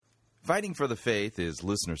Fighting for the Faith is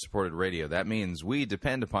listener-supported radio. That means we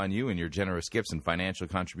depend upon you and your generous gifts and financial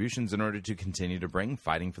contributions in order to continue to bring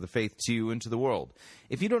Fighting for the Faith to you and to the world.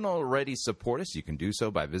 If you don't already support us, you can do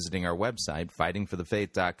so by visiting our website,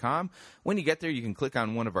 fightingforthefaith.com. When you get there, you can click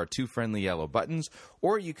on one of our two friendly yellow buttons,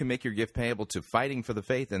 or you can make your gift payable to Fighting for the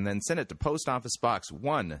Faith and then send it to Post Office Box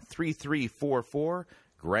 13344,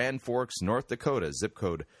 Grand Forks, North Dakota, zip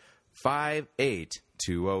code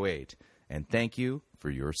 58208. And thank you for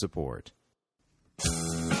your support.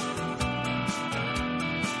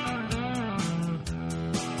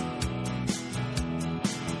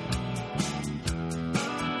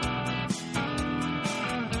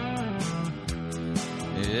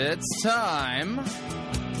 It's time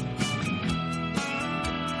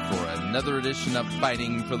for another edition of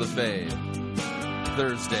Fighting for the Faith.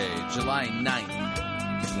 Thursday, July 9th,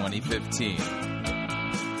 2015.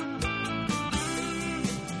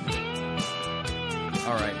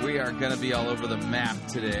 All right, we are going to be all over the map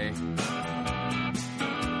today.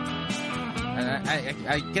 And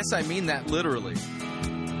I guess I mean that literally.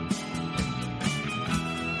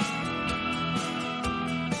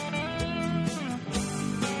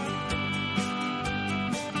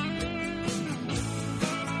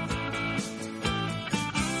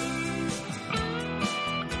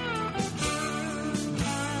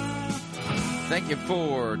 Thank you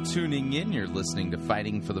for tuning in. You're listening to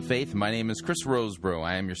Fighting for the Faith. My name is Chris Rosebrough.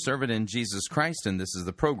 I am your servant in Jesus Christ, and this is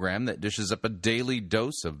the program that dishes up a daily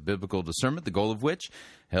dose of biblical discernment, the goal of which,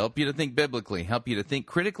 help you to think biblically, help you to think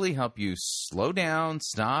critically, help you slow down,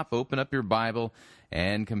 stop, open up your Bible,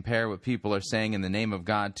 and compare what people are saying in the name of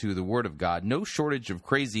God to the Word of God. No shortage of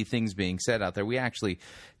crazy things being said out there. We actually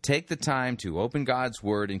take the time to open God's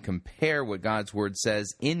Word and compare what God's Word says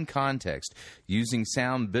in context, using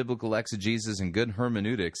sound biblical exegesis and good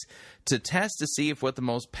hermeneutics to test to see if what the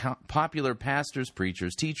most popular pastors,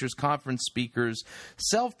 preachers, teachers, conference speakers,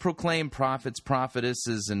 self-proclaimed prophets,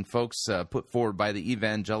 prophetesses, and folks put forward by the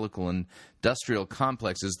evangelical and industrial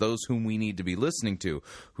complex is those whom we need to be listening to,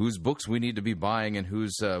 whose books we need to be buying, and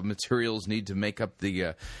whose materials need to make up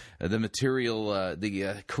the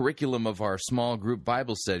curriculum of our small group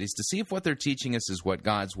Bible studies, to see if what they're teaching us is what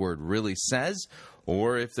God's Word really says,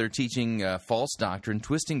 or if they're teaching false doctrine,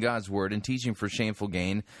 twisting God's Word, and teaching for shameful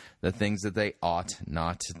gain the things that they ought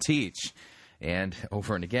not to teach. And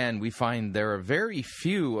over and again, we find there are very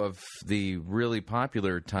few of the really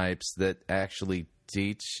popular types that actually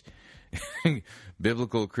teach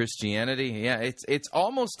biblical Christianity. Yeah, it's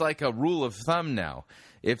almost like a rule of thumb now.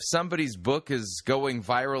 If somebody's book is going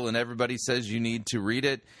viral and everybody says you need to read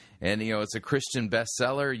it, and it's a Christian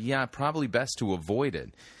bestseller, yeah, probably best to avoid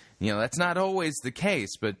it. That's not always the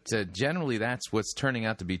case, but generally that's what's turning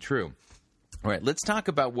out to be true. All right, let's talk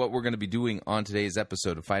about what we're going to be doing on today's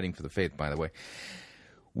episode of Fighting for the Faith, by the way.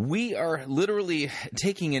 We are literally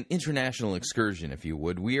taking an international excursion, if you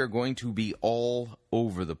would. We are going to be all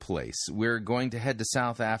over the place. We're going to head to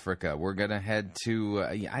South Africa. We're going to head to,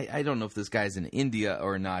 I don't know if this guy's in India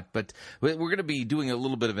or not, but we're going to be doing a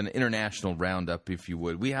little bit of an international roundup, if you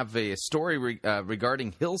would. We have a story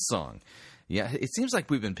regarding Hillsong. Yeah, it seems like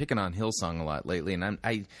we've been picking on Hillsong a lot lately, and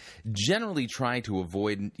I generally try to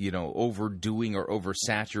avoid, overdoing or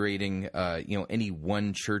oversaturating, any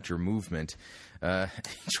one church or movement.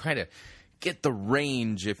 Try to get the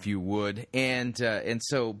range, if you would,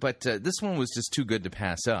 but this one was just too good to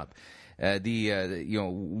pass up.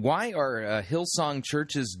 Why are Hillsong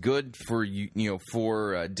churches good for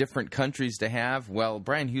for different countries to have? Well,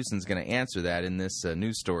 Brian Houston's going to answer that in this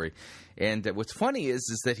news story. And what's funny is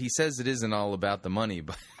that he says it isn't all about the money,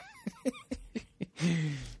 but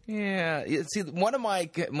yeah. See, one of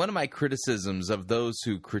my criticisms of those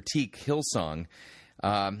who critique Hillsong,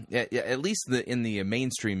 at least in the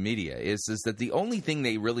mainstream media, is that the only thing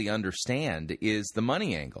they really understand is the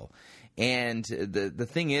money angle. And the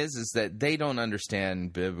thing is that they don't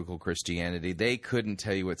understand biblical Christianity. They couldn't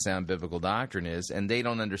tell you what sound biblical doctrine is, and they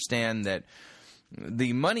don't understand that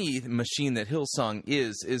the money machine that Hillsong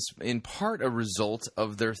is in part a result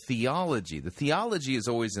of their theology. The theology is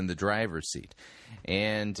always in the driver's seat.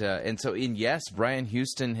 And so, yes, Brian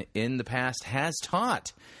Houston in the past has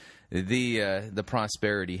taught the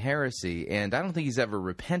prosperity heresy, and I don't think he's ever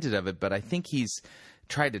repented of it, but I think he's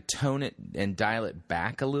tried to tone it and dial it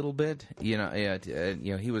back a little bit. He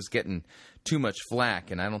was getting too much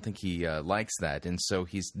flack, and I don't think he likes that, and so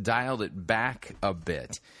he's dialed it back a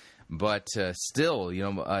bit. But still,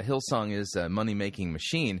 Hillsong is a money-making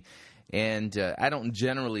machine, and I don't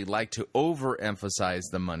generally like to overemphasize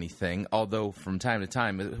the money thing, although from time to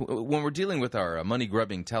time, when we're dealing with our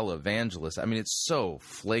money-grubbing televangelists, I mean, it's so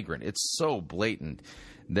flagrant, it's so blatant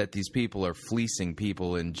that these people are fleecing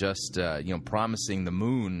people and just promising the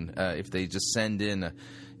moon if they just send in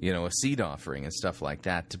a seed offering and stuff like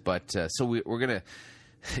that. But so we're gonna.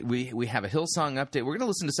 We have a Hillsong update. We're going to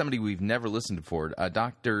listen to somebody we've never listened to before.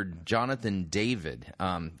 Dr. Jonathan David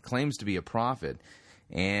claims to be a prophet,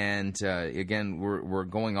 and again, we're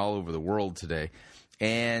going all over the world today.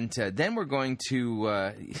 And then we're going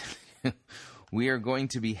to we are going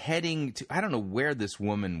to be heading to, I don't know where this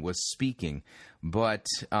woman was speaking, but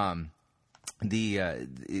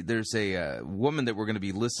there's a woman that we're going to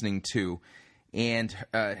be listening to, and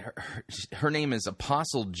her name is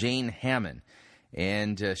Apostle Jane Hamon.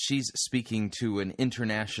 And she's speaking to an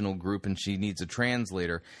international group, and she needs a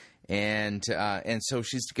translator. And so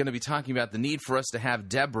she's going to be talking about the need for us to have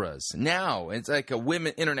Deborahs. Now, it's like a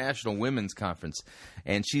international women's conference.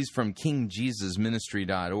 And she's from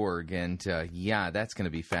KingJesusMinistry.org. And, that's going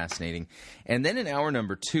to be fascinating. And then in hour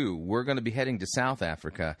number 2, we're going to be heading to South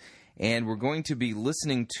Africa. And we're going to be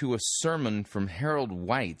listening to a sermon from Harold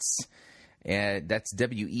Weitsz. That's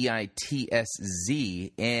Weitsz,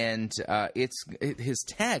 and his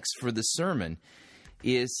text for the sermon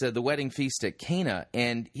is the wedding feast at Cana,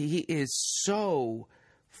 and he is so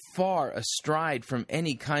far astride from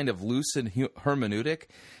any kind of lucid hermeneutic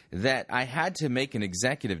that I had to make an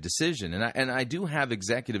executive decision, and I do have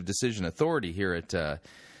executive decision authority here at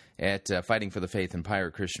Fighting for the Faith and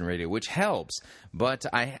Pirate Christian Radio, which helps. But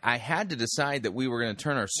I had to decide that we were going to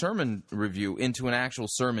turn our sermon review into an actual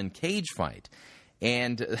sermon cage fight.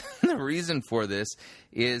 And the reason for this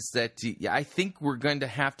is that I think we're going to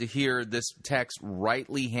have to hear this text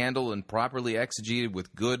rightly handled and properly exegeted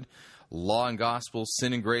with good law and gospel,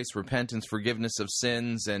 sin and grace, repentance, forgiveness of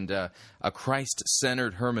sins, and a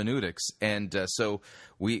Christ-centered hermeneutics. And so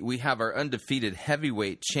we have our undefeated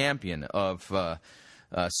heavyweight champion of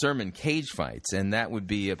sermon cage fights, and that would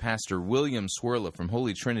be Pastor William Cwirla from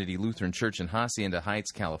Holy Trinity Lutheran Church in Hacienda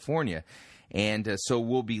Heights, California. And so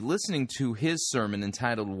we'll be listening to his sermon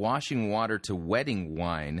entitled Washing Water to Wedding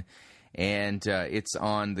Wine, and it's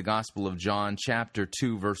on the Gospel of John, chapter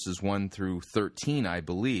 2, verses 1 through 13, I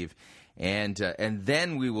believe. And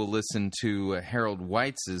then we will listen to Harold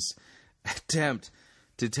Weitz's attempt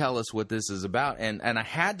to tell us what this is about. And I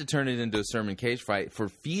had to turn it into a sermon cage fight for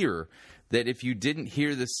fear that if you didn't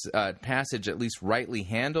hear this passage at least rightly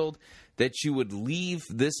handled, that you would leave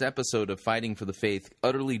this episode of Fighting for the Faith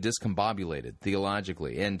utterly discombobulated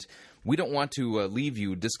theologically. And we don't want to leave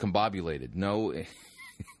you discombobulated. No,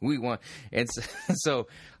 we want... And so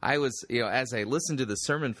I was, as I listened to the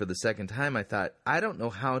sermon for the second time, I thought, I don't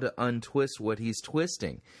know how to untwist what he's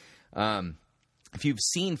twisting. If you've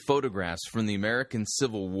seen photographs from the American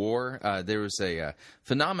Civil War, there was a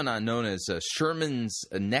phenomenon known as Sherman's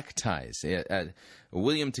neckties.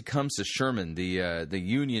 William Tecumseh Sherman, the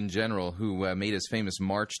Union general who made his famous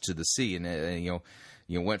march to the sea, and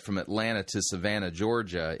went from Atlanta to Savannah,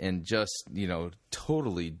 Georgia, and just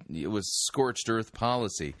totally, it was scorched earth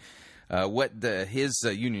policy. What his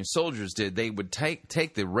Union soldiers did, they would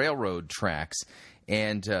take the railroad tracks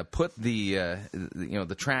and put the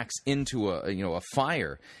tracks into a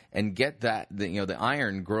fire and get the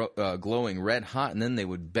iron glowing red hot, and then they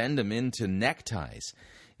would bend them into neckties.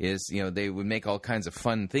 They would make all kinds of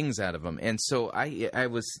fun things out of them. And so I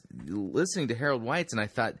was listening to Harold Weitsz, and I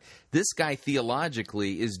thought, this guy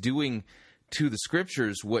theologically is doing to the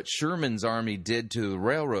scriptures what Sherman's army did to the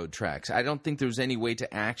railroad tracks. I don't think there's any way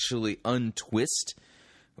to actually untwist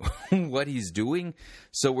what he's doing.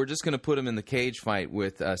 So we're just going to put him in the cage fight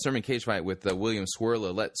with sermon cage fight with William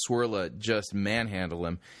Cwirla. Let Cwirla just manhandle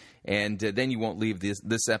him, and then you won't leave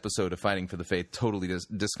this episode of Fighting for the Faith totally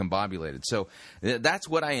discombobulated. So that's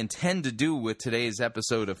what I intend to do with today's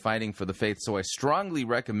episode of Fighting for the Faith. So I strongly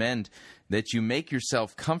recommend that you make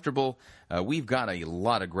yourself comfortable. We've got a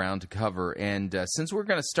lot of ground to cover, and since we're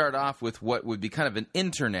going to start off with what would be kind of an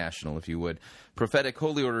international, if you would, Prophetic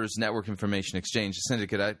Holy Orders Network Information Exchange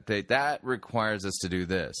Syndicate update, that requires us to do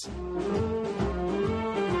this.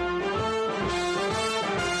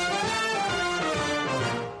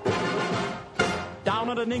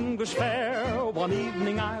 Down at an English fair, one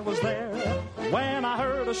evening I was there, when I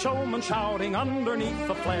heard a showman shouting underneath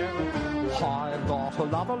the flare, I've got a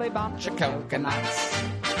lovely bunch of coconuts,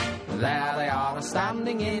 there they are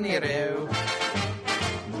standing in a row.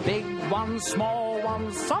 Big ones, small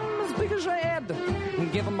ones, some as big as your head.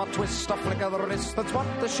 Give 'em a twist, a flick of the wrist, that's what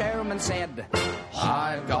the showman said.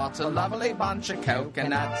 I've got a lovely bunch of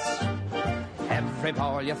coconuts, every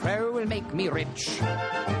ball you throw will make me rich.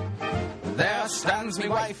 There stands me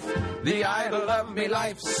wife, the idol of me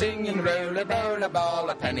life, singing roll-a bowl a ball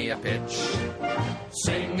a penny a pitch.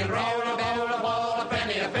 Singing roll-a bowl a ball a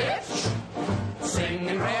penny a pitch.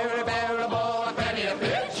 Singing roll a ball, a penny a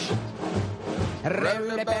pitch.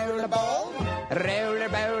 Roll a ball,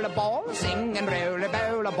 roll a ball, sing and roll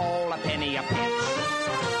a ball, a penny a pitch.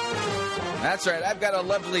 That's right. I've got a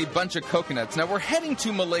lovely bunch of coconuts. Now, we're heading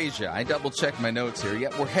to Malaysia. I double-checked my notes here. Yeah,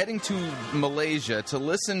 we're heading to Malaysia to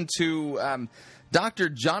listen to Dr.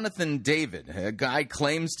 Jonathan David. A guy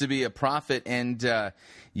claims to be a prophet, and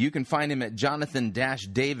you can find him at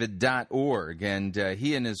jonathan-david.org. And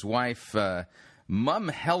he and his wife, Mum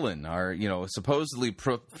Helen, are, supposedly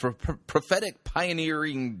prophetic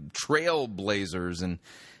pioneering trailblazers and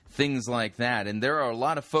things like that. And there are a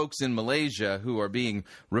lot of folks in Malaysia who are being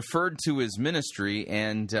referred to as ministry,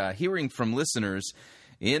 and hearing from listeners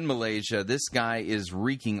in Malaysia, this guy is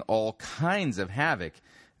wreaking all kinds of havoc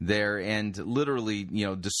there and literally,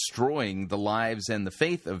 destroying the lives and the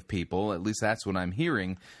faith of people. At least that's what I'm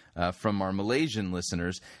hearing from our Malaysian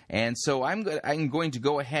listeners. And so I'm going to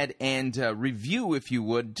go ahead and review, if you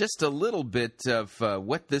would, just a little bit of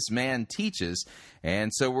what this man teaches.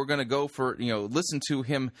 And so we're going to go for, listen to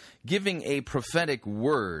him giving a prophetic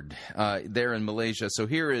word there in Malaysia. So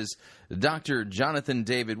here is Dr. Jonathan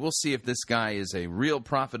David. We'll see if this guy is a real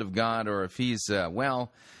prophet of God or if he's,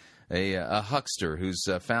 a huckster who's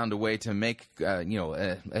found a way to make,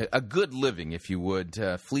 a good living, if you would,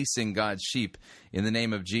 fleecing God's sheep in the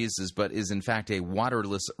name of Jesus, but is in fact a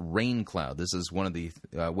waterless rain cloud. This is one of the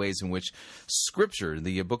ways in which Scripture,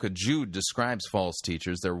 the book of Jude, describes false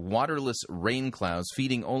teachers. They're waterless rain clouds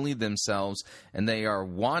feeding only themselves, and they are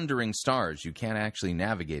wandering stars. You can't actually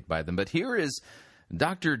navigate by them. But here is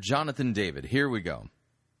Dr. Jonathan David. Here we go.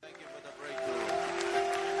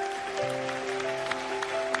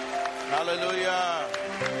 Hallelujah.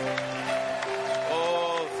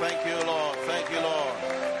 Oh, thank you, Lord. Thank you, Lord.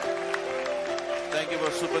 Thank you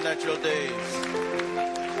for supernatural days.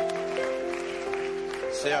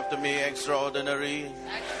 Say after me, extraordinary.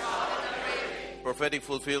 Prophetic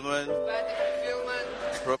fulfillment.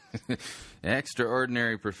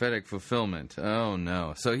 Extraordinary prophetic fulfillment. Oh,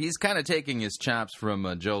 no. So he's kind of taking his chops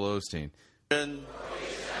from Joel Osteen.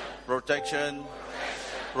 Protection.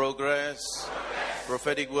 Progress.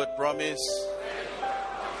 Prophetic word promise.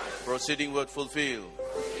 Proceeding word fulfilled.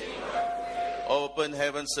 Open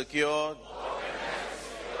heaven secured.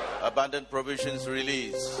 Abundant provisions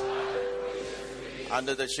released.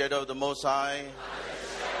 Under the shadow of the Most High.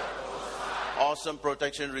 Awesome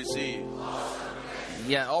protection received.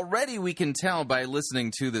 Yeah, already we can tell by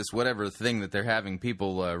listening to this whatever thing that they're having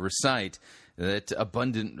people recite, that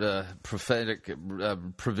abundant prophetic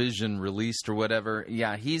provision released or whatever.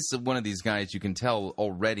 Yeah, he's one of these guys you can tell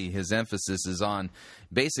already his emphasis is on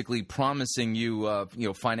basically promising you,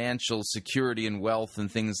 financial security and wealth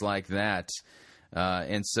and things like that.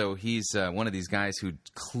 And so he's one of these guys who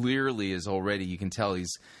clearly is already, you can tell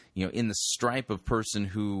he's, in the stripe of person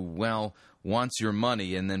who, wants your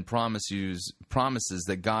money and then promises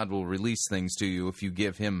that God will release things to you if you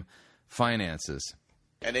give him finances.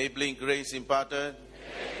 Enabling grace imparted.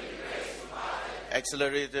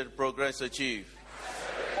 Accelerated progress achieved.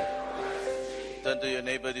 Turn to your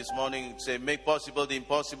neighbor this morning and say, make possible the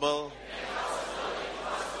impossible.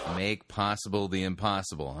 Make possible the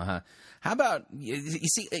impossible. How about, you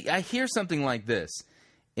see, I hear something like this,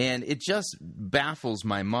 and it just baffles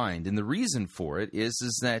my mind. And the reason for it is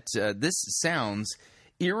that this sounds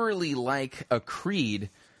eerily like a creed,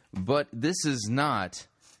 but this is not,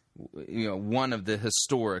 one of the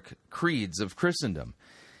historic creeds of Christendom.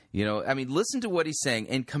 Listen to what he's saying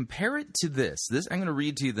and compare it to this. I'm going to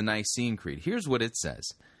read to you the Nicene Creed. Here's what it says.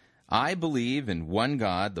 I believe in one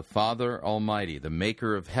God, the Father Almighty, the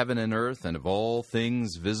maker of heaven and earth and of all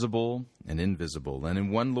things visible and invisible, and in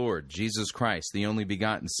one Lord, Jesus Christ, the only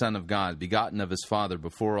begotten Son of God, begotten of his Father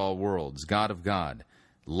before all worlds, God of God,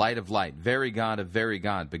 light of light, very God of very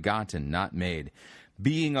God, begotten, not made,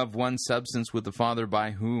 being of one substance with the Father,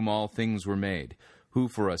 by whom all things were made, who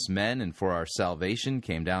for us men and for our salvation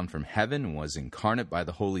came down from heaven and was incarnate by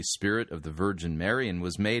the Holy Spirit of the Virgin Mary and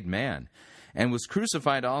was made man, and was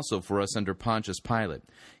crucified also for us under Pontius Pilate.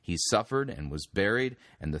 He suffered and was buried,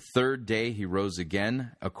 and the third day he rose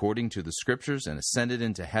again, according to the Scriptures, and ascended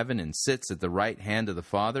into heaven, and sits at the right hand of the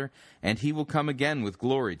Father, and he will come again with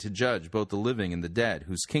glory to judge both the living and the dead,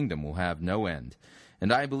 whose kingdom will have no end.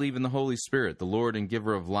 And I believe in the Holy Spirit, the Lord and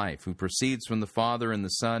giver of life, who proceeds from the Father and the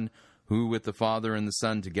Son, who with the Father and the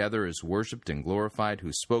Son together is worshipped and glorified,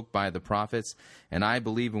 who spoke by the prophets. And I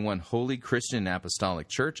believe in one holy Christian and apostolic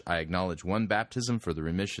church. I acknowledge one baptism for the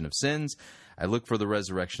remission of sins. I look for the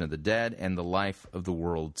resurrection of the dead and the life of the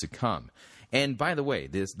world to come. And by the way,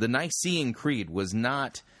 the Nicene Creed was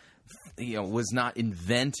not was not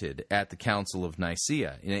invented at the Council of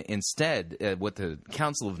Nicaea. Instead, what the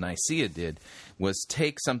Council of Nicaea did was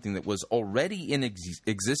take something that was already in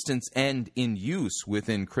existence and in use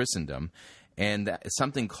within Christendom, and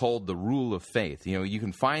something called the rule of faith. You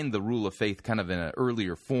can find the rule of faith kind of in an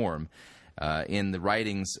earlier form in the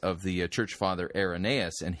writings of the church father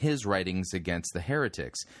Irenaeus and his writings against the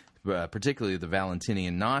heretics, particularly the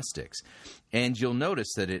Valentinian Gnostics. And you'll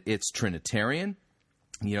notice that it's Trinitarian.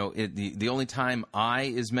 The only time I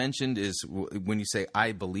is mentioned is when you say,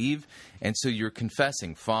 I believe. And so you're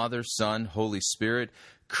confessing Father, Son, Holy Spirit,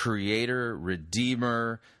 Creator,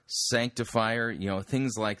 Redeemer, Sanctifier,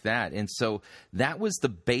 things like that. And so that was the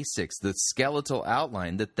basics, the skeletal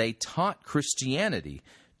outline that they taught Christianity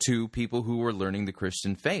to people who were learning the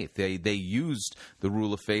Christian faith. They used the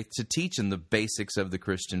rule of faith to teach them the basics of the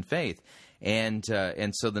Christian faith. And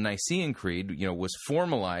so the Nicene Creed, was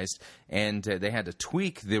formalized, and they had to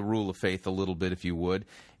tweak the rule of faith a little bit, if you would,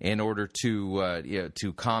 in order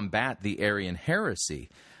to combat the Arian heresy.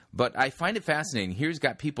 But I find it fascinating. Here's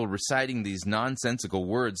got people reciting these nonsensical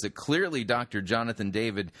words that clearly Dr. Jonathan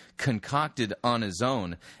David concocted on his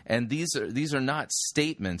own, and these are not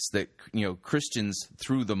statements that Christians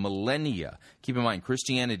through the millennia. Keep in mind,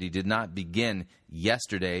 Christianity did not begin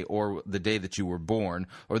yesterday or the day that you were born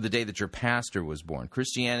or the day that your pastor was born.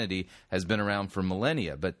 Christianity has been around for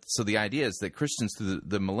millennia. But so the idea is that Christians through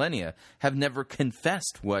the millennia have never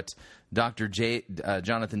confessed what Dr.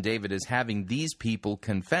 Jonathan David is having these people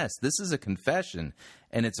confess. This is a confession,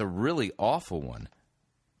 and it's a really awful one.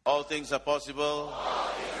 All things are possible.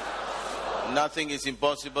 Nothing is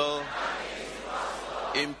impossible.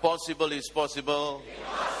 Impossible is possible.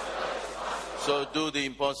 So do the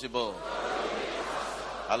impossible.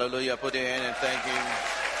 Hallelujah. Put your hand and thank Him.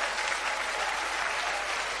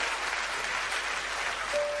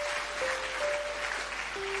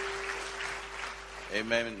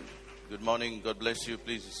 Amen. Good morning. God bless you.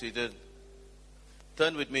 Please be seated.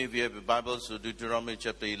 Turn with me, if you have your Bibles, to Deuteronomy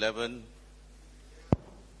chapter 11.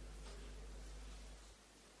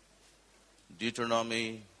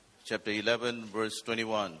 Deuteronomy chapter 11, verse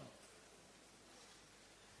 21.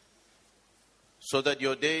 So that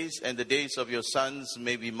your days and the days of your sons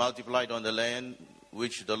may be multiplied on the land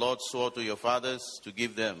which the Lord swore to your fathers to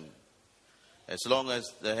give them, as long as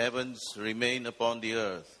the heavens remain upon the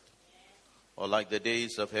earth, or like the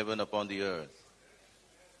days of heaven upon the earth.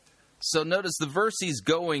 So notice the verse he's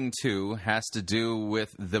going to has to do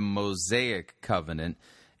with the Mosaic covenant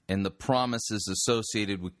and the promises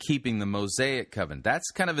associated with keeping the Mosaic covenant. That's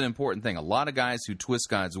kind of an important thing. A lot of guys who twist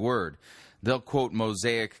God's word, they'll quote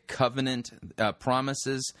Mosaic covenant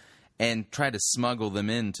promises and try to smuggle them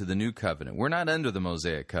into the new covenant. We're not under the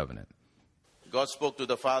Mosaic covenant. God spoke to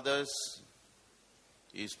the fathers.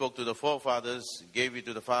 He spoke to the forefathers, gave it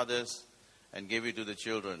to the fathers, and gave it to the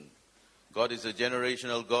children. God is a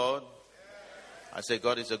generational God. I say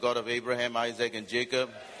God is a God of Abraham, Isaac, and Jacob.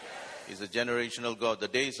 He's a generational God. The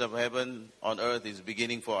days of heaven on earth is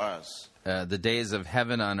beginning for us. The days of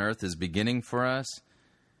heaven on earth is beginning for us?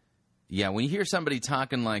 Yeah, when you hear somebody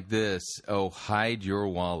talking like this, hide your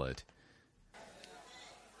wallet.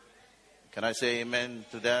 Can I say amen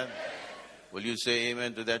to that? Will you say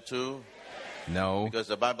amen to that too? No. Because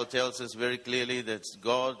the Bible tells us very clearly that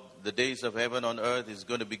God, the days of heaven on earth is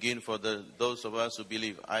going to begin for those of us who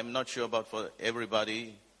believe. I'm not sure about for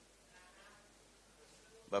everybody,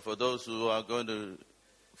 but for those who are going to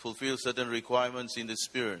fulfill certain requirements in the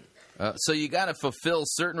Spirit. So you got to fulfill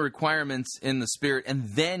certain requirements in the Spirit, and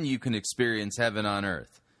then you can experience heaven on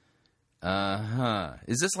earth.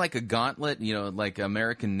 Is this like a gauntlet, like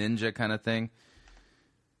American Ninja kind of thing?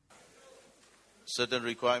 Certain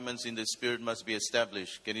requirements in the Spirit must be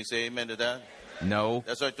established. Can you say amen to that? No.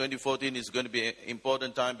 That's why 2014 is going to be an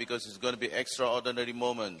important time, because it's going to be an extraordinary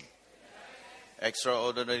moment.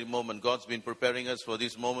 Extraordinary moment. God's been preparing us for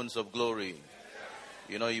these moments of glory.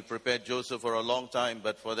 He prepared Joseph for a long time,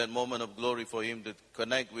 but for that moment of glory, for him to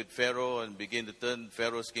connect with Pharaoh and begin to turn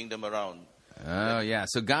Pharaoh's kingdom around. Oh, yeah.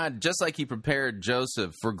 So God, just like He prepared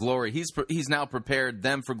Joseph for glory, He's now prepared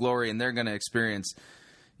them for glory, and they're going to experience,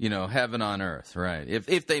 heaven on earth, right?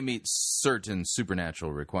 If they meet certain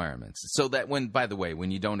supernatural requirements. So that by the way,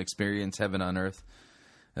 when you don't experience heaven on earth,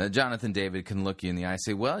 Jonathan David can look you in the eye and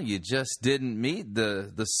say, well, you just didn't meet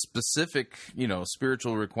the specific,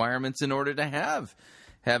 spiritual requirements in order to have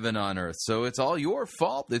heaven on earth. So it's all your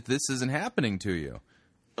fault that this isn't happening to you.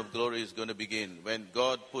 Of glory is going to begin. When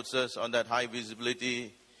God puts us on that high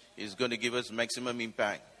visibility, He's going to give us maximum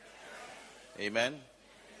impact. Amen?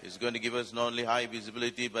 He's going to give us not only high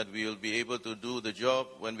visibility, but we will be able to do the job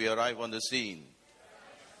when we arrive on the scene.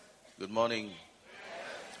 Good morning.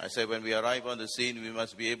 I said when we arrive on the scene, we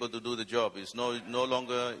must be able to do the job. It's no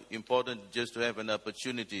longer important just to have an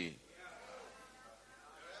opportunity.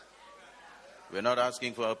 We're not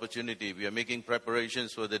asking for opportunity. We are making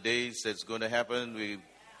preparations for the days that's going to happen. We're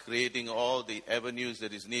creating all the avenues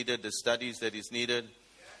that is needed, the studies that is needed,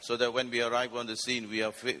 so that when we arrive on the scene, we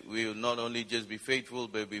will not only just be faithful,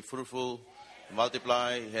 but be fruitful,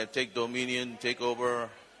 multiply, take dominion, take over,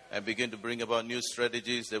 and begin to bring about new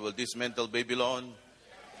strategies that will dismantle Babylon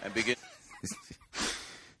and begin...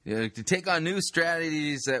 Yeah, to take on new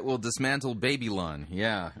strategies that will dismantle Babylon.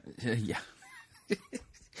 Yeah. Yeah.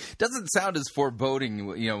 Doesn't sound as foreboding,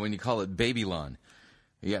 when you call it Babylon.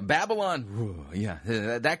 Yeah, Babylon. Yeah,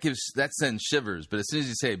 that sends shivers. But as soon as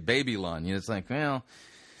you say Babylon, it's like, well,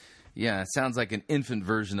 yeah, it sounds like an infant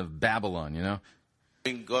version of Babylon.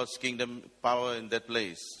 Bring God's kingdom power in that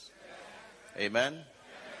place. Amen.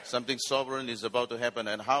 Something sovereign is about to happen.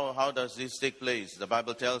 And how does this take place? The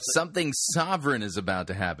Bible tells us something sovereign is about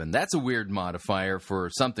to happen. That's a weird modifier for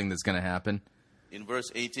something that's going to happen. In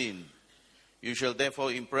verse 18. You shall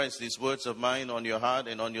therefore impress these words of mine on your heart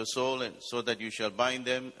and on your soul, and so that you shall bind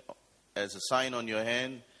them as a sign on your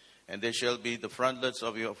hand, and they shall be the frontlets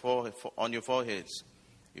of on your foreheads.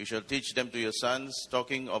 You shall teach them to your sons,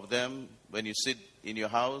 talking of them when you sit in your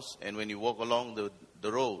house and when you walk along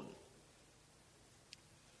the road.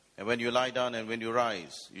 And when you lie down and when you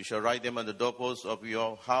rise, you shall write them on the doorposts of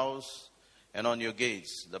your house and on your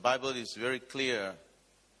gates. The Bible is very clear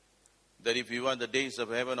that if you want the days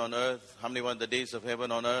of heaven on earth, how many want the days of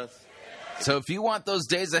heaven on earth? So if you want those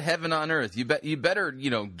days of heaven on earth, you better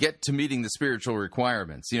get to meeting the spiritual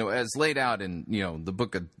requirements, as laid out in the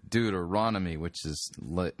book of Deuteronomy, which is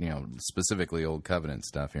specifically Old Covenant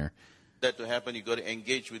stuff here. That to happen, you got to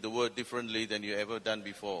engage with the word differently than you ever done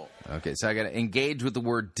before. Okay, so I got to engage with the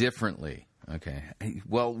word differently. Okay,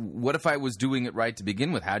 well, what if I was doing it right to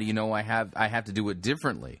begin with? How do you know I have to do it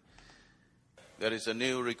differently? There is a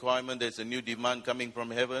new requirement. There's a new demand coming from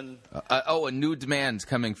heaven. A new demand's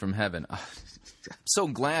coming from heaven. I'm so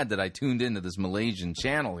glad that I tuned into this Malaysian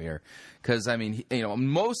channel here, because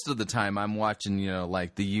most of the time I'm watching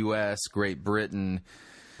like the U.S., Great Britain,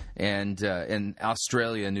 and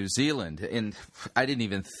Australia, New Zealand, and I didn't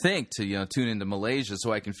even think to tune into Malaysia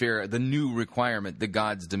so I can figure out the new requirement that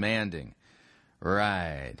God's demanding.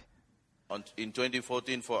 Right. In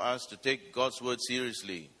 2014, for us to take God's word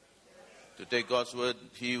seriously. To take God's word,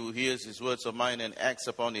 he who hears his words of mine and acts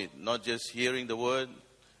upon it, not just hearing the word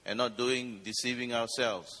and not deceiving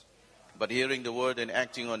ourselves, but hearing the word and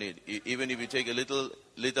acting on it. Even if you take a little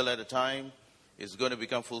at a time, it's going to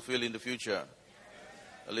become fulfilled in the future.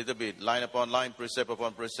 A little bit, line upon line, precept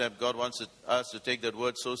upon precept. God wants us to take that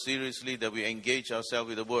word so seriously that we engage ourselves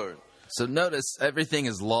with the word. So notice everything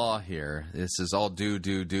is law here. This is all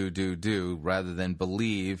do, rather than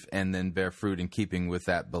believe and then bear fruit in keeping with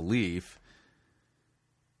that belief.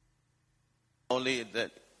 Only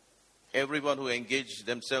that everyone who engages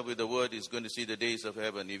themselves with the word is going to see the days of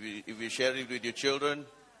heaven. If you share it with your children.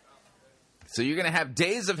 So you're going to have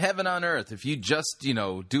days of heaven on earth if you just,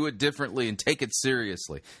 do it differently and take it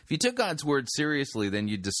seriously. If you took God's word seriously, then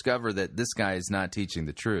you'd discover that this guy is not teaching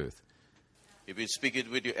the truth. If you speak it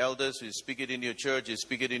with your elders, you speak it in your church, you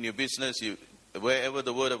speak it in your business, wherever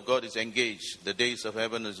the word of God is engaged, the days of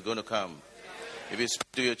heaven is going to come. If you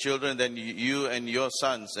speak to your children, then you and your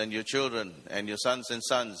sons and your children and your sons and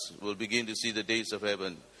sons will begin to see the days of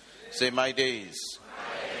heaven. Say, my days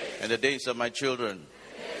and the days of my children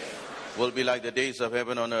will be like the days of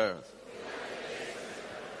heaven on earth.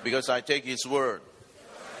 Because I take his word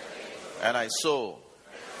and I sow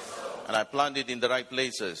and I plant it in the right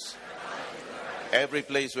places. Every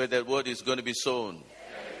place where that word is going to be sown,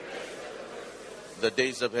 the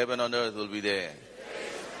days of heaven on earth will be there.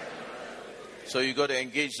 So you got to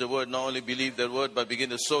engage the word, not only believe that word, but begin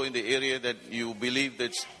to sow in the area that you believe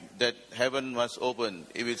that heaven must open.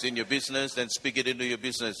 If it's in your business, then speak it into your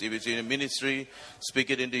business. If it's in your ministry, speak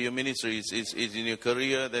it into your ministry. It's in your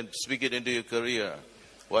career, then speak it into your career.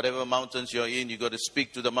 Whatever mountains you're in, you got to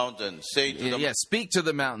speak to the mountain. Say to the speak to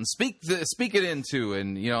the mountain. Speak it into,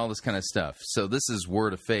 and all this kind of stuff. So this is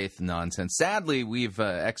word of faith nonsense. Sadly, we've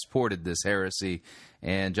exported this heresy,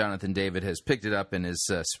 and Jonathan David has picked it up and is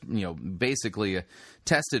basically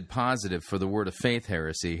tested positive for the word of faith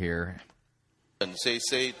heresy here. And say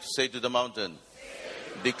to the mountain,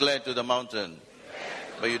 declare to the mountain.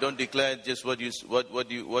 But you don't declare just what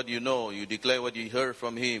you know. You declare what you heard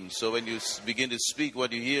from him. So when you begin to speak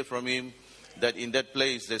what you hear from him, that in that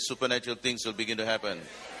place, the supernatural things will begin to happen.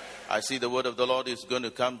 I see the word of the Lord is going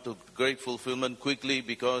to come to great fulfillment quickly,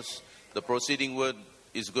 because the proceeding word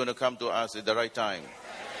is going to come to us at the right time.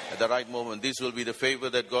 at the right moment. This will be the favor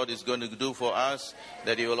that God is going to do for us,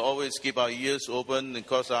 that He will always keep our ears open and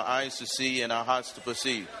cause our eyes to see and our hearts to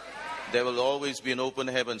perceive. There will always be an open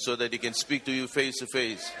heaven so that He can speak to you face to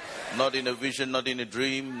face, not in a vision, not in a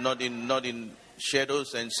dream, not in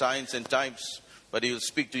shadows and signs and types, but He will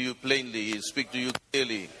speak to you plainly, He will speak to you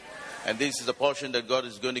clearly. And this is the portion that God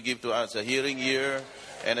is going to give to us, a hearing ear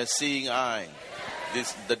and a seeing eye.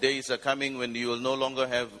 The days are coming when you will no longer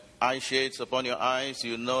have eye shades upon your eyes.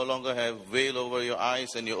 You will no longer have veil over your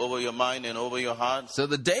eyes and over your mind and over your heart. So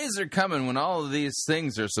the days are coming when all of these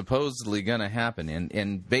things are supposedly going to happen.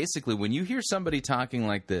 And basically, when you hear somebody talking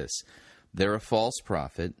like this, they're a false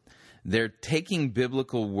prophet. They're taking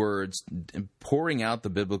biblical words, pouring out the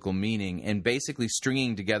biblical meaning, and basically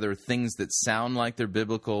stringing together things that sound like they're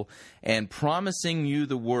biblical and promising you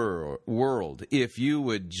the world if you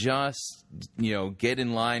would just, get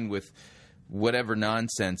in line with whatever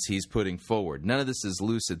nonsense he's putting forward. None of this is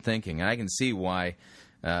lucid thinking. And I can see why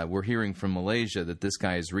we're hearing from Malaysia that this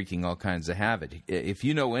guy is wreaking all kinds of havoc. If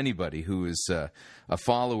you know anybody who is a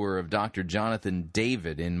follower of Dr. Jonathan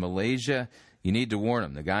David in Malaysia, you need to warn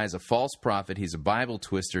him. The guy is a false prophet. He's a Bible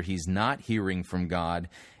twister. He's not hearing from God.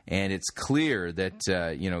 And it's clear that,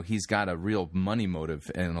 he's got a real money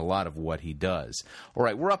motive in a lot of what he does. All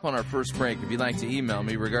right, we're up on our first break. If you'd like to email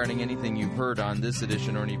me regarding anything you've heard on this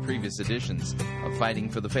edition or any previous editions of Fighting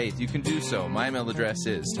for the Faith, you can do so. My email address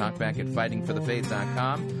is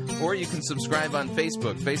talkback@fightingforthefaith.com, or you can subscribe on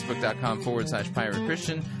Facebook, facebook.com/Pirate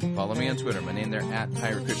Christian. Follow me on Twitter. My name there,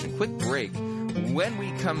 @Pirate Christian. Quick break. When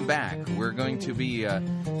we come back, we're going to be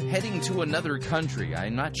heading to another country.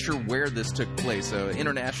 I'm not sure where this took place, an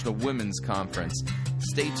international women's conference.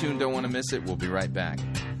 Stay tuned, don't want to miss it. We'll be right back.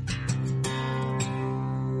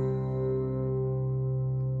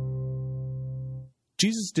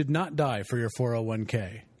 Jesus did not die for your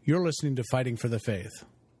 401k. You're listening to Fighting for the Faith.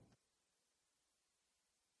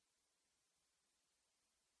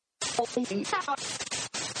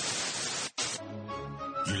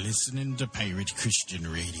 You're listening to Pirate Christian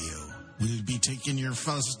Radio. We'll be taking your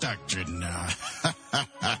false doctrine now.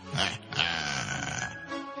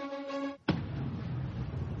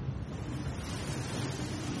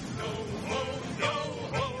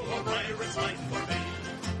 Pirate's life for me.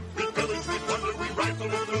 We pillage, we plunder, we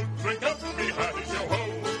rifle and loot. Drink up, me hearties, yo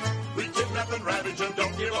ho. We kidnap and ravage and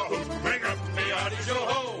don't give a hoot. Bring up, me hearties, yo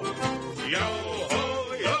ho. Yo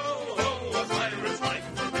ho, yo ho. A pirate's life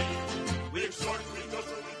for me. We extort, we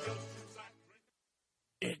guzzle, we kill.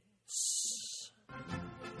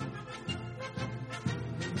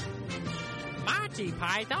 Monty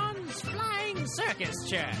Python's Flying Circus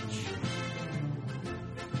Church.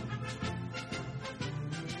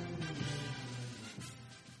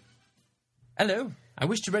 Hello, I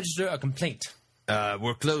wish to register a complaint.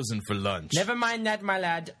 We're closing for lunch. Never mind that, my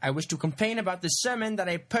lad. I wish to complain about the sermon that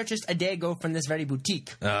I purchased a day ago from this very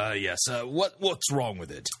boutique. Yes. What's wrong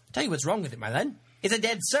with it? Tell you what's wrong with it, my lad. It's a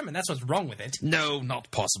dead sermon, that's what's wrong with it. No,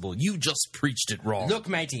 not possible. You just preached it wrong. Look,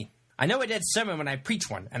 matey, I know a dead sermon when I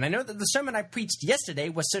preach one, and I know that the sermon I preached yesterday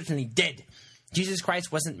was certainly dead. Jesus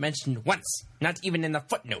Christ wasn't mentioned once, not even in the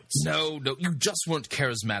footnotes. No, you just weren't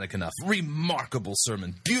charismatic enough. Remarkable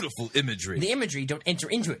sermon. Beautiful imagery. The imagery don't enter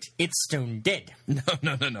into it. It's stone dead. No.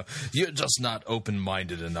 You're just not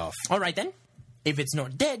open-minded enough. All right, then. If it's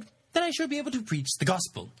not dead, then I should be able to preach the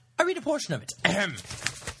gospel. I read a portion of it. Ahem.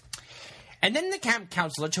 And then the camp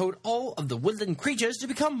counselor told all of the woodland creatures to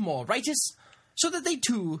become more righteous, so that they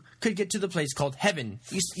too could get to the place called heaven.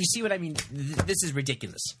 You see what I mean? This is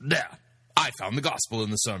ridiculous. There. I found the gospel in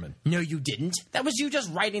the sermon. No, you didn't. That was you just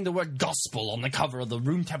writing the word gospel on the cover of the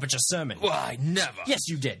room temperature sermon. Well, I never. Yes,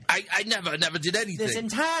 you did. I never did anything. This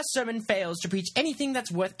entire sermon fails to preach anything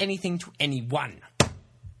that's worth anything to anyone.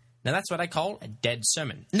 Now, that's what I call a dead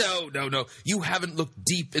sermon. No. You haven't looked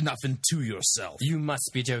deep enough into yourself. You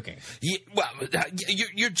must be joking.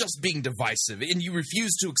 You're just being divisive, and you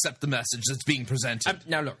refuse to accept the message that's being presented.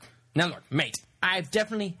 Now look, mate. I've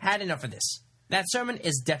definitely had enough of this. That sermon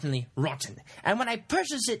is definitely rotten. And when I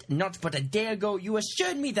purchased it not but a day ago, you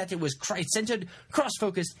assured me that it was Christ-centered,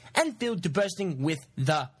 cross-focused, and filled to bursting with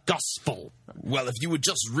the gospel. Well, if you would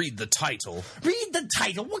just read the title. Read the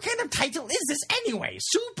title? What kind of title is this anyway?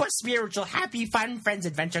 Super Spiritual Happy Fun Friends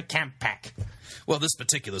Adventure Camp Pack. Well, this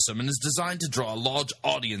particular sermon is designed to draw large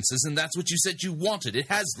audiences, and that's what you said you wanted. It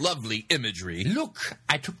has lovely imagery. Look,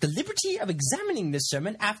 I took the liberty of examining this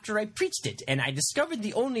sermon after I preached it, and I discovered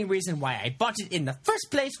the only reason why I bought it in the first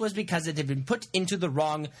place was because it had been put into the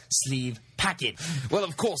wrong sleeve package. Well,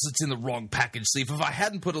 of course it's in the wrong package sleeve. If I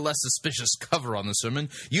hadn't put a less suspicious cover on the sermon,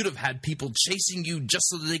 you'd have had people chasing you just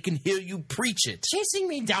so that they can hear you preach it. Chasing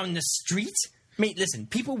me down the street? Mate, listen,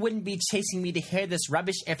 people wouldn't be chasing me to hear this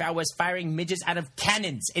rubbish if I was firing midgets out of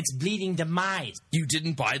cannons. It's bleeding demise. You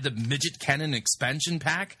didn't buy the midget cannon expansion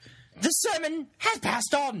pack? The sermon has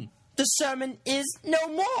passed on. The sermon is no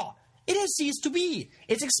more. It has ceased to be.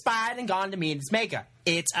 It's expired and gone to meet its maker.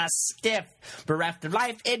 It's a stiff. Bereft of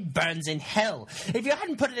life, it burns in hell. If you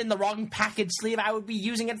hadn't put it in the wrong package sleeve, I would be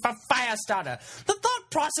using it for fire starter. The thought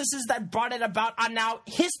processes that brought it about are now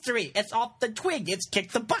history. It's off the twig. It's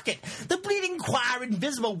kicked the bucket. The bleeding choir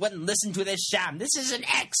invisible wouldn't listen to this sham. This is an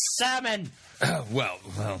ex-sermon. Well,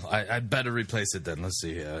 I'd better replace it then. Let's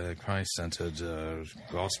see. Christ-centered,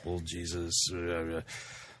 gospel, Jesus...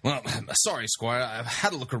 Well, sorry, Squire. I've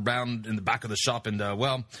had a look around in the back of the shop, and,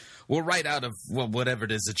 we're right out of, whatever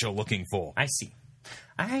it is that you're looking for. I see.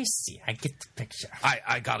 I get the picture.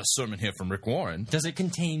 I got a sermon here from Rick Warren. Does it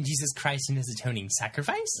contain Jesus Christ and his atoning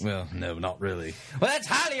sacrifice? Well, no, not really. Well, that's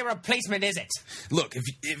hardly a replacement, is it? Look,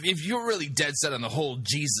 if you're really dead set on the whole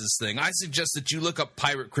Jesus thing, I suggest that you look up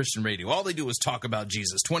Pirate Christian Radio. All they do is talk about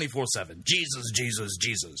Jesus 24/7. Jesus, Jesus,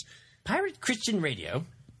 Jesus. Pirate Christian Radio?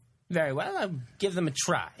 Very well, I'll give them a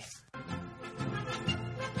try.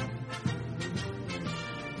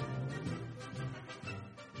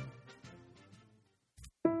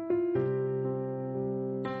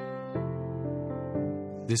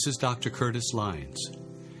 This is Dr. Curtis Lyons.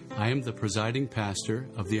 I am the presiding pastor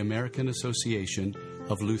of the American Association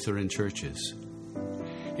of Lutheran Churches.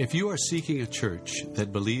 If you are seeking a church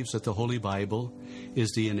that believes that the Holy Bible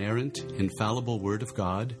is the inerrant, infallible Word of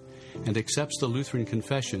God, and accepts the Lutheran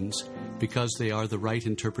confessions because they are the right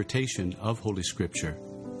interpretation of Holy Scripture,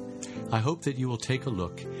 I hope that you will take a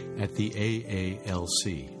look at the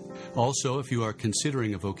AALC. Also, if you are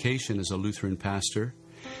considering a vocation as a Lutheran pastor,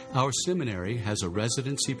 our seminary has a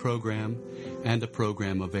residency program and a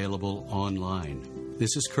program available online.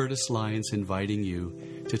 This is Curtis Lyons inviting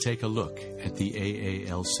you to take a look at the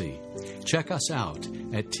AALC. Check us out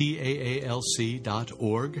at taalc.org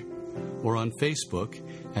or on Facebook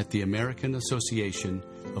at the American Association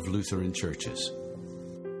of Lutheran Churches.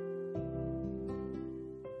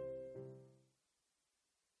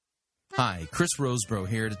 Hi, Chris Roseborough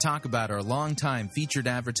here to talk about our longtime featured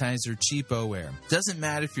advertiser, Cheapo Air. Doesn't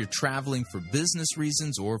matter if you're traveling for business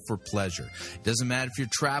reasons or for pleasure. Doesn't matter if you're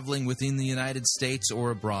traveling within the United States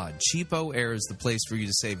or abroad. Cheapo Air is the place for you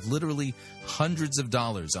to save literally hundreds of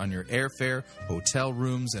dollars on your airfare, hotel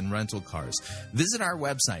rooms, and rental cars. Visit our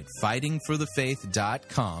website,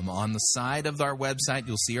 fightingforthefaith.com. On the side of our website,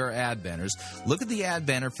 you'll see our ad banners. Look at the ad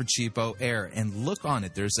banner for Cheapo Air and look on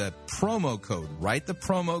it. There's a promo code. Write the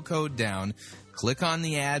promo code down, click on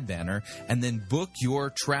the ad banner, and then book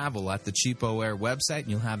your travel at the Cheapo Air website, and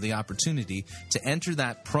you'll have the opportunity to enter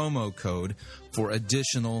that promo code for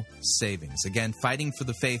additional savings. Again,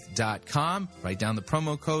 fightingforthefaith.com, write down the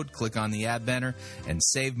promo code, click on the ad banner, and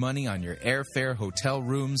save money on your airfare, hotel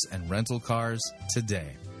rooms, and rental cars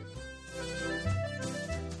today.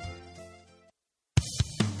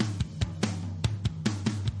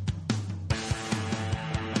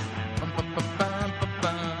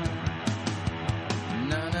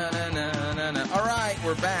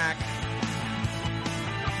 We're back.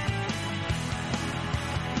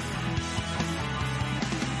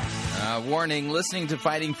 Warning, listening to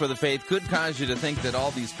Fighting for the Faith could cause you to think that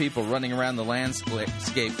all these people running around the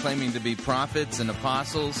landscape claiming to be prophets and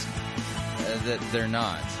apostles, that they're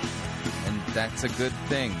not. And that's a good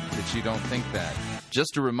thing that you don't think that.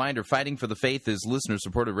 Just a reminder, Fighting for the Faith is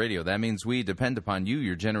listener-supported radio. That means we depend upon you,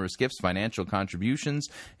 your generous gifts, financial contributions,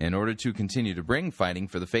 in order to continue to bring Fighting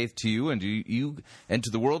for the Faith to you and to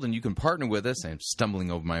the world. And you can partner with us, I'm stumbling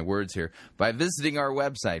over my words here, by visiting our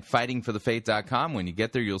website, fightingforthefaith.com. When you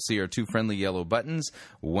get there, you'll see our two friendly yellow buttons.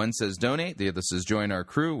 One says Donate, the other says Join Our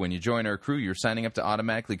Crew. When you join our crew, you're signing up to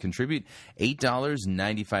automatically contribute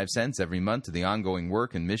 $8.95 every month to the ongoing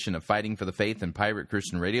work and mission of Fighting for the Faith and Pirate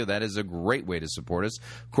Christian Radio. That is a great way to support us.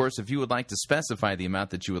 Of course, if you would like to specify the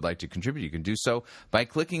amount that you would like to contribute, you can do so by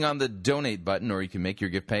clicking on the Donate button, or you can make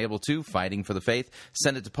your gift payable to Fighting for the Faith.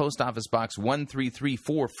 Send it to Post Office Box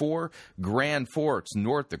 13344, Grand Forks,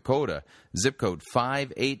 North Dakota, zip code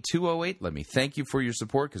 58208. Let me thank you for your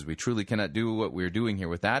support, because we truly cannot do what we're doing here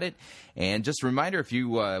without it. And just a reminder, if you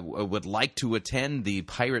would like to attend the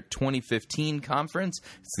Pirate 2015 conference,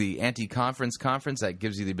 it's the anti-conference conference that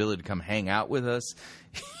gives you the ability to come hang out with us.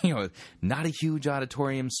 Not a huge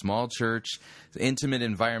auditorium, small church, intimate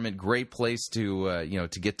environment, great place to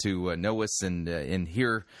to get to know us and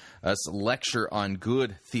hear us lecture on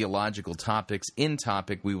good theological topics. In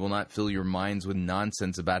topic, we will not fill your minds with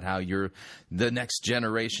nonsense about how you're the next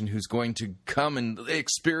generation who's going to come and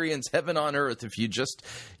experience heaven on earth if you just,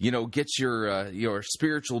 get your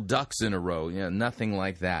spiritual ducks in a row. Nothing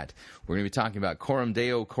like that. We're going to be talking about Coram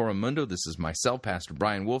Deo, Coram Mundo. This is myself, Pastor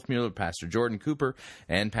Brian Wolfmueller, Pastor Jordan Cooper,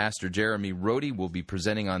 and Pastor Jeremy Rohde will be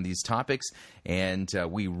presenting on these topics, and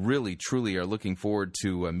we really, truly are looking forward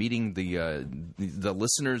to meeting the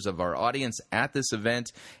listeners of our audience at this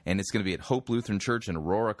event, and it's going to be at Hope Lutheran Church in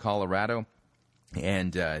Aurora, Colorado.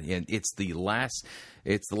 And it's the last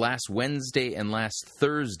Wednesday and last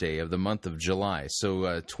Thursday of the month of July,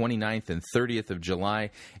 so 29th and 30th of July,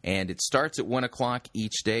 and it starts at 1 o'clock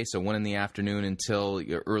each day, so 1 in the afternoon until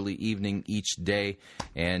early evening each day,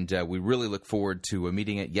 and we really look forward to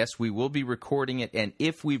meeting it. Yes, we will be recording it, and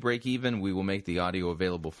if we break even, we will make the audio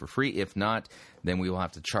available for free. If not, then we will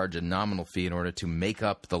have to charge a nominal fee in order to make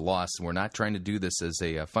up the loss. We're not trying to do this as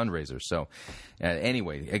a fundraiser. So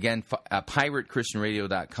anyway, again,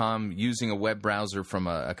 piratechristianradio.com, using a web browser from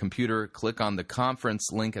a computer, click on the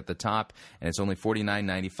conference link at the top, and it's only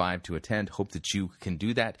 $49.95 to attend. Hope that you can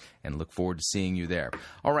do that, and look forward to seeing you there.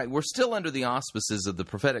 All right, we're still under the auspices of the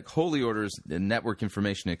Prophetic Holy Orders Network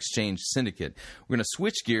Information Exchange Syndicate. We're going to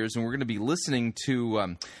switch gears, and we're going to be listening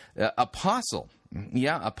to Apostle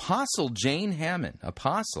Jane Hamon.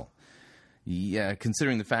 Apostle. Yeah,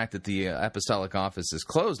 considering the fact that the apostolic office is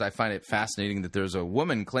closed, I find it fascinating that there's a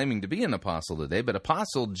woman claiming to be an apostle today. But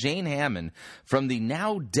Apostle Jane Hamon from the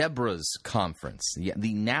Now Deborahs conference,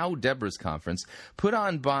 the Now Deborahs conference, put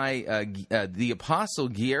on by the Apostle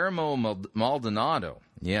Guillermo Maldonado.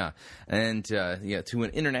 Yeah, and to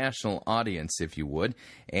an international audience, if you would.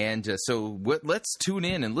 And so let's tune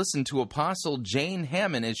in and listen to Apostle Jane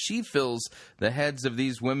Hamon as she fills the heads of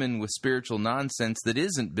these women with spiritual nonsense that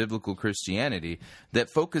isn't biblical Christianity,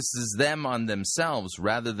 that focuses them on themselves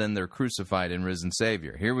rather than their crucified and risen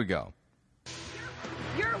Savior. Here we go.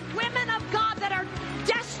 You're women of God that are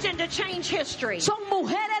destined to change history. Son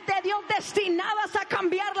mujeres de Dios destinadas a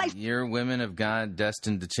cambiar la historia. You're women of God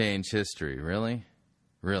destined to change history. Really?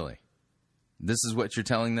 Really? This is what you're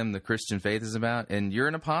telling them the Christian faith is about? And you're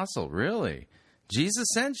an apostle? Really? Jesus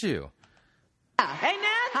sent you.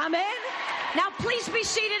 Amen? Amén. Now please be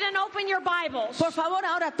seated and open your Bibles. Por favor,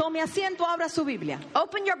 ahora tome asiento, abra su Biblia.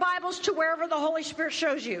 Open your Bibles to wherever the Holy Spirit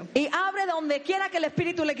shows you. Y abre donde quiera que el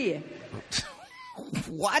Espíritu le guíe.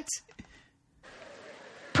 What?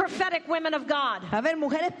 Prophetic women of God. A ver,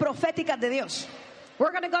 mujeres proféticas de Dios.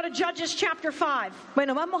 We're going to go to Judges chapter 5.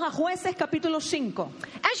 Bueno, vamos a Jueces capítulo 5.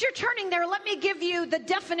 As you're turning there, let me give you the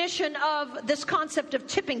definition of this concept of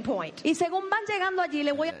tipping point. Y según van llegando allí,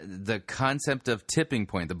 le voy a... The concept of tipping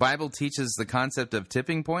point. The Bible teaches the concept of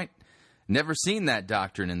tipping point? Never seen that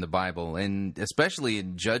doctrine in the Bible, and especially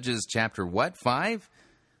in Judges chapter what, 5?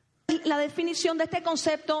 La definición de este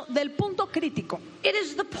concepto del punto crítico. It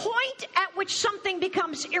is the point at which something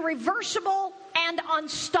becomes irreversible and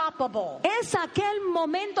unstoppable. Es aquel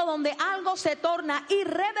momento donde algo se torna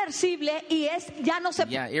irreversible y ya no se...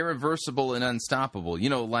 Yeah, irreversible and unstoppable.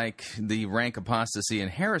 Like the rank apostasy and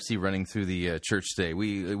heresy running through the church today.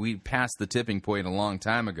 We passed the tipping point a long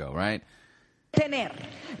time ago, right?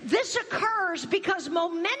 This occurs because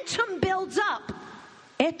momentum builds up.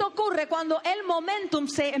 Esto ocurre cuando el momentum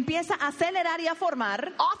se empieza a acelerar y a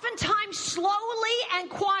formar. Oftentimes slowly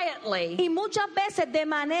and quietly. Y muchas veces de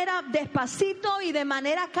manera despacito y de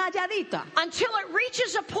manera calladita. Until it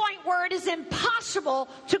reaches a point where it is impossible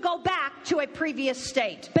to go back to a previous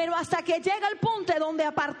state. Pero hasta que llega el punto donde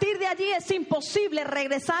a partir de allí es imposible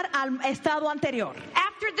regresar al estado anterior.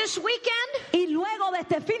 After this weekend, y luego de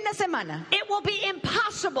este fin de semana, it will be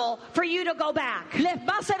impossible for you to go back. Les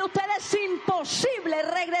va a ser a ustedes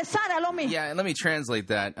imposible regresar a lo mismo. Yeah, let me translate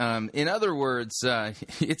that. In other words,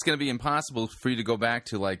 it's going to be impossible for you to go back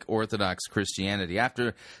to like Orthodox Christianity.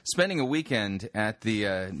 After spending a weekend at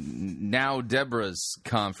the Now Deborahs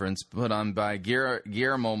conference put on by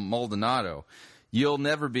Guillermo Maldonado, you'll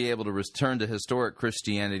never be able to return to historic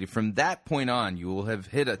Christianity. From that point on, you will have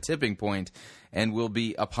hit a tipping point and will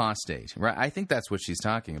be apostate. Right? I think that's what she's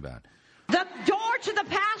talking about. The door to the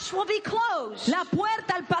past will be closed. La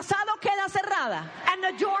puerta al pasado queda cerrada. And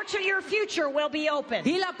the door to your future will be open.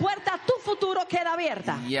 Y la puerta a tu futuro queda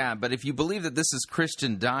abierta. Yeah, but if you believe that this is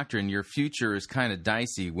Christian doctrine, your future is kind of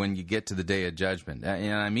dicey when you get to the day of judgment.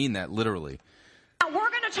 And I mean that literally. Now we're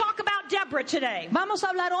going to talk about Deborah today. Vamos a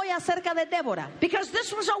hablar hoy acerca de Débora. Because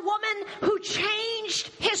this was a woman who changed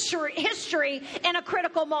changed history in a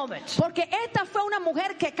critical moment. Porque esta fue una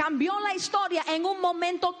mujer que cambió la historia en un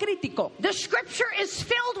momento crítico. The scripture is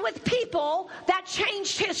filled with people that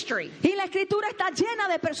changed history. Y la escritura está llena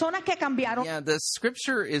de personas que cambiaron. Yeah, the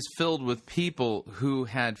scripture is filled with people who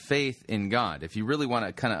had faith in God. If you really want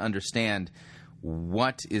to kind of understand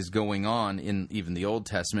what is going on in even the Old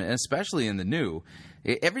Testament, and especially in the New,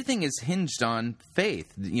 everything is hinged on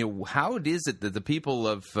faith. You know, how is it that the people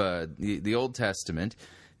of the Old Testament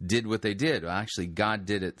did what they did? Well, actually, God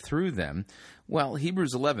did it through them. Well,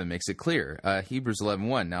 Hebrews 11 makes it clear. Hebrews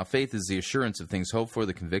 11:1. Now, faith is the assurance of things hoped for,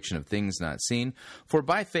 the conviction of things not seen. For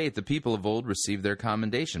by faith the people of old received their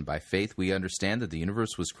commendation. By faith we understand that the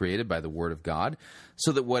universe was created by the word of God,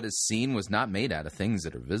 so that what is seen was not made out of things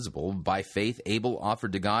that are visible. By faith Abel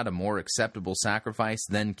offered to God a more acceptable sacrifice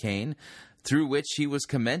than Cain, through which he was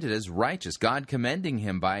commended as righteous, God commending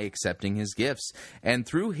him by accepting his gifts. And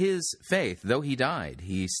through his faith, though he died,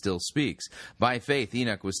 he still speaks. By faith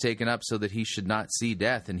Enoch was taken up so that he should not see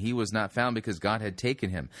death, and he was not found because God had taken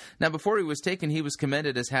him. Now before he was taken, he was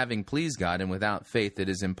commended as having pleased God, and without faith it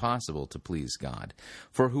is impossible to please God.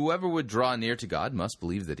 For whoever would draw near to God must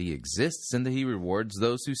believe that he exists, and that he rewards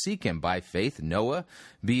those who seek him. By faith Noah,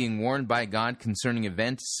 being warned by God concerning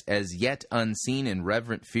events as yet unseen in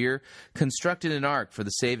reverent fear, constructed an ark for the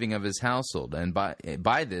saving of his household, and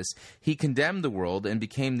by this he condemned the world and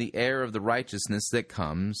became the heir of the righteousness that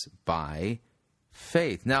comes by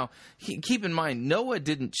faith. Now, keep in mind, Noah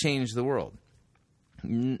didn't change the world.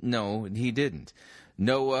 No, he didn't.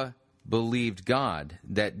 Noah believed God,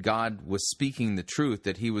 that God was speaking the truth,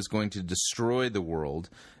 that he was going to destroy the world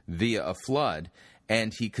via a flood,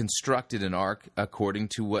 and he constructed an ark according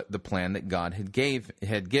to what the plan that God had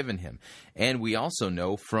given him. And we also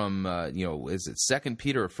know from, is it 2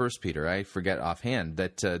 Peter or 1 Peter? I forget offhand,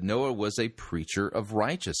 that Noah was a preacher of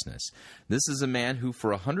righteousness. This is a man who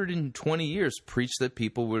for 120 years preached that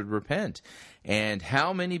people would repent. And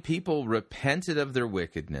how many people repented of their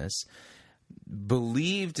wickedness,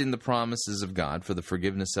 believed in the promises of God for the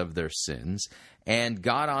forgiveness of their sins, and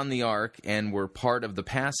got on the ark and were part of the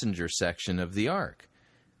passenger section of the ark?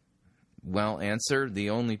 Well, answer, the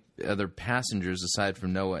only other passengers aside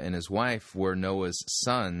from Noah and his wife were Noah's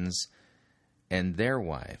sons and their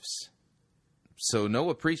wives. So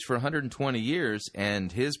Noah preached for 120 years,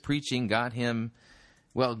 and his preaching got him,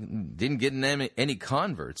 well, didn't get any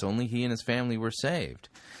converts. Only he and his family were saved.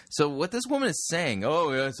 So what this woman is saying,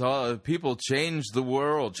 people changed the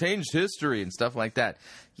world, changed history, and stuff like that.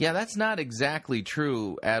 Yeah, that's not exactly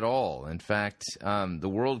true at all. In fact, the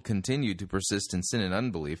world continued to persist in sin and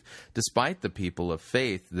unbelief, despite the people of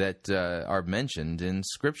faith that are mentioned in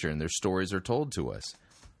Scripture, and their stories are told to us.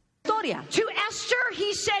 To Esther,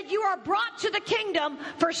 he said, you are brought to the kingdom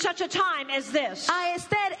for such a time as this. A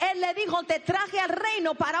Esther, él le dijo, te traje al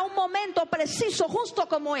reino para un momento preciso, justo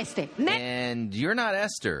como este. And you're not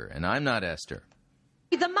Esther, and I'm not Esther.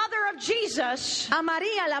 The mother of Jesus, a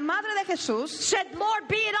María, la madre de Jesús, said, Lord,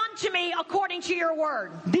 be it unto me according to your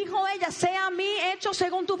word. Dijo ella, sea a mí hecho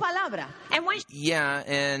según tu palabra. And when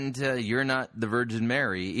you're not the Virgin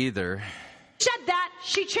Mary either. Said that,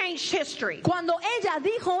 she changed history. Cuando ella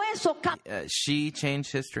dijo eso, she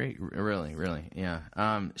changed history? Really, yeah.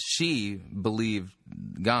 She believed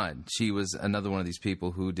God. She was another one of these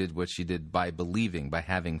people who did what she did by believing, by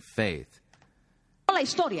having faith. La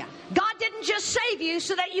historia. God didn't just save you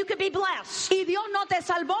so that you could be blessed. Y Dios no te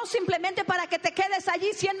salvó simplemente para que te quedes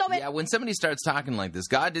allí siendo Yeah, when somebody starts talking like this,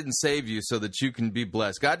 God didn't save you so that you can be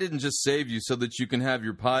blessed. God didn't just save you so that you can have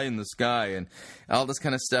your pie in the sky and all this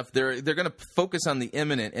kind of stuff. They're going to focus on the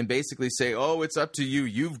imminent and basically say, oh, it's up to you.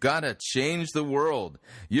 You've got to change the world.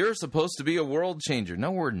 You're supposed to be a world changer.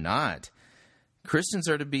 No, we're not. Christians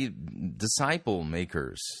are to be disciple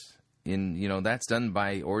makers. That's done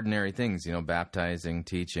by ordinary things, baptizing,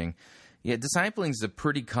 teaching. Yeah, discipling is a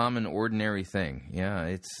pretty common, ordinary thing. Yeah,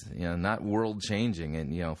 it's not world changing,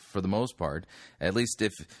 and for the most part, at least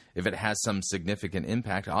if it has some significant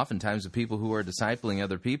impact. Oftentimes, the people who are discipling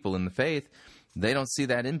other people in the faith, they don't see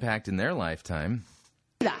that impact in their lifetime.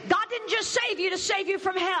 God didn't just save you to save you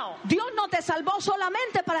from hell. Dios no te salvó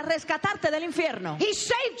solamente para rescatarte del infierno. He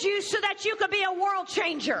saved you so that you could be a world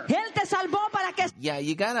changer. Él te salvó para que... Yeah,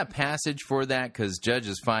 you got a passage for that, because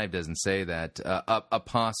Judges 5 doesn't say that.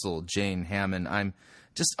 Apostle Jane Hamon, I'm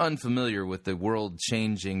just unfamiliar with the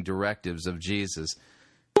world-changing directives of Jesus.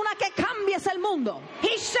 Una que cambies el mundo.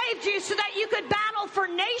 He saved you so that you could battle for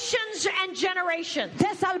nations and generations. Te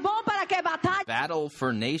salvó para que battle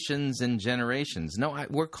for nations and generations. No,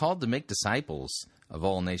 we're called to make disciples of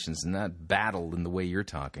all nations and not battle in the way you're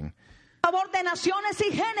talking. Favor de de naciones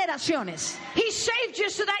y generaciones. He saved you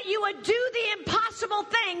so that you would do the impossible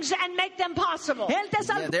things and make them possible. Él te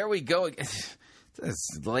salvó. Yeah, there we go.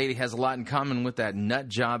 This lady has a lot in common with that nut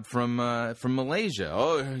job from Malaysia.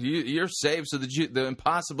 Oh, you're saved so that the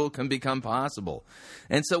impossible can become possible.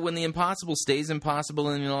 And so when the impossible stays impossible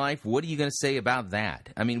in your life, what are you going to say about that?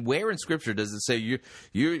 I mean, where in Scripture does it say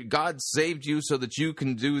God saved you so that you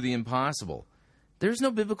can do the impossible? There's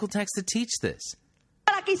no biblical text to teach this.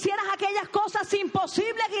 Para que hicieras aquellas cosas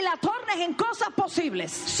imposibles y las tornes en cosas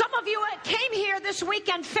posibles. Some of you came here this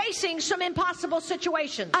weekend facing some impossible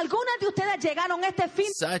situations. Algunas de ustedes llegaron este fin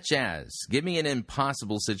Such as, give me an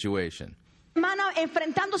impossible situation. de semana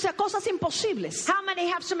enfrentándose a cosas imposibles. How many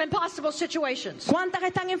have some impossible situations? ¿Cuántas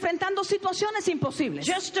están enfrentando situaciones imposibles?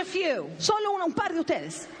 Just a few. Solo un par de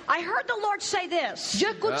ustedes. I heard the Lord say this.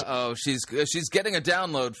 Yo escuché. Uh-oh, she's getting a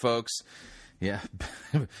download, folks. Yeah.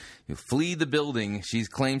 You flee the building. She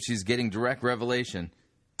claims she's getting direct revelation.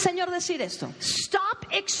 Señor, decir esto. Stop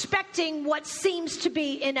expecting what seems to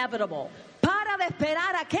be inevitable. Para de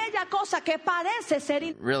esperar aquella cosa que parece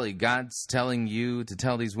ser Really, God's telling you to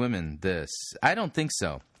tell these women this? I don't think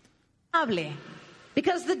so. inevitable.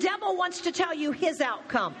 Because the devil wants to tell you his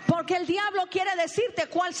outcome. Porque el diablo quiere decirte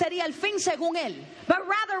cuál sería el fin según él. But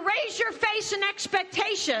rather raise your face in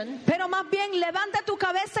expectation. Pero más bien levanta tu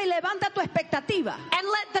cabeza y levanta tu expectativa. And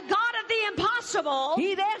let the God of the impossible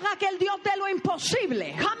Y deja que el Dios de lo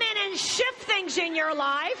imposible come in and shift things in your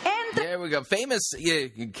life. entre There we go. Famous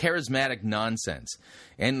charismatic nonsense.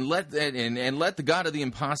 And let the God of the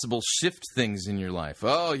impossible shift things in your life.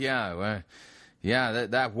 Oh, yeah. Yeah,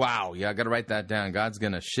 that wow. Yeah, I got to write that down. God's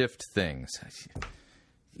going to shift things.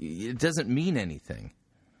 It doesn't mean anything.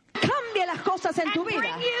 cambie las cosas en tu And vida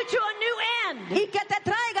bring you to a new end. y que te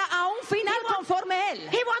traiga a un final conforme él.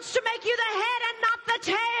 He wants to make you the head and not the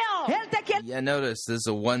tail. Él te quiere Yeah, notice this is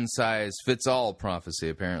a one-size-fits-all prophecy,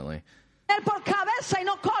 apparently. por cabeza y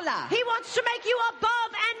no cola. He wants to make you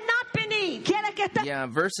above and not beneath. Quiere que estés Yeah,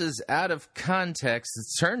 verses out of context.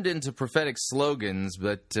 It's turned into prophetic slogans,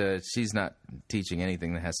 but she's not teaching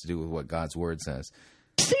anything that has to do with what God's Word says.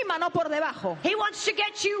 encima, no por debajo. He wants to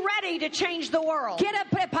get you ready to change the world. Quiere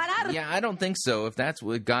preparar. Yeah, I don't think so. If that's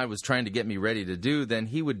what God was trying to get me ready to do, then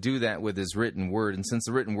he would do that with his written word. And since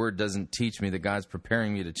the written word doesn't teach me that God's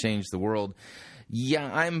preparing me to change the world,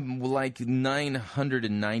 yeah, I'm like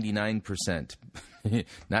 999%,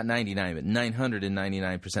 not 99, but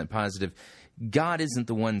 999% positive. God isn't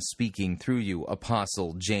the one speaking through you,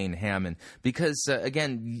 Apostle Jane Hamon. Because,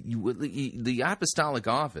 again, the apostolic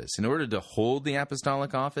office, in order to hold the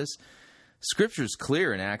apostolic office, Scripture's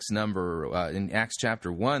clear in Acts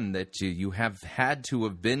chapter 1 that you have had to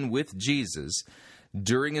have been with Jesus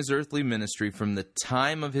during his earthly ministry from the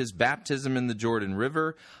time of his baptism in the Jordan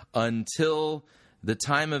River until the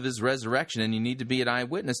time of his resurrection, and you need to be an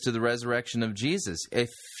eyewitness to the resurrection of Jesus.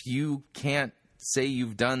 If you can't say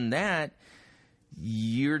you've done that,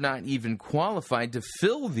 you're not even qualified to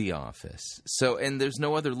fill the office. So, and there's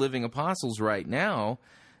no other living apostles right now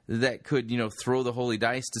that could, throw the holy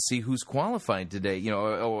dice to see who's qualified today,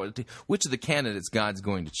 or which of the candidates God's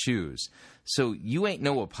going to choose. So you ain't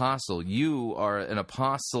no apostle. You are an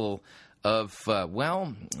apostle of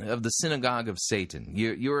the synagogue of Satan.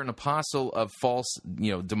 You're an apostle of false,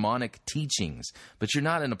 demonic teachings, but you're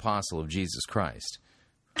not an apostle of Jesus Christ.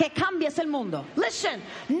 Que cambies el mundo. Listen,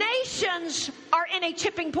 nations are in a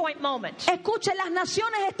tipping point moment. Escuche, las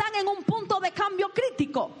naciones están en un punto de cambio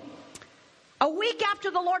crítico. A week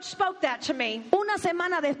after the Lord spoke that to me, Una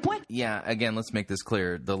semana después, Yeah, again, let's make this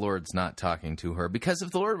clear. The Lord's not talking to her. Because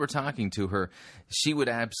if the Lord were talking to her, she would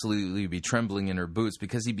absolutely be trembling in her boots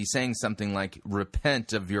because he'd be saying something like,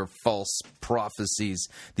 repent of your false prophecies.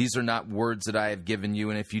 These are not words that I have given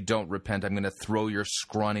you, and if you don't repent, I'm going to throw your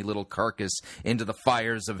scrawny little carcass into the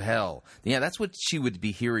fires of hell. Yeah, that's what she would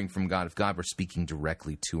be hearing from God if God were speaking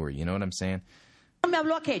directly to her. You know what I'm saying? me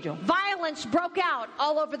habló aquello. violence broke out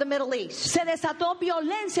all over the Middle East. Se desató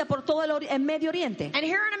violencia por todo el Medio Oriente. And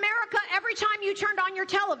here in America, every time you turned on your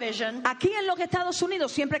television, Aquí en los Estados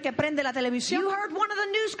Unidos, siempre que prende la televisión, you heard one of the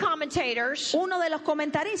news commentators uno de los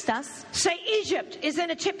comentaristas say Egypt is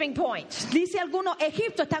in a tipping point. dice alguno,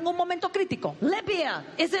 Egipto está en un momento crítico. Libya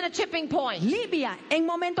is in a tipping point. Libia en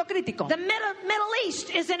momento crítico. The Middle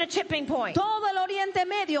East is in a tipping point. Todo el Oriente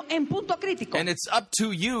Medio en punto crítico. And it's up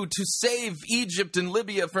to you to save Egypt and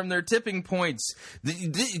Libya from their tipping points.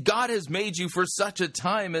 God has made you for such a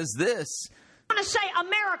time as this. I want to say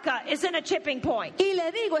America is in a tipping point. Y le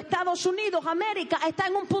digo, Estados Unidos, América está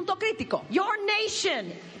en un punto crítico. Your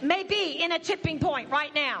nation may be in a tipping point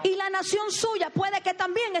right now. Y la nación suya puede que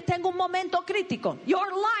también esté en un momento crítico. Your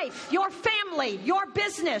life, your family family, your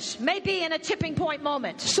business may be in a tipping point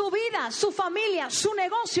moment. Su vida, su familia, su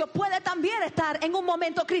negocio puede también estar en un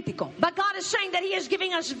momento crítico. But God is saying that He is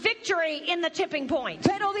giving us victory in the tipping point.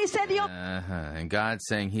 Pero dice Dios, And God's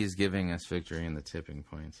saying He's giving us victory in the tipping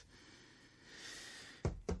points.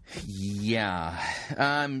 Yeah.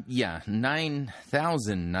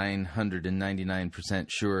 9,999%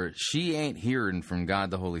 sure she ain't hearing from God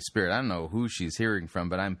the Holy Spirit. I don't know who she's hearing from,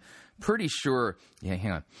 but I'm pretty sure. Yeah,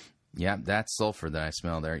 hang on. Yep, that's sulfur that I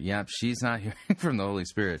smell there. Yep, she's not hearing from the Holy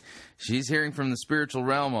Spirit. She's hearing from the spiritual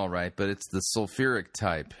realm, all right, but it's the sulfuric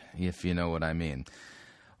type, if you know what I mean.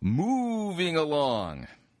 Moving along.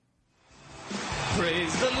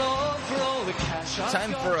 Praise the Lord for all the cash I've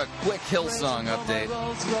Time got. for a quick Hillsong update. My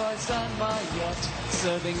Rolls Royce and my yacht.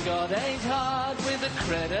 Serving God ain't hard with a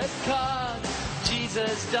credit card.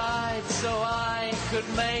 Jesus died so I could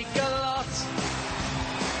make a lot.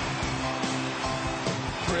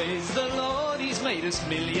 Praise the Lord, He's made us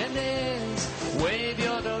millionaires. Wave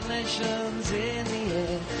your donations in the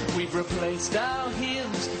air. We've replaced our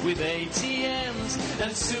hymns with ATMs,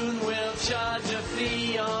 and soon we'll charge a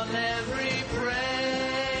fee on every prayer.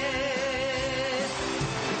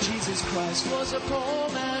 Jesus Christ was a poor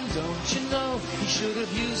man, don't you know? He should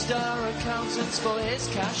have used our accountants for his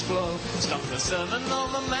cash flow. Stuck the Sermon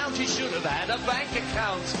on the Mount, he should have had a bank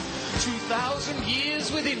account. 2,000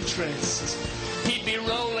 years with interest, he'd be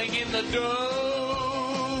rolling in the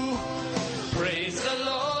dough. Praise the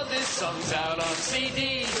Lord, this song's out on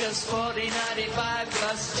CD, just $40.95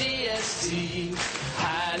 plus GST.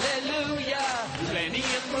 Hallelujah, plenty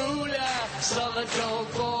of moolah, solid gold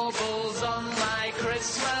baubles on my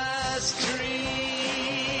Christmas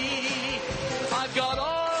tree. I've got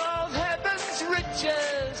all of heaven's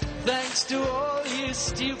riches, thanks to all you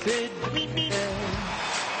stupid men.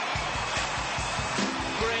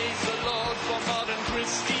 Praise the Lord for modern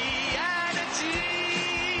Christianity.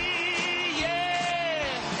 Yeah,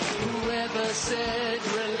 whoever said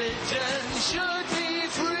religion should be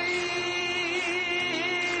free.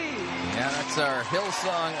 Yeah, that's our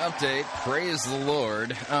Hillsong update. Praise the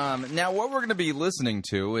Lord. Now, what we're going to be listening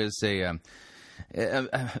to is a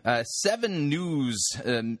 7 News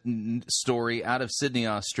story out of Sydney,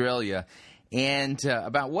 Australia, and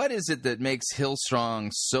about what is it that makes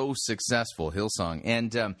Hillsong so successful, Hillsong.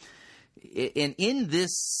 And in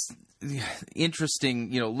this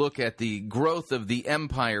interesting, look at the growth of the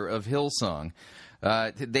empire of Hillsong,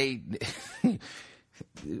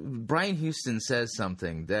 Brian Houston says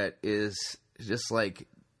something that is just like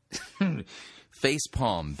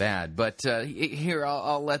facepalm bad. But here,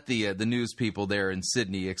 I'll let the news people there in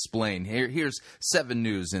Sydney explain. Here's 7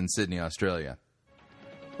 News in Sydney, Australia.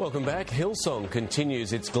 Welcome back. Hillsong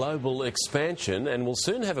continues its global expansion and will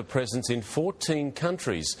soon have a presence in 14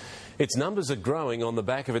 countries. Its numbers are growing on the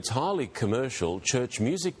back of its highly commercial church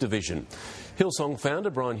music division. Hillsong founder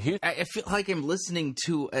Brian Houston. I feel like I'm listening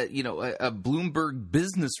to a Bloomberg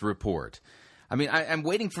business report. I mean, I'm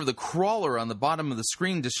waiting for the crawler on the bottom of the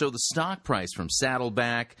screen to show the stock price from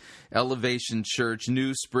Saddleback, Elevation Church,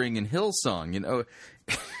 New Spring, and Hillsong.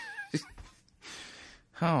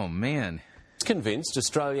 Oh, man. Convinced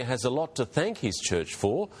Australia has a lot to thank his church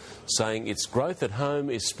for, saying its growth at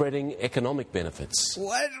home is spreading economic benefits.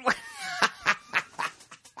 What?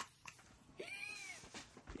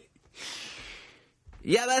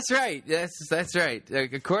 Yeah, that's right. That's right.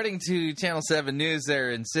 According to Channel 7 News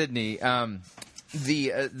there in Sydney,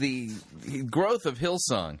 the growth of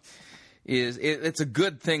Hillsong it's a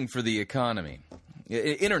good thing for the economy,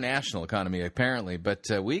 international economy apparently. But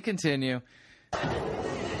we continue.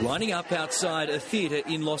 Lining up outside a theatre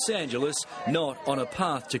in Los Angeles, not on a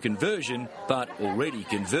path to conversion, but already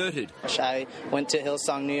converted. I went to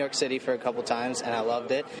Hillsong, New York City for a couple times, and I loved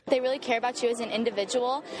it. They really care about you as an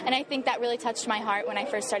individual, and I think that really touched my heart when I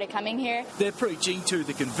first started coming here. They're preaching to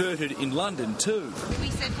the converted in London too. We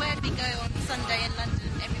said, where do we go on Sunday in London?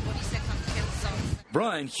 Everybody said, come to Hillsong.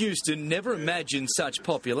 Brian Houston never imagined such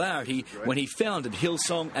popularity when he founded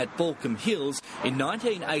Hillsong at Balcombe Hills in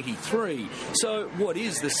 1983. So what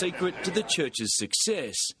is the secret to the church's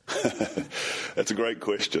success? That's a great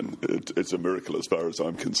question. It's a miracle as far as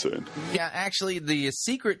I'm concerned. Yeah, actually, the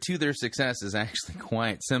secret to their success is actually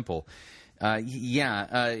quite simple.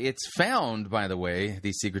 It's found, by the way,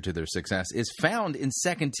 the secret to their success is found in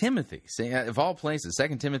 2 Timothy. Of all places,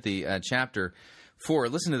 2 Timothy chapter 4.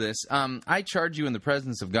 Listen to this. I charge you in the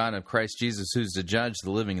presence of God and of Christ Jesus, who's to judge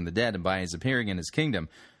the living and the dead, and by his appearing in his kingdom,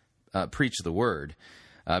 preach the word.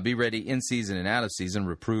 Be ready in season and out of season,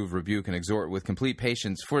 reprove, rebuke, and exhort with complete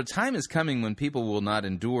patience. For a time is coming when people will not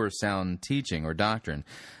endure sound teaching or doctrine.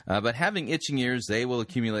 But having itching ears, they will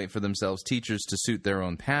accumulate for themselves teachers to suit their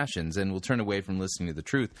own passions, and will turn away from listening to the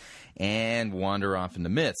truth and wander off into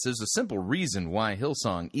myths. There's a simple reason why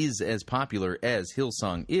Hillsong is as popular as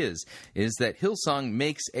Hillsong is that Hillsong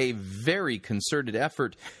makes a very concerted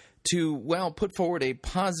effort to, well, put forward a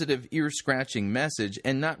positive, ear-scratching message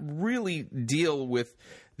and not really deal with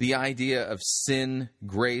the idea of sin,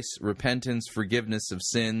 grace, repentance, forgiveness of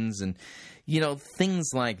sins, and, things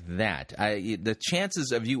like that. The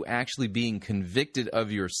chances of you actually being convicted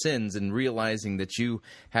of your sins and realizing that you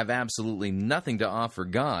have absolutely nothing to offer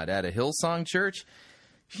God at a Hillsong church,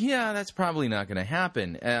 yeah, that's probably not going to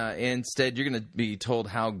happen. Instead, you're going to be told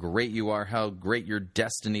how great you are, how great your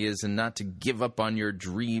destiny is, and not to give up on your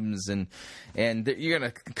dreams. And you're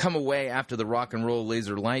going to come away after the Rock and Roll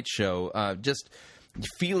Laser Light show just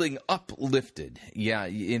feeling uplifted. Yeah,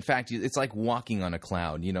 in fact, it's like walking on a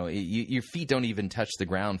cloud. Your feet don't even touch the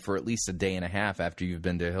ground for at least a day and a half after you've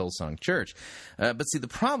been to Hillsong Church. But see, the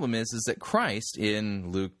problem is that Christ in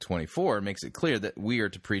Luke 24 makes it clear that we are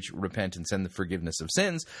to preach repentance and the forgiveness of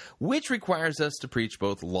sins, which requires us to preach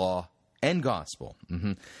both law and gospel.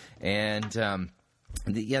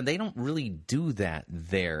 They don't really do that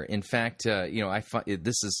there. In fact, I find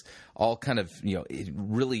this is all kind of, it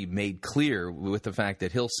really made clear with the fact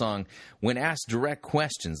that Hillsong, when asked direct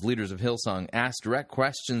questions, leaders of Hillsong asked direct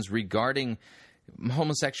questions regarding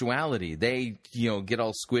homosexuality, they, get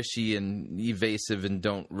all squishy and evasive and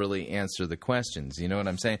don't really answer the questions. You know what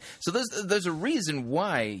I'm saying? So there's a reason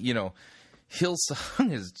why,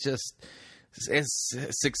 Hillsong is just as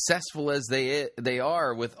successful as they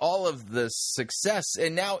are, with all of the success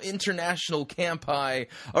and now international campi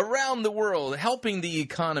around the world, helping the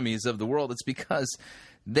economies of the world. It's because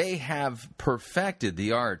they have perfected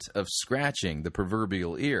the art of scratching the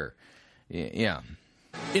proverbial ear. Yeah.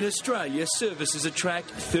 In Australia, services attract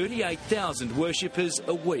 38,000 worshippers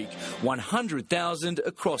a week, 100,000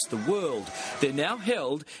 across the world. They're now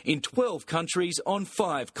held in 12 countries on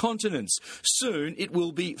 5 continents. Soon it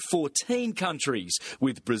will be 14 countries,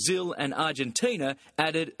 with Brazil and Argentina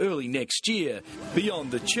added early next year.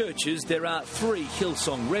 Beyond the churches, there are 3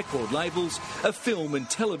 Hillsong record labels, a film and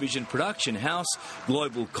television production house,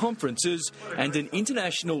 global conferences, and an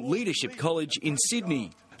international leadership college in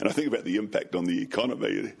Sydney. And I think about the impact on the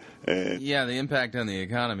economy. Yeah, the impact on the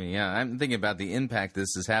economy. Yeah, I'm thinking about the impact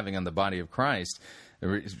this is having on the body of Christ,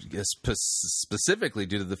 specifically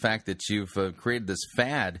due to the fact that you've created this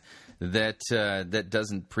fad that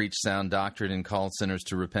doesn't preach sound doctrine and call sinners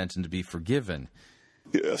to repent and to be forgiven.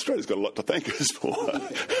 Yeah, Australia's got a lot to thank us for.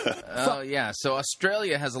 Oh, yeah. So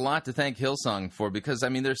Australia has a lot to thank Hillsong for because,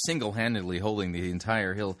 they're single-handedly holding the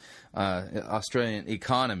entire Australian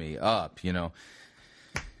economy up,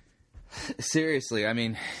 Seriously,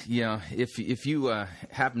 if you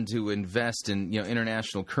happen to invest in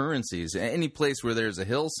international currencies, any place where there's a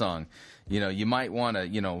Hillsong, you might want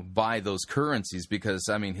to buy those currencies because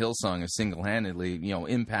Hillsong is single-handedly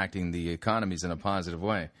impacting the economies in a positive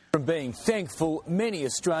way. From being thankful, many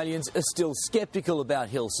Australians are still sceptical about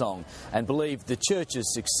Hillsong and believe the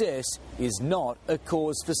church's success is not a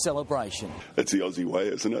cause for celebration. It's the Aussie way,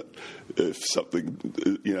 isn't it? If something,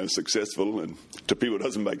 successful and to people it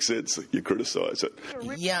doesn't make sense, you criticise it.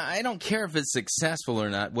 Yeah, I don't care if it's successful or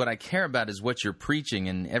not. What I care about is what you're preaching,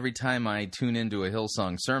 and every time I tune into a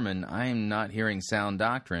Hillsong sermon, I'm not hearing sound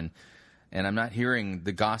doctrine. And I'm not hearing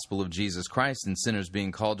the gospel of Jesus Christ and sinners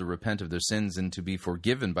being called to repent of their sins and to be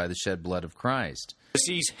forgiven by the shed blood of Christ.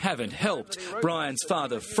 These haven't helped. Brian's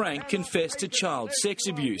father, Frank, confessed to child sex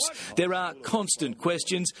abuse. There are constant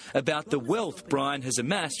questions about the wealth Brian has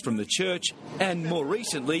amassed from the church, and more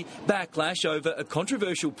recently, backlash over a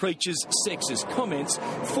controversial preacher's sexist comments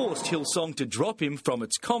forced Hillsong to drop him from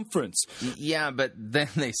its conference. Yeah, but then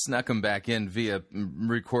they snuck him back in via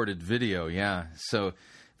recorded video, yeah. So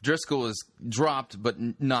Driscoll was dropped, but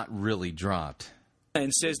not really dropped.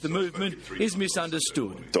 And says the movement is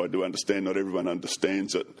misunderstood. So I do understand not everyone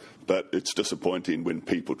understands it, but it's disappointing when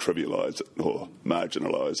people trivialise it or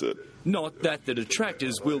marginalise it. Not that the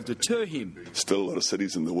detractors will deter him. Still a lot of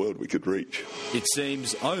cities in the world we could reach. It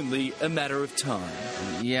seems only a matter of time.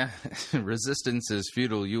 Yeah, resistance is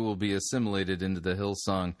futile. You will be assimilated into the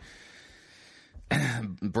Hillsong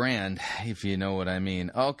brand, if you know what I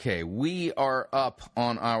mean. Okay, we are up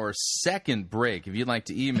on our second break. If you'd like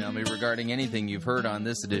to email me regarding anything you've heard on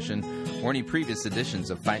this edition or any previous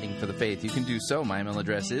editions of Fighting for the Faith, you can do so. My email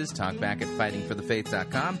address is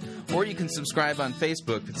talkback@fightingforthefaith.com, or you can subscribe on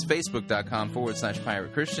Facebook. It's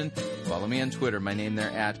facebook.com/Pirate Christian. Follow me on Twitter. My name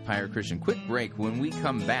there @Pirate Christian. Quick break. When we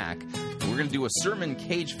come back, we're going to do a sermon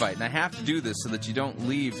cage fight, and I have to do this so that you don't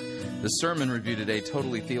leave the sermon review today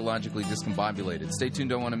totally theologically discombobulated. Stay tuned,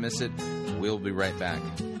 don't want to miss it. We'll be right back.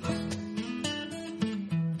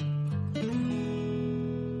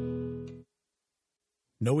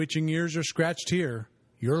 No itching ears are scratched here.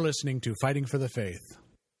 You're listening to Fighting for the Faith.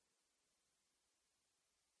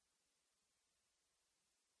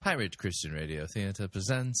 Pirate Christian Radio Theater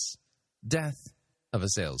presents Death of a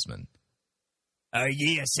Salesman. Are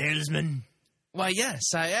ye a salesman? Why,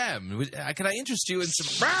 yes, I am. Can I interest you in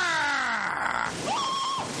some...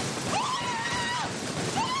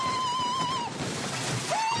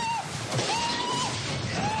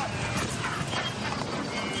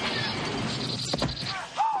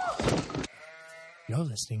 You're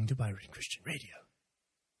listening to Pirate Christian Radio.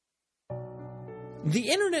 The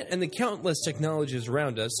internet and the countless technologies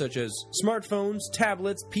around us, such as smartphones,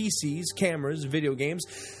 tablets, PCs, cameras, video games,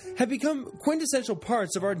 have become quintessential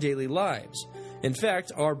parts of our daily lives. In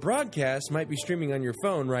fact, our broadcast might be streaming on your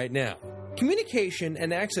phone right now. Communication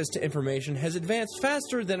and access to information has advanced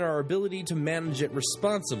faster than our ability to manage it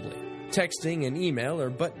responsibly. Texting and email are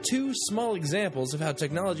but two small examples of how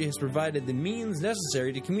technology has provided the means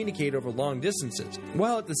necessary to communicate over long distances,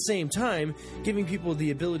 while at the same time giving people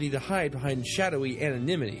the ability to hide behind shadowy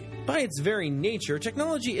anonymity. By its very nature,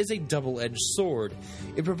 technology is a double-edged sword.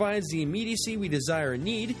 It provides the immediacy we desire and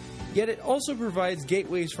need, yet it also provides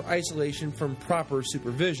gateways for isolation from proper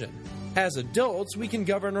supervision. As adults, we can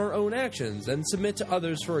govern our own actions and submit to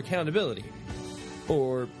others for accountability.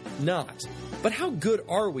 Or not. But how good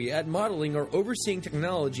are we at modeling or overseeing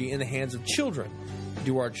technology in the hands of children?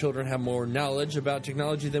 Do our children have more knowledge about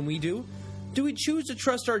technology than we do? Do we choose to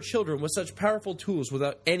trust our children with such powerful tools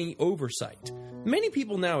without any oversight? Many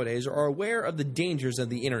people nowadays are aware of the dangers of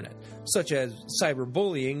the internet, such as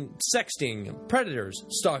cyberbullying, sexting, predators,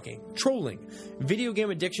 stalking, trolling, video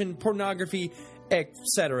game addiction, pornography,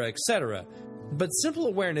 etc., etc. But simple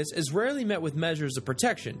awareness is rarely met with measures of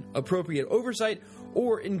protection, appropriate oversight,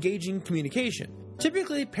 or engaging communication.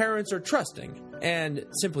 Typically, parents are trusting and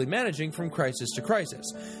simply managing from crisis to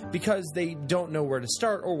crisis because they don't know where to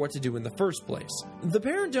start or what to do in the first place. The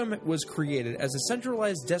Parent Dome was created as a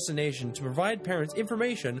centralized destination to provide parents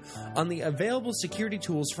information on the available security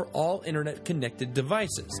tools for all internet-connected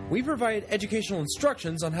devices. We provide educational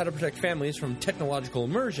instructions on how to protect families from technological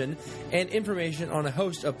immersion and information on a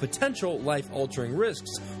host of potential life-altering risks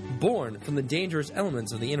born from the dangerous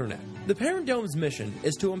elements of the internet. The Parent Dome's mission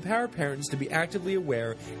is to empower parents to be actively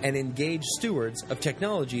aware and engaged stewards of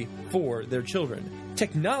technology for their children.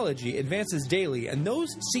 Technology advances daily, and those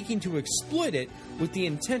seeking to exploit it with the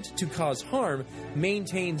intent to cause harm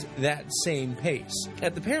maintains that same pace.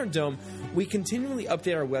 At the Parent Dome, we continually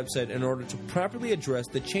update our website in order to properly address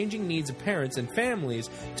the changing needs of parents and families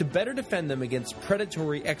to better defend them against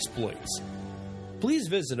predatory exploits. Please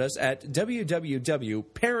visit us at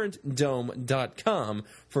www.parentdome.com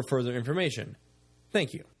for further information.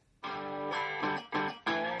 Thank you.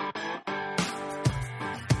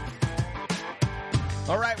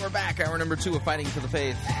 All right, we're back. Hour number 2 of Fighting for the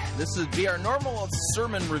Faith. This would be our normal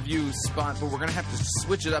sermon review spot, but we're going to have to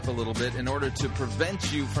switch it up a little bit in order to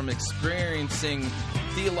prevent you from experiencing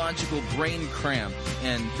theological brain cramp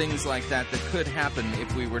and things like that that could happen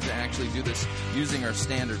if we were to actually do this using our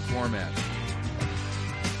standard format.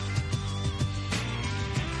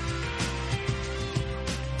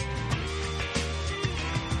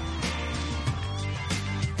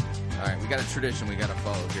 All right, we got a tradition we got to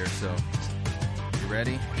follow here, so you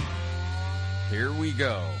ready? Here we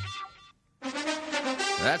go.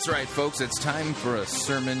 That's right, folks. It's time for a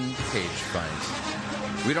sermon cage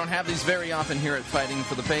fight. We don't have these very often here at Fighting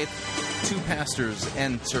for the Faith. 2 pastors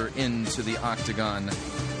enter into the octagon.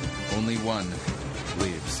 Only one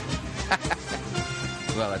leaves.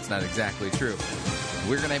 Well, that's not exactly true.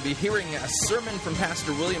 We're going to be hearing a sermon from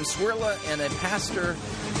Pastor William Cwirla and a pastor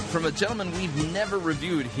from a gentleman we've never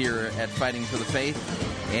reviewed here at Fighting for the Faith.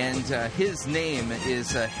 And his name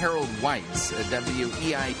is Harold Weitsz,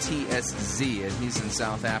 Weitsz, and he's in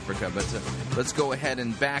South Africa. But let's go ahead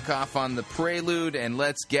and back off on the prelude and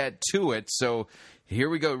let's get to it. So here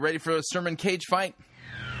we go. Ready for a sermon cage fight?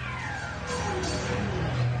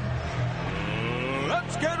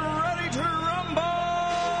 Let's get ready to rumble!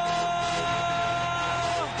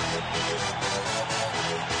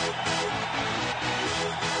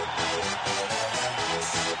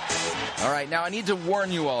 Now, I need to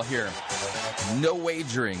warn you all here. No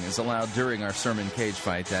wagering is allowed during our sermon cage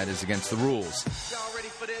fight. That is against the rules. Y'all ready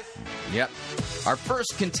for this? Yep. Our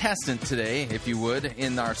first contestant today, if you would,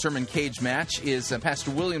 in our sermon cage match is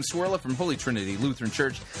Pastor William Cwirla from Holy Trinity Lutheran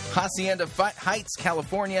Church, Hacienda Heights,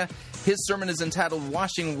 California. His sermon is entitled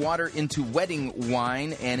Washing Water into Wedding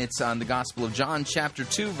Wine, and it's on the Gospel of John, chapter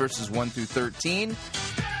 2, verses 1 through 13.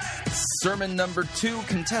 Sermon number 2,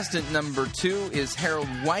 contestant number 2 is Harold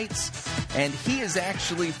Weitz, and he is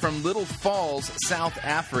actually from Little Falls, South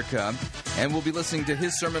Africa, and we'll be listening to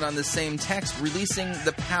his sermon on the same text, Releasing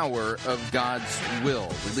the Power of God's Will.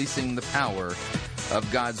 Releasing the Power of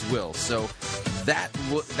God's Will. So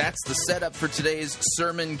that's the setup for today's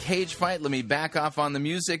sermon cage fight. Let me back off on the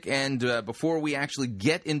music, and before we actually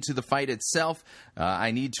get into the fight itself,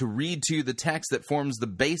 I need to read to you the text that forms the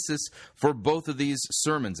basis for both of these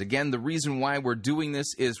sermons. Again, the reason why we're doing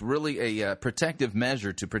this is really a protective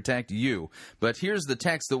measure to protect you. But here's the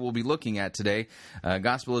text that we'll be looking at today.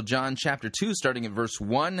 Gospel of John, chapter 2, starting at verse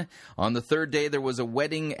 1. On the third day there was a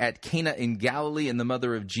wedding at Cana in Galilee, and the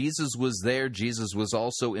mother of Jesus was there. Jesus was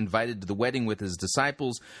also invited to the wedding with his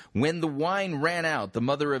disciples. When the wine ran out, the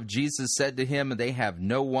mother of Jesus said to him, "They have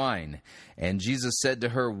no wine." And Jesus said to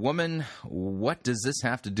her, "Woman, what does this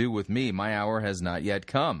have to do with me? My hour has not yet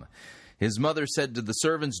come." His mother said to the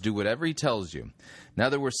servants, "Do whatever he tells you." Now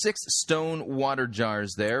there were 6 stone water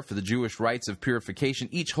jars there for the Jewish rites of purification,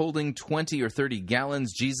 each holding 20 or 30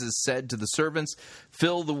 gallons. Jesus said to the servants,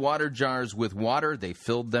 "Fill the water jars with water." They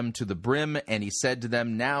filled them to the brim, and he said to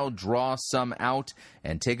them, "Now draw some out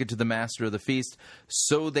and take it to the master of the feast."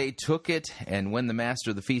 So they took it, and when the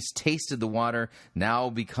master of the feast tasted the water,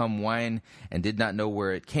 now become wine, and did not know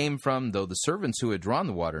where it came from, though the servants who had drawn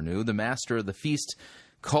the water knew, the master of the feast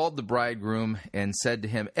called the bridegroom and said to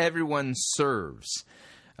him, Everyone serves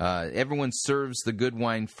the good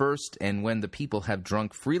wine first, and when the people have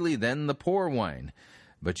drunk freely, then the poor wine.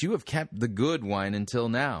 But you have kept the good wine until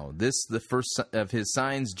now. This the first of his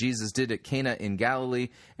signs Jesus did at Cana in Galilee,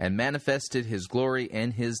 and manifested his glory,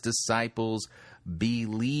 and his disciples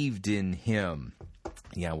believed in him.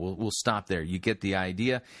 Yeah, we'll stop there. You get the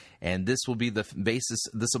idea. And this will be the basis,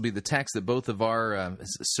 this will be the text that both of our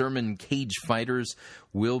sermon cage fighters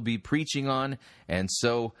will be preaching on. And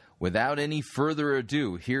so, without any further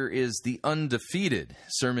ado, here is the undefeated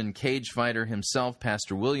sermon cage fighter himself,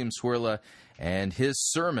 Pastor William Cwirla, and his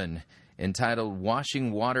sermon entitled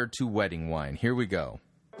Washing Water to Wedding Wine. Here we go.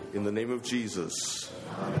 In the name of Jesus.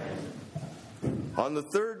 On the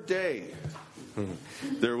third day,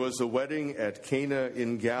 there was a wedding at Cana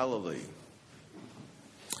in Galilee.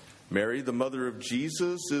 Mary, the mother of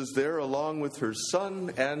Jesus, is there along with her son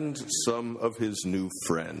and some of his new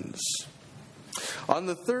friends. On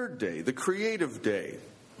the third day, the creative day,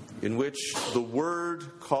 in which the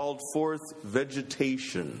Word called forth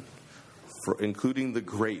vegetation, including the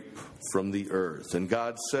grape from the earth, and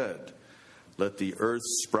God said, "Let the earth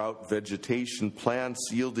sprout vegetation, plants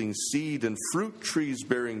yielding seed, and fruit trees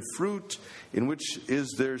bearing fruit, in which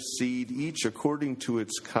is their seed, each according to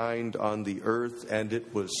its kind on the earth." And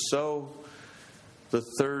it was so. The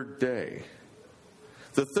third day,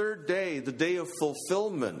 the day of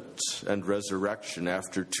fulfillment and resurrection.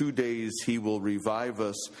 After 2 days he will revive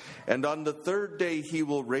us, and on the third day he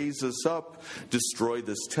will raise us up, destroy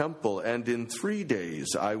this temple, and in 3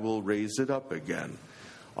 days I will raise it up again.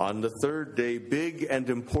 On the third day, big and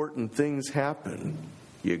important things happen.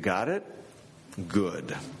 You got it?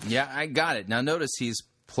 Good. Yeah, I got it. Now notice he's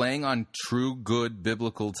playing on true good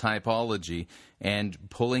biblical typology and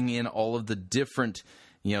pulling in all of the different,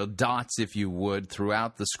 dots, if you would,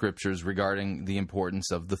 throughout the scriptures regarding the importance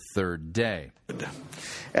of the third day.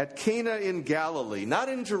 At Cana in Galilee, not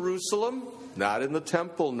in Jerusalem, not in the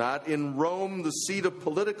temple, not in Rome, the seat of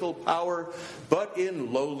political power, but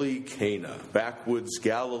in lowly Cana, backwoods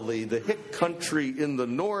Galilee, the hick country in the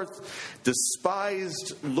north,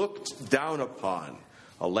 despised, looked down upon,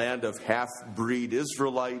 a land of half-breed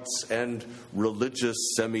Israelites and religious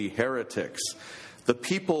semi-heretics. The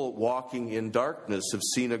people walking in darkness have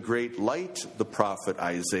seen a great light, the prophet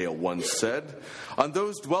Isaiah once said. On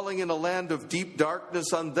those dwelling in a land of deep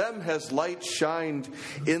darkness, on them has light shined.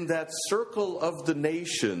 In that circle of the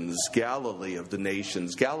nations, Galilee of the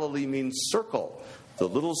nations. Galilee means circle. The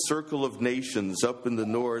little circle of nations up in the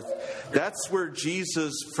north. That's where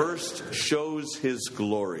Jesus first shows his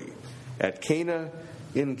glory. At Cana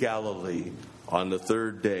in Galilee on the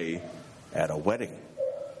third day at a wedding.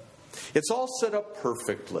 It's all set up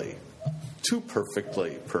perfectly, too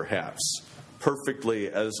perfectly, perhaps, perfectly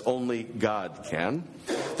as only God can.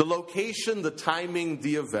 The location, the timing,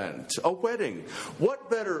 the event. A wedding. What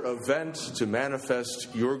better event to manifest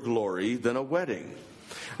your glory than a wedding?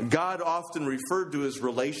 God often referred to his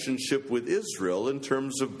relationship with Israel in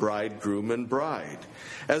terms of bridegroom and bride.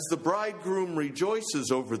 As the bridegroom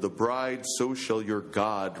rejoices over the bride, so shall your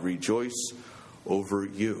God rejoice over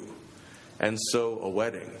you. And so a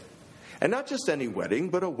wedding. And not just any wedding,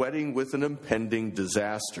 but a wedding with an impending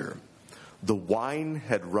disaster. The wine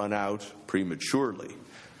had run out prematurely.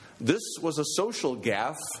 This was a social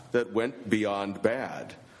gaffe that went beyond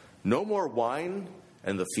bad. No more wine,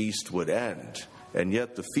 and the feast would end. And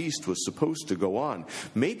yet the feast was supposed to go on.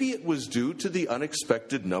 Maybe it was due to the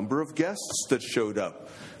unexpected number of guests that showed up.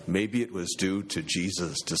 Maybe it was due to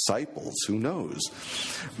Jesus' disciples. Who knows?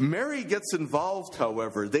 Mary gets involved,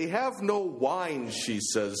 however. They have no wine, she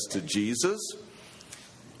says to Jesus.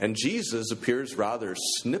 And Jesus appears rather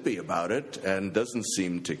snippy about it and doesn't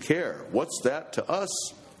seem to care. What's that to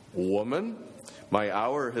us, woman? My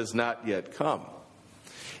hour has not yet come.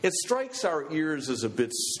 It strikes our ears as a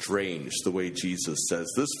bit strange, the way Jesus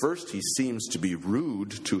says this. First, he seems to be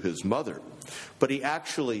rude to his mother, but he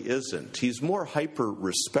actually isn't. He's more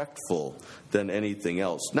hyper-respectful than anything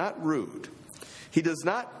else, not rude. He does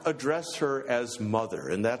not address her as mother,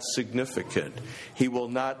 and that's significant. He will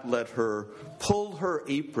not let her pull her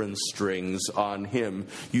apron strings on him.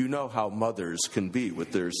 You know how mothers can be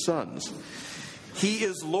with their sons. He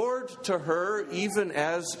is Lord to her even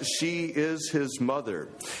as she is his mother.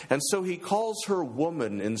 And so he calls her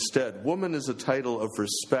woman instead. Woman is a title of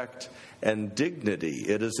respect and dignity.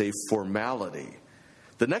 It is a formality.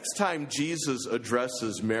 The next time Jesus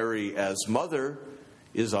addresses Mary as mother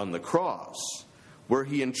is on the cross, where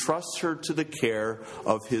he entrusts her to the care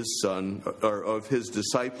of his son, or of his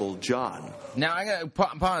disciple John. Now, I got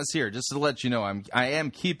to pause here just to let you know I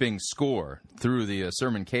am keeping score through the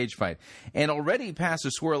sermon cage fight. And already Pastor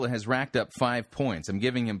Cwirla has racked up 5 points. I'm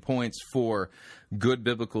giving him points for good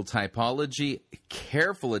biblical typology,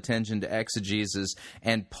 careful attention to exegesis,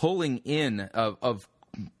 and pulling in of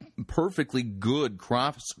perfectly good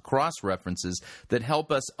cross references that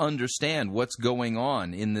help us understand what's going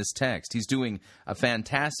on in this text. He's doing a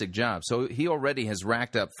fantastic job. So he already has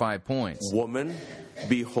racked up 5 points. Woman,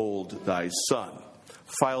 behold thy son.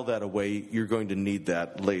 File that away. You're going to need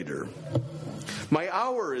that later. My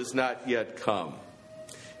hour is not yet come.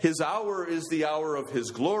 His hour is the hour of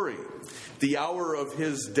his glory, the hour of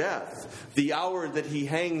his death, the hour that he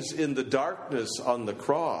hangs in the darkness on the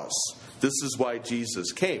cross. This is why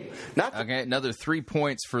Jesus came. Okay, another 3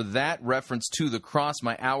 points for that reference to the cross.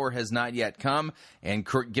 My hour has not yet come, and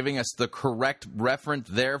giving us the correct reference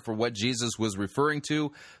there for what Jesus was referring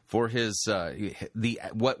to for his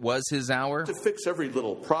what was his hour. To fix every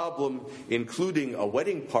little problem, including a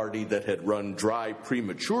wedding party that had run dry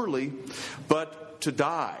prematurely, but to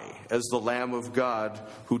die as the Lamb of God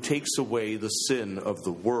who takes away the sin of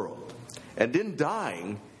the world. And in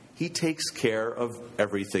dying, he takes care of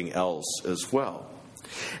everything else as well.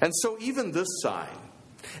 And so even this sign,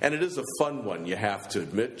 and it is a fun one, you have to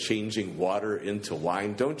admit, changing water into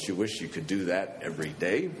wine. Don't you wish you could do that every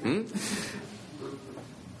day?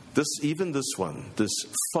 Even this one, this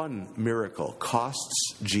fun miracle,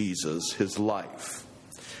 costs Jesus his life.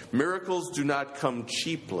 Miracles do not come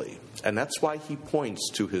cheaply, and that's why he points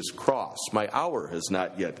to his cross. My hour has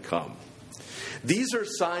not yet come. These are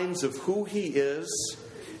signs of who he is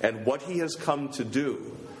and what he has come to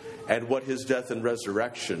do, and what his death and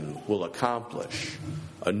resurrection will accomplish.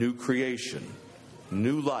 A new creation,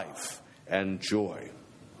 new life, and joy.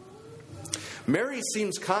 Mary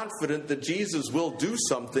seems confident that Jesus will do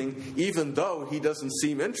something, even though he doesn't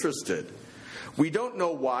seem interested. We don't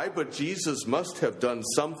know why, but Jesus must have done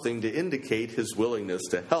something to indicate his willingness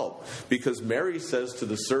to help, because Mary says to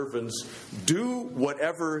the servants, "Do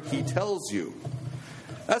whatever he tells you."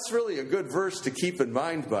 That's really a good verse to keep in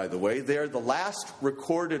mind, by the way. They are the last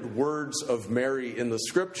recorded words of Mary in the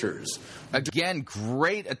Scriptures. Again,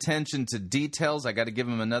 great attention to details. I got to give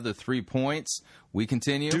him another 3 points. We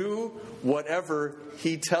continue. Do whatever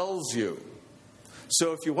he tells you.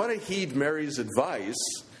 So if you want to heed Mary's advice,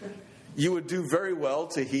 you would do very well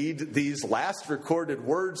to heed these last recorded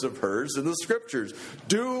words of hers in the Scriptures.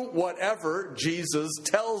 Do whatever Jesus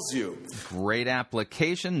tells you. Great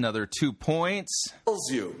application. Another 2 points.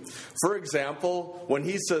 Tells you. For example, when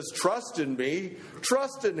he says, "Trust in me,"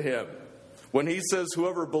 trust in him. When he says,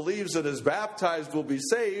 "Whoever believes and is baptized will be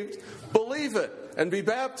saved," believe it and be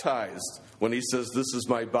baptized. When he says, "This is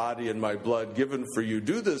my body and my blood given for you,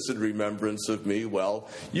 do this in remembrance of me," well,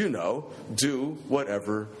 you know, do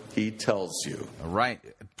whatever he tells you. All right.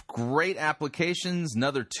 great applications.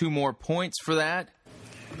 Another 2 more points for that.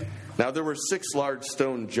 Now, there were 6 large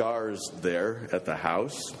stone jars there at the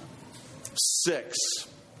house. 6.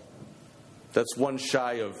 That's 1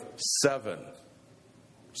 shy of 7.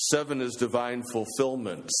 7 is divine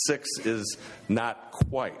fulfillment. 6 is not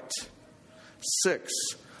quite. 6,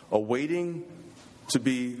 awaiting to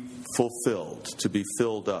be fulfilled, to be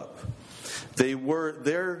filled up. They were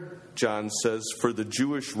there, John says, for the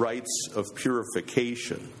Jewish rites of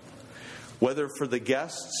purification, whether for the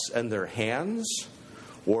guests and their hands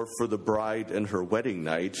or for the bride and her wedding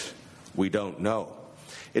night, we don't know.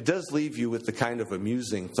 It does leave you with the kind of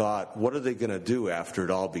amusing thought, what are they going to do after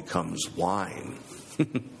it all becomes wine?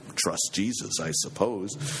 Trust Jesus, I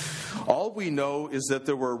suppose. All we know is that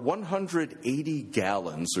there were 180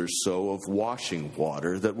 gallons or so of washing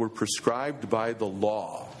water that were prescribed by the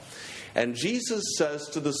law. And Jesus says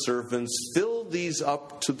to the servants, fill these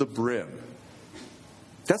up to the brim.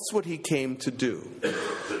 That's what he came to do,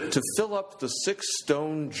 to fill up the 6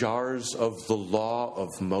 stone jars of the law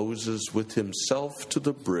of Moses with himself to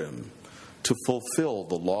the brim, to fulfill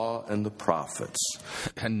the law and the prophets.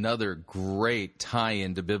 Another great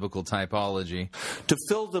tie-in to biblical typology. To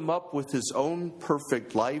fill them up with his own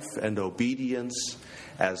perfect life and obedience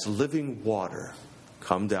as living water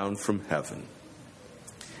come down from heaven.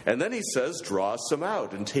 And then he says, draw some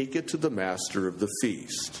out and take it to the master of the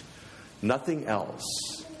feast. Nothing else.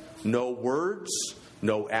 No words,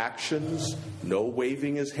 no actions, no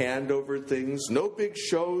waving his hand over things, no big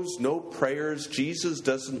shows, no prayers. Jesus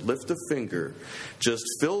doesn't lift a finger. Just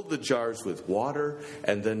fill the jars with water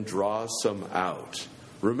and then draw some out.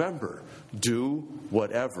 Remember, do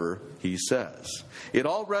whatever he says. It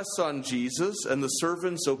all rests on Jesus and the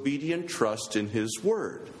servant's obedient trust in his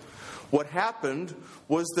word. What happened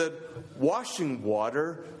was that washing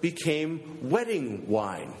water became wedding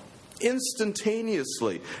wine.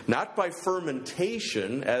 Instantaneously, not by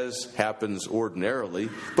fermentation as happens ordinarily,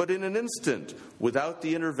 but in an instant, without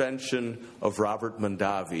the intervention of Robert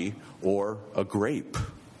Mondavi or a grape.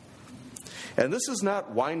 And this is not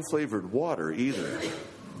wine-flavored water either.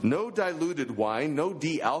 No diluted wine, no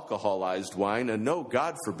de-alcoholized wine, and no,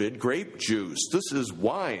 God forbid, grape juice. This is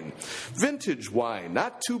wine. Vintage wine,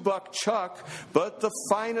 not $2 Chuck, but the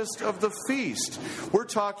finest of the feast. We're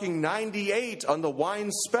talking 98 on the wine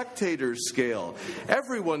spectator scale.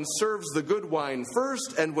 Everyone serves the good wine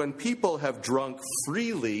first, and when people have drunk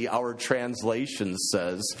freely, our translation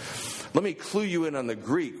says, let me clue you in on the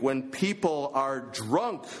Greek, when people are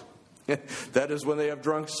drunk, that is when they have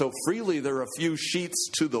drunk so freely there are a few sheets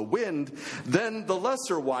to the wind, then the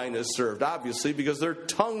lesser wine is served, obviously, because their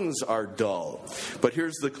tongues are dull. But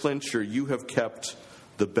here's the clincher. You have kept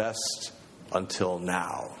the best until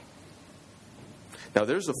now. Now,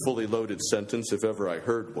 there's a fully loaded sentence if ever I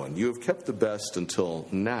heard one. You have kept the best until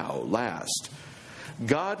now, last.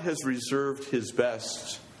 God has reserved his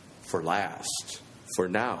best for last, for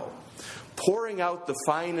now, pouring out the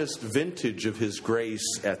finest vintage of his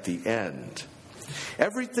grace at the end.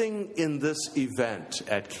 Everything in this event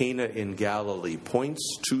at Cana in Galilee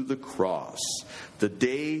points to the cross. The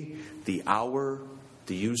day, the hour,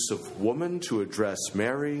 the use of woman to address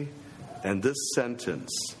Mary, and this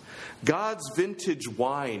sentence. God's vintage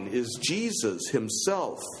wine is Jesus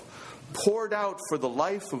himself, poured out for the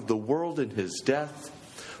life of the world in his death,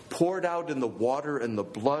 poured out in the water and the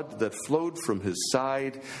blood that flowed from his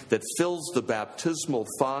side, that fills the baptismal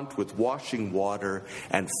font with washing water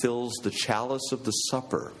and fills the chalice of the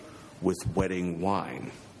supper with wedding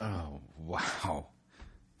wine. Oh, wow.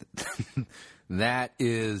 That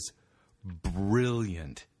is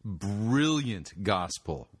brilliant, brilliant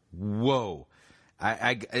gospel. Whoa.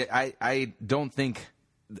 I don't think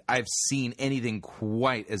I've seen anything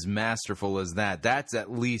quite as masterful as that. That's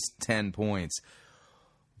at least 10 points.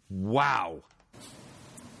 Wow.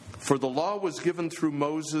 For the law was given through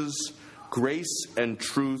Moses, grace and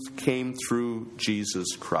truth came through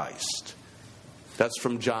Jesus Christ. That's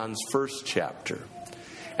from John's first chapter.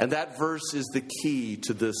 And that verse is the key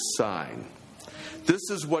to this sign.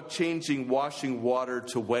 This is what changing washing water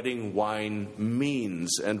to wedding wine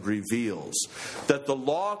means and reveals. That the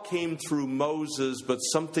law came through Moses, but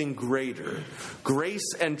something greater.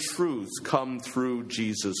 Grace and truth come through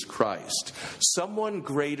Jesus Christ. Someone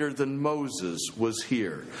greater than Moses was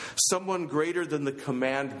here. Someone greater than the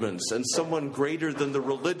commandments, and someone greater than the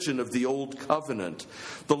religion of the Old Covenant.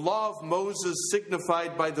 The law of Moses,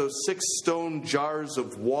 signified by those 6 stone jars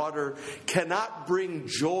of water, cannot bring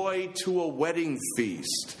joy to a wedding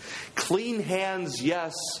feast. Clean hands,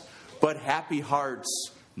 yes, but happy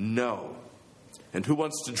hearts, no. And who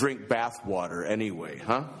wants to drink bath water anyway,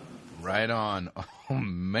 huh? Right on. Oh,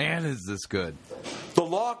 man, is this good. The The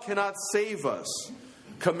law cannot save us.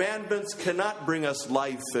 Commandments cannot bring us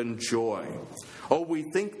life and joy. Oh, we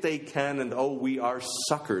think they can, and oh, we are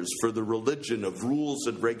suckers for the religion of rules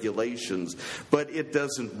and regulations. But it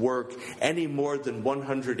doesn't work any more than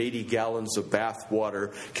 180 gallons of bath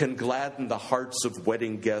water can gladden the hearts of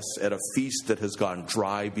wedding guests at a feast that has gone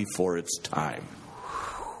dry before its time.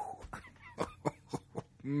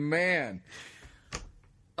 Man.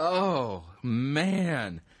 Oh,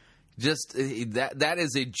 man. Just that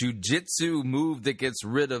is a jujitsu move that gets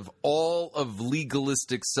rid of all of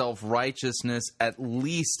legalistic self-righteousness. At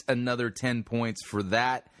least another 10 points for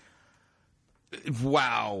that.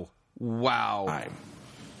 Wow. The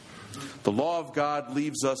law of God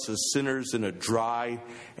leaves us as sinners in a dry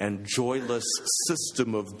and joyless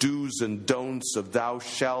system of do's and don'ts, of thou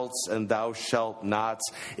shalts and thou shalt nots.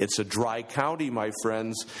 It's a dry county, my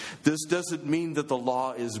friends. This doesn't mean that the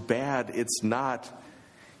law is bad. It's not.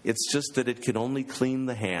 It's just that it can only clean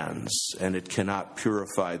the hands, and it cannot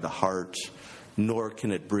purify the heart, nor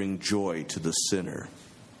can it bring joy to the sinner.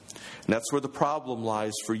 And that's where the problem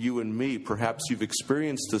lies for you and me. Perhaps you've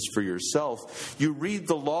experienced this for yourself. You read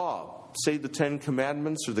the law, say the 10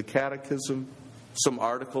 Commandments or the Catechism, some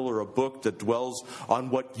article or a book that dwells on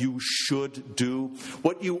what you should do,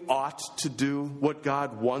 what you ought to do, what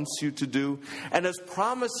God wants you to do. And as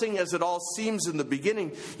promising as it all seems in the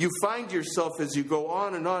beginning, you find yourself as you go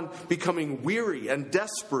on and on becoming weary and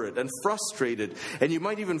desperate and frustrated. And you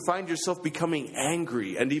might even find yourself becoming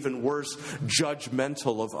angry and even worse,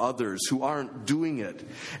 judgmental of others who aren't doing it.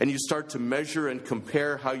 And you start to measure and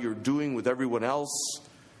compare how you're doing with everyone else.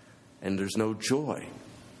 And there's no joy.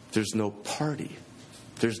 There's no party.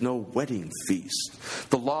 There's no wedding feast.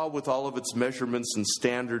 The law, with all of its measurements and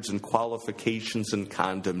standards and qualifications and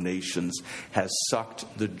condemnations, has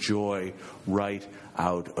sucked the joy right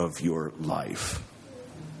out of your life.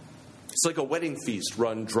 It's like a wedding feast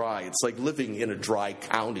run dry. It's like living in a dry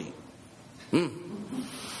county.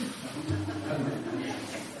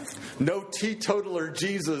 No teetotaler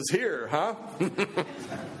Jesus here, huh?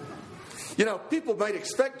 You know, people might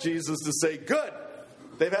expect Jesus to say, good.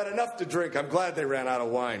 They've had enough to drink. I'm glad they ran out of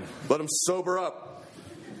wine. Let them sober up.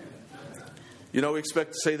 You know, we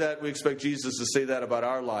expect to say that. We expect Jesus to say that about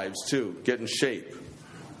our lives, too. Get in shape.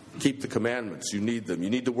 Keep the commandments. You need them.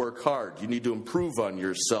 You need to work hard. You need to improve on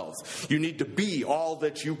yourself. You need to be all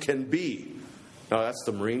that you can be. No, that's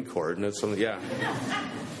the Marine Corps, isn't it? Something, yeah.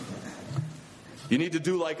 You need to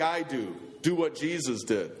do like I do. Do what Jesus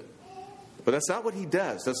did. But that's not what he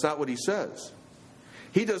does. That's not what he says.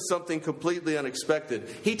 He does something completely unexpected.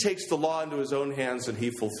 He takes the law into his own hands and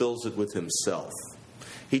he fulfills it with himself.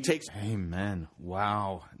 He takes... Amen.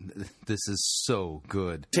 Wow. This is so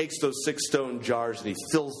good. Takes those 6 stone jars and he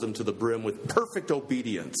fills them to the brim with perfect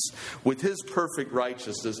obedience, with his perfect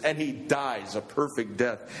righteousness, and he dies a perfect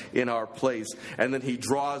death in our place. And then he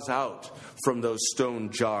draws out from those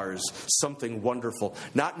stone jars something wonderful.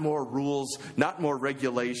 Not more rules, not more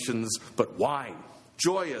regulations, but wine.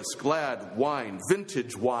 Joyous, glad wine,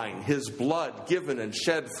 vintage wine, his blood given and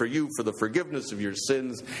shed for you for the forgiveness of your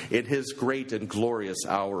sins in his great and glorious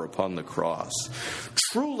hour upon the cross.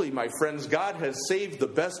 Truly, my friends, God has saved the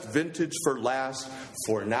best vintage for last,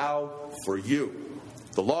 for now, for you.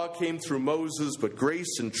 The law came through Moses, but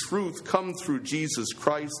grace and truth come through Jesus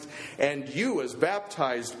Christ. And you, as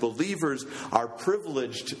baptized believers, are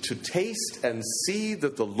privileged to taste and see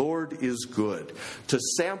that the Lord is good, to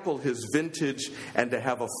sample his vintage, and to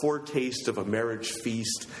have a foretaste of a marriage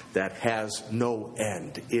feast that has no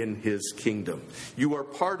end in his kingdom. You are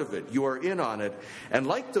part of it. You are in on it. And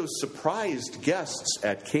like those surprised guests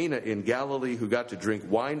at Cana in Galilee who got to drink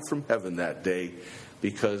wine from heaven that day,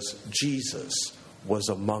 because Jesus was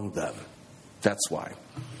among them. That's why.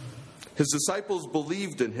 His disciples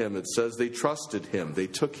believed in him, it says. They trusted him. They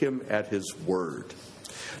took him at his word.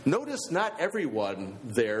 Notice not everyone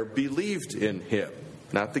there believed in him.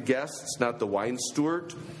 Not the guests, not the wine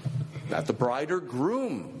steward, not the bride or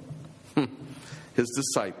groom. His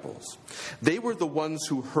disciples. They were the ones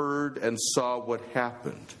who heard and saw what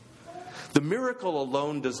happened. The miracle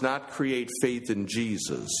alone does not create faith in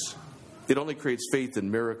Jesus. It only creates faith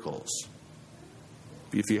in miracles.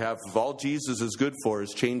 If all Jesus is good for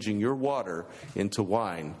is changing your water into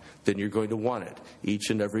wine, then you're going to want it each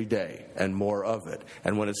and every day and more of it.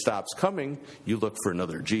 And when it stops coming, you look for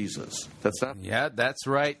another Jesus. Yeah, that's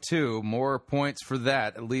right, too. More points for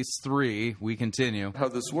that. At least 3. We continue. How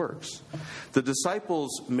this works. The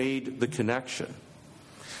disciples made the connection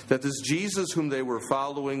that this Jesus whom they were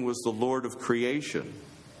following was the Lord of creation.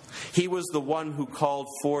 He was the one who called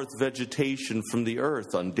forth vegetation from the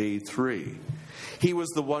earth on day 3. He was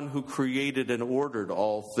the one who created and ordered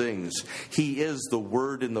all things. He is the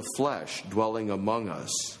Word in the flesh dwelling among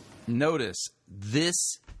us. Notice,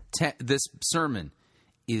 this sermon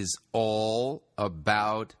is all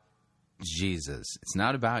about Jesus. It's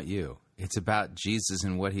not about you. It's about Jesus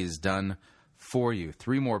and what He has done for you.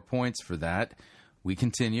 3 more points for that. We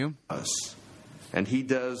continue. And He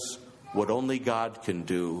does what only God can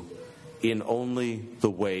do in only the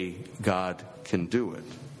way God can do it.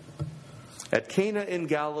 At Cana in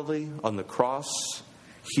Galilee, on the cross,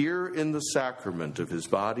 here in the sacrament of His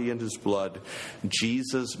body and His blood,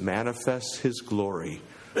 Jesus manifests His glory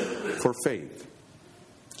for faith.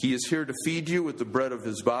 He is here to feed you with the bread of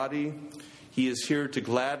His body. He is here to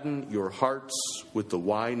gladden your hearts with the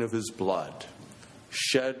wine of His blood,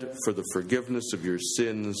 shed for the forgiveness of your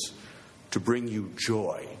sins, to bring you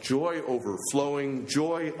joy overflowing,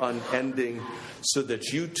 joy unending, so that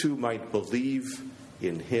you too might believe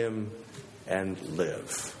in Him and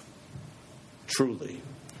live. Truly,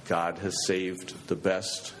 God has saved the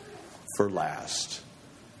best for last,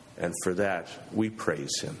 and for that we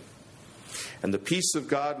praise Him. And the peace of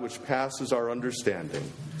God, which passes our understanding,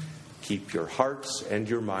 keep your hearts and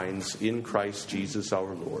your minds in Christ Jesus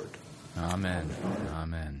our Lord. Amen.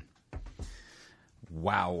 Amen.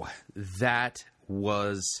 Wow, that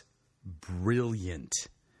was brilliant.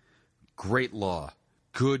 Great law,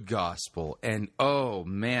 good gospel, and oh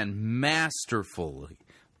man, masterfully,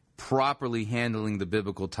 properly handling the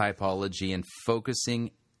biblical typology and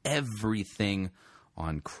focusing everything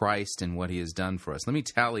on Christ and what He has done for us. Let me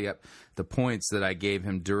tally up the points that I gave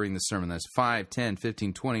him during the sermon. That's 5, 10,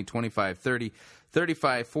 15, 20, 25, 30,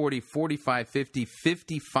 35, 40, 45, 50,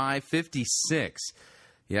 55, 56.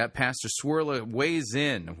 Yeah, Pastor Cwirla weighs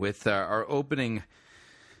in with our opening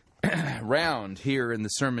round here in the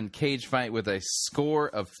sermon Cage Fight with a score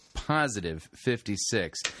of positive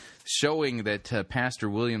 56, showing that Pastor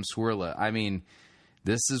William Cwirla, I mean,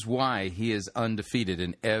 this is why he is undefeated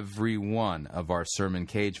in every one of our sermon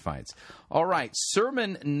Cage Fights. All right,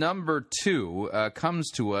 sermon number 2 comes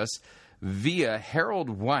to us via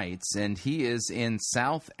Harold Weitsz, and he is in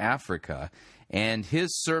South Africa. And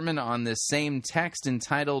his sermon on this same text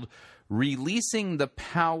entitled, Releasing the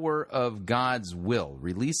Power of God's Will.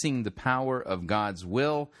 Releasing the Power of God's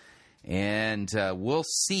Will. And we'll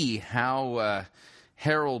see how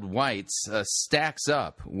Harold Weitsz stacks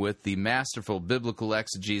up with the masterful biblical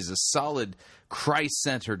exegesis, solid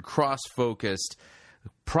Christ-centered, cross-focused,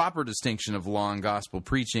 proper distinction of law and gospel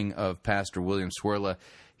preaching of Pastor William Cwirla.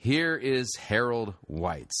 Here is Harold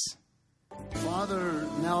Weitsz. Father,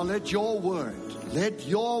 now let your word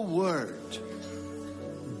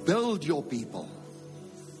build your people,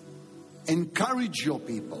 encourage your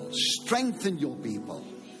people, strengthen your people,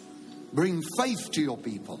 bring faith to your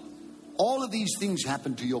people. All of these things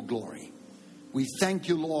happen to your glory. We thank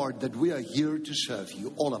you, Lord, that we are here to serve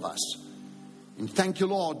you, all of us. And thank you,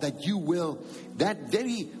 Lord, that you will,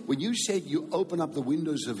 when you said you open up the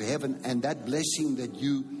windows of heaven, and that blessing that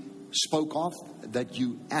you spoke of, that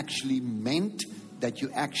you actually meant, that you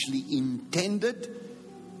actually intended,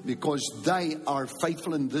 because they are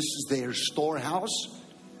faithful and this is their storehouse.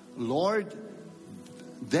 Lord,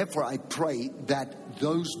 therefore I pray that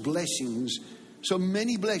those blessings, so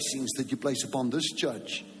many blessings that you place upon this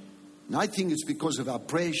church, and I think it's because of our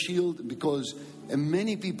prayer shield, because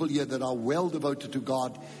many people here that are well devoted to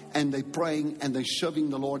God, and they're praying and they're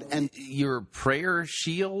serving the Lord. And your prayer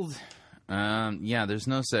shield? Yeah, there's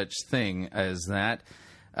no such thing as that.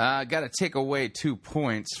 Got to take away 2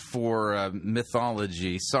 points for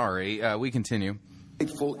mythology. Sorry. We continue.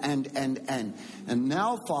 Faithful and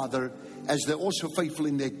now, Father, as they're also faithful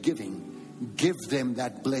in their giving, give them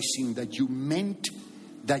that blessing that you meant,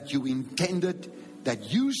 that you intended,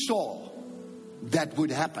 that you saw that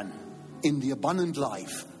would happen in the abundant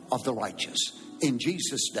life of the righteous. In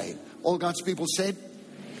Jesus' name. All God's people said,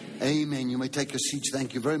 Amen. You may take your seats.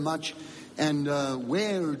 Thank you very much. And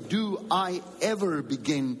where do I ever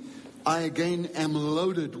begin? I again am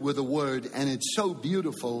loaded with a word, and it's so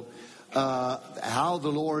beautiful how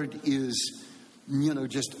the Lord is,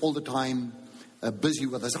 just all the time busy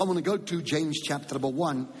with us. I want to go to James chapter number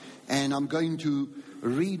 1, and I'm going to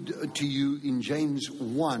read to you in James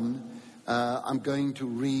 1. I'm going to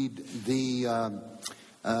read the,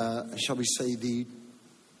 shall we say, the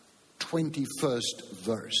 21st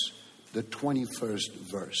verse. The 21st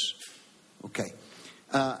verse. Okay.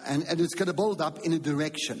 And it's going to build up in a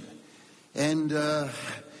direction. And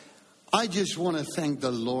I just want to thank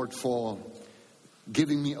the Lord for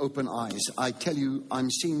giving me open eyes. I tell you, I'm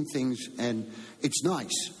seeing things, and it's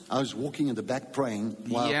nice. I was walking in the back praying.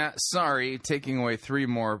 Yeah, sorry, taking away 3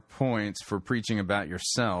 more points for preaching about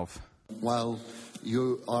yourself. While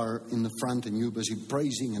you are in the front and you're busy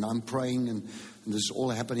praising, and I'm praying, and this is all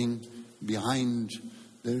happening behind.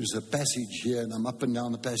 There's a passage here, and I'm up and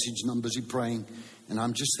down the passage, and I'm busy praying. And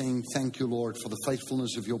I'm just saying, thank you, Lord, for the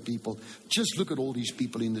faithfulness of your people. Just look at all these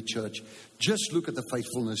people in the church. Just look at the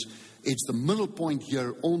faithfulness. It's the middle point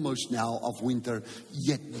here, almost now, of winter,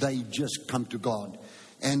 yet they just come to God.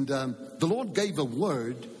 And the Lord gave a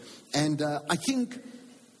word, and I think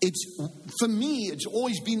for me, it's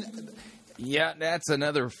always been... Yeah, that's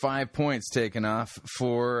another 5 points taken off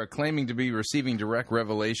for claiming to be receiving direct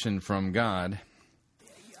revelation from God.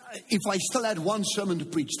 If I still had one sermon to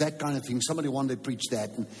preach, that kind of thing, somebody wanted to preach that.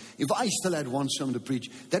 And if I still had one sermon to preach,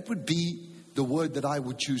 that would be the word that I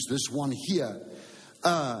would choose, this one here.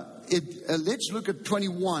 Let's look at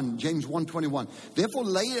 21, James 1:21. Therefore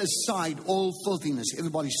lay aside all filthiness.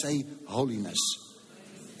 Everybody say holiness.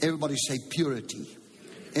 Everybody say purity.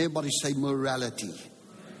 Everybody say morality.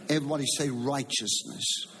 Everybody say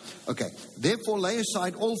righteousness. Okay, therefore lay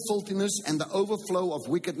aside all filthiness and the overflow of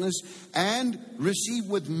wickedness and receive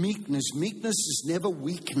with meekness. Meekness is never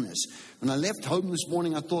weakness. When I left home this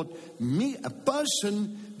morning, I thought, a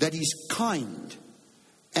person that is kind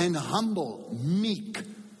and humble, meek,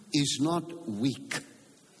 is not weak,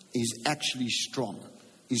 is actually strong,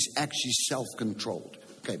 is actually self-controlled.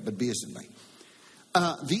 Okay, but be as it may.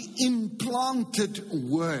 The implanted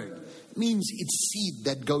word means it's seed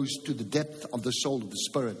that goes to the depth of the soul of the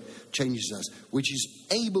Spirit, changes us, which is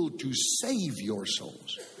able to save your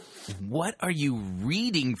souls. What are you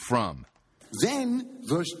reading from? Then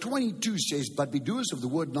verse 22 says, but be doers of the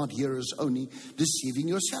word, not hearers only, deceiving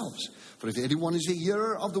yourselves. For if anyone is a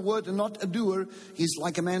hearer of the word and not a doer, he is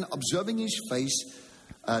like a man observing his face,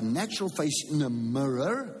 a natural face in a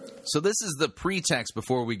mirror. So this is the pretext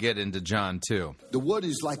before we get into John 2. The word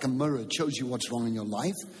is like a mirror. It shows you what's wrong in your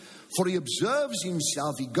life. For he observes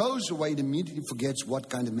himself, he goes away and immediately forgets what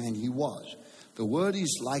kind of man he was. The word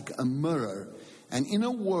is like a mirror. And in a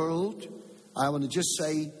world, I want to just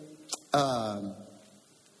say, let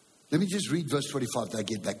me just read verse 45 till I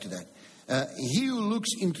get back to that. He who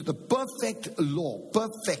looks into the perfect law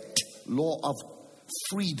of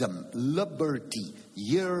freedom, liberty,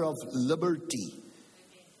 year of liberty.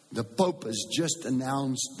 The Pope has just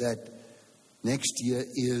announced that next year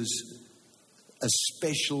is a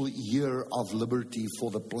special year of liberty for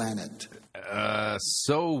the planet.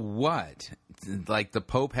 So what? Like the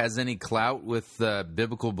Pope has any clout with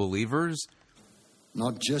biblical believers?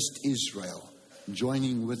 Not just Israel.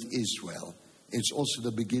 Joining with Israel. It's also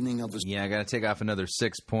the beginning of a... Yeah, I got to take off another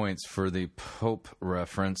 6 points for the Pope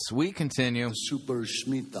reference. We continue. Super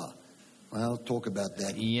Shemitah. Well, talk about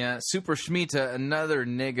that. Yeah, Super Shemitah, another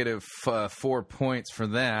negative 4 points for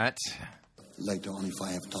that. Later on, if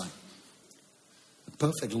I have time.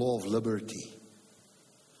 Perfect law of liberty,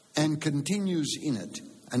 and continues in it,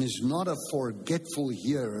 and is not a forgetful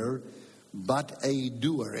hearer, but a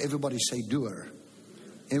doer. Everybody say doer.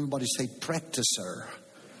 Everybody say practicer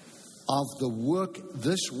of the work.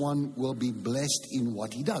 This one will be blessed in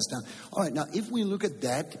what he does. Now, all right, now if we look at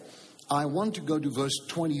that, I want to go to verse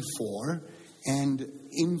 24, and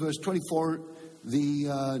in verse 24,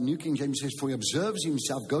 the New King James says, for he observes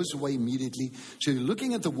himself, goes away immediately. So you're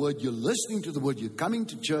looking at the word, you're listening to the word, you're coming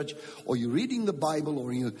to church, or you're reading the Bible,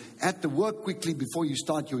 or you're at the work quickly before you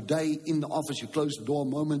start your day. In the office, you close the door a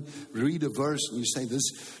moment, read a verse, and you say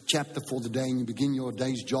this chapter for the day, and you begin your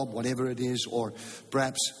day's job, whatever it is, or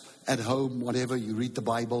perhaps at home, whatever, you read the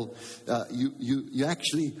Bible. You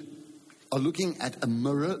actually are looking at a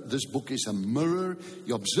mirror. This book is a mirror.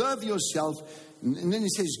 You observe yourself. And then it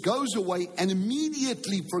says, goes away and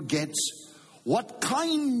immediately forgets what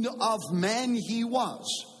kind of man he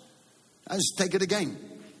was. Let's take it again.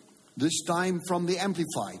 This time from the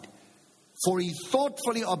Amplified. For he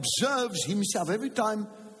thoughtfully observes himself. Every time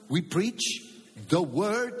we preach the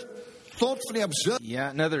word, thoughtfully observe. Yeah,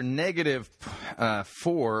 another negative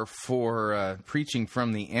 4 for preaching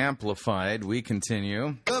from the Amplified. We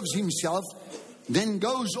continue. Observes himself, then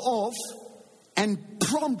goes off and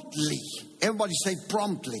promptly. Everybody say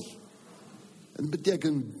promptly. Dit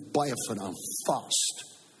beteken baie vinnig, fast.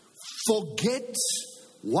 Forgets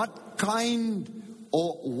what kind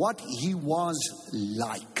or what he was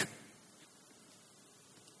like.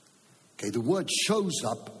 Okay, the word shows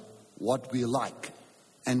up what we like.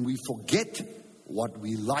 And we forget what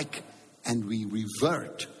we like and we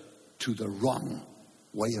revert to the wrong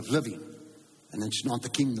way of living. And it's not the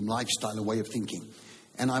kingdom lifestyle, a way of thinking.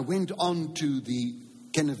 And I went on to the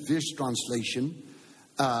Kenneth Vish translation,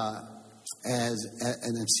 and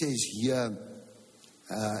it says here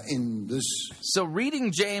in this. So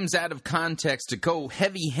reading James out of context to go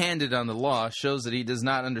heavy-handed on the law shows that he does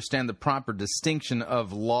not understand the proper distinction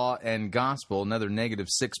of law and gospel. Another negative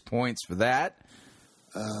 6 points for that.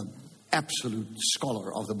 Absolute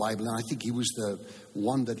scholar of the Bible, and I think he was the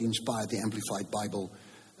one that inspired the Amplified Bible,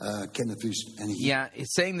 Kenneth Wuest. And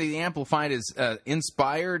it's saying that the Amplified is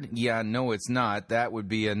inspired. Yeah, no, it's not. That would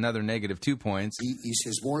be another negative 2 points. He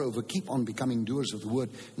says, moreover, keep on becoming doers of the word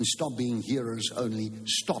and stop being hearers only.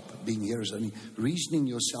 Stop being hearers only, reasoning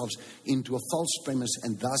yourselves into a false premise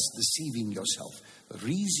and thus deceiving yourself.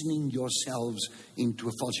 Reasoning yourselves into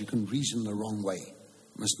a false. You can reason the wrong way.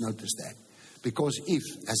 You must notice that. Because if,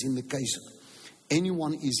 as in the case of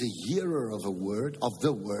anyone is a hearer of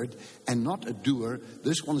the word, and not a doer,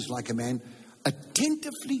 this one is like a man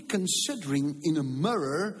attentively considering in a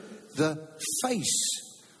mirror the face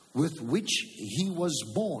with which he was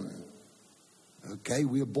born. Okay,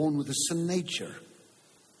 we are born with a sin nature.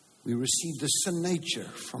 We receive the sin nature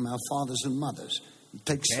from our fathers and mothers.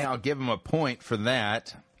 I'll give him a point for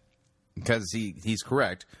that, because he's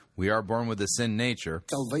correct. We are born with a sin nature.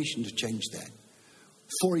 Salvation to change that.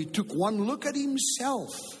 For he took one look at himself,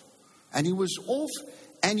 and he was off,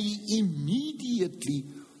 and he immediately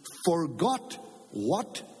forgot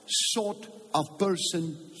what sort of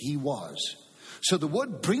person he was. So the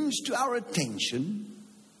word brings to our attention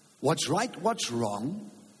what's right, what's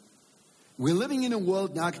wrong. We're living in a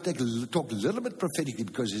world now. I can talk a little bit prophetically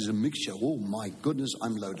because there's a mixture. Oh my goodness,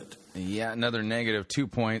 I'm loaded. Yeah, another negative 2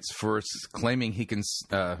 points for claiming he can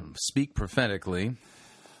speak prophetically.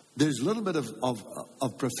 There's a little bit of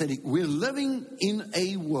prophetic. We're living in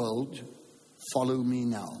a world, follow me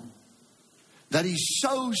now, that is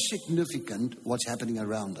so significant what's happening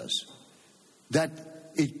around us that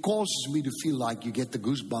it causes me to feel like you get the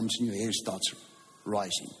goosebumps and your hair starts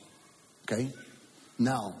rising. Okay?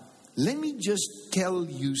 Now, let me just tell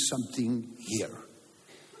you something here.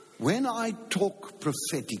 When I talk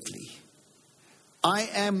prophetically, I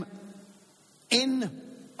am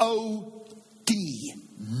N-O-T,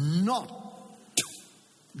 not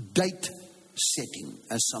date setting,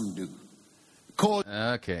 as some do.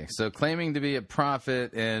 Okay, so claiming to be a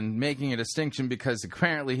prophet and making a distinction because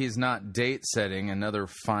apparently he's not date setting, another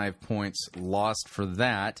 5 points lost for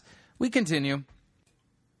that. We continue.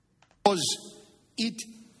 Because it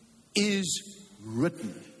is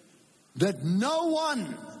written that no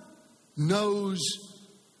one knows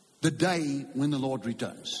the day when the Lord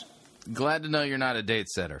returns. Glad to know you're not a date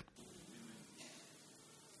setter.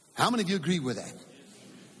 How many of you agree with that?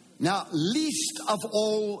 Now, least of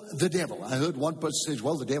all the devil. I heard one person say,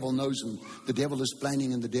 well, the devil knows, and the devil is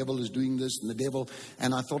planning, and the devil is doing this, and the devil.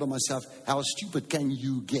 And I thought to myself, how stupid can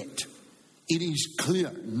you get? It is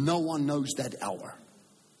clear. No one knows that hour.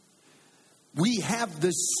 We have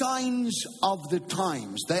the signs of the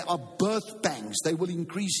times. They are birth pangs. They will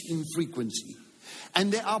increase in frequency.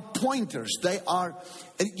 And there are pointers. They are,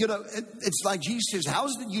 it's like Jesus says, how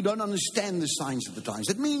is it you don't understand the signs of the times?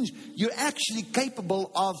 It means you're actually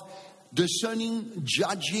capable of discerning,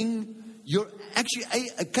 judging. You're actually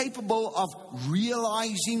capable of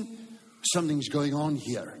realizing something's going on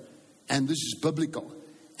here. And this is biblical.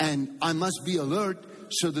 And I must be alert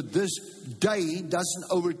so that this day doesn't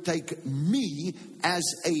overtake me as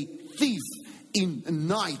a thief in a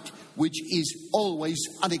night, which is always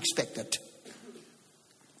unexpected.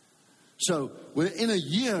 So we're in a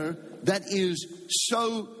year that is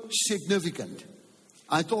so significant.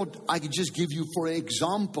 I thought I could just give you, for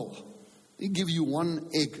example, give you one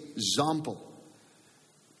example.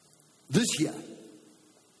 This year,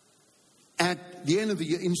 at the end of the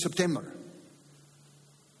year, in September,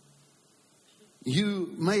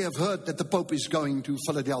 you may have heard that the Pope is going to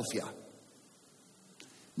Philadelphia.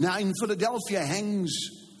 Now, in Philadelphia hangs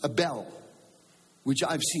a bell, which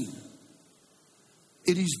I've seen.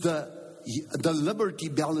 It is the Liberty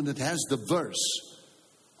Bell, and it has the verse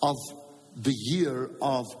of the year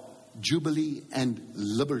of Jubilee and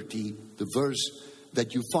Liberty, the verse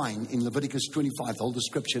that you find in Leviticus 25, the whole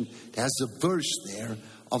description. It has the verse there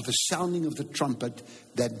of the sounding of the trumpet.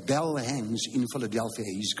 That bell hangs in Philadelphia.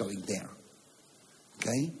 He's going there.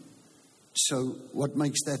 Okay? So what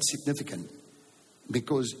makes that significant?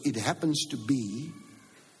 Because it happens to be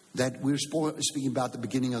that we're speaking about the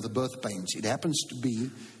beginning of the birth pains. It happens to be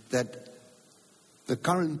that the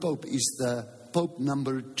current Pope is the Pope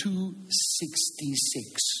number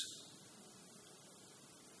 266.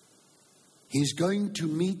 He's going to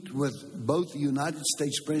meet with both the United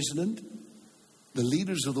States President, the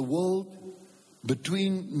leaders of the world,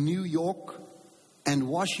 between New York and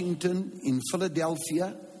Washington in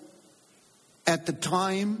Philadelphia, at the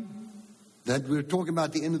time that we're talking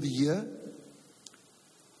about the end of the year,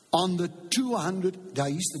 on the 200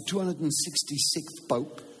 days, the 266th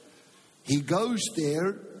Pope, he goes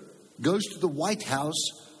to the White House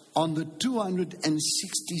on the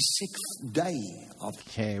 266th day of.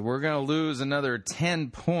 Okay, we're going to lose another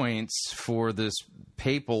 10 points for this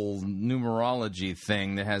papal numerology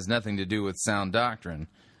thing that has nothing to do with sound doctrine.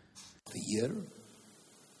 The year.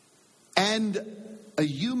 And a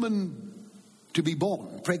human to be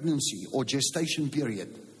born, pregnancy or gestation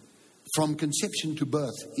period, from conception to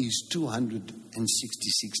birth is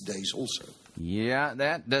 266 days also. Yeah,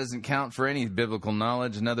 that doesn't count for any biblical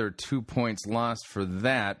knowledge. Another 2 points lost for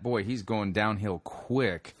that. Boy, he's going downhill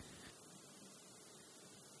quick.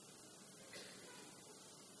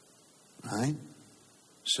 Right?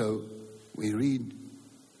 So we read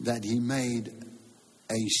that he made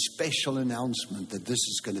a special announcement that this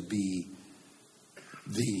is going to be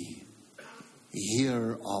the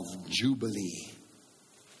year of Jubilee.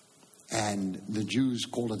 And the Jews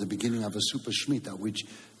call it the beginning of a Super Shemitah, which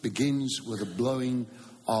begins with the blowing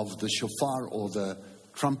of the shofar or the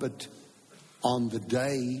trumpet on the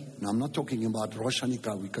day. Now, I'm not talking about Rosh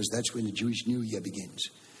Hashanah because that's when the Jewish New Year begins.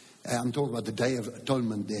 I'm talking about the Day of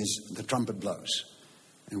Atonement. There's the trumpet blows.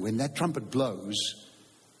 And when that trumpet blows,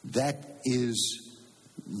 that is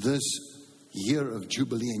this year of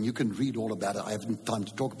Jubilee. And you can read all about it. I haven't time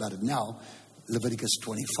to talk about it now. Leviticus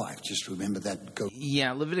 25, just remember that.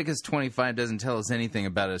 Yeah, Leviticus 25 doesn't tell us anything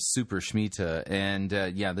about a super Shemitah. And,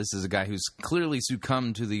 this is a guy who's clearly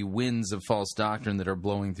succumbed to the winds of false doctrine that are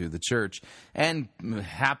blowing through the church and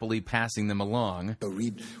happily passing them along.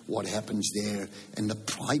 Read what happens there and the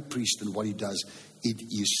high priest and what he does. It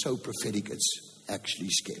is so prophetic, it's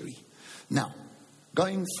actually scary. Now,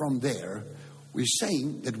 going from there, we're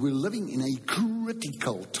saying that we're living in a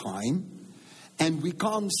critical time. And we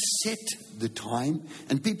can't set the time,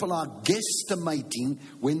 and people are guesstimating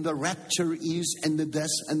when the rapture is, and the this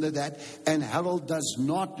and the that. And Harold does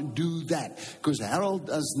not do that, because Harold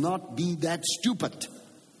does not be that stupid.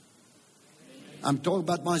 I'm talking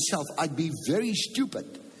about myself. I'd be very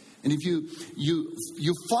stupid. And if you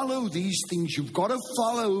follow these things, you've got to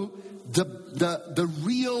follow the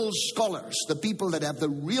real scholars, the people that have the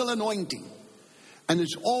real anointing. And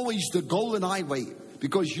it's always the golden highway.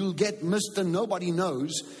 Because you'll get Mr. Nobody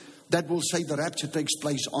Knows that will say the rapture takes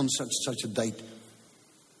place on such a date.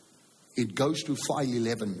 It goes to file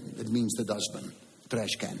 11. That means the dustbin,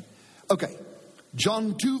 trash can. Okay,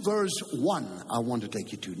 John 2 verse 1 I want to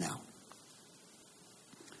take you to now.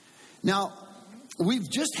 Now, we've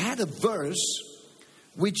just had a verse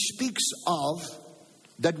which speaks of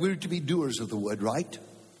that we're to be doers of the word, right?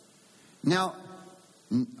 Now,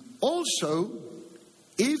 also,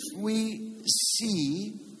 if we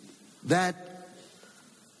see that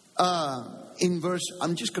in verse,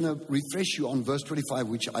 I'm just going to refresh you on verse 25,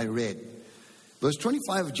 which I read. Verse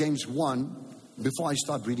 25 of James 1, before I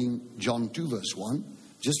start reading John 2 verse 1,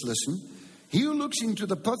 just listen. He who looks into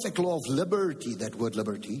the perfect law of liberty, that word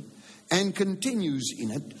liberty, and continues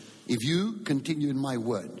in it, if you continue in my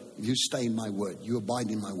word, if you stay in my word, you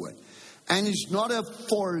abide in my word, and is not a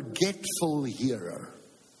forgetful hearer,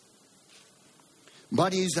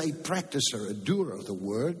 but is a practicer, a doer of the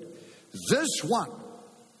word, this one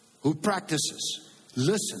who practices,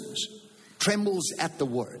 listens, trembles at the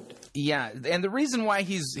word. Yeah, and the reason why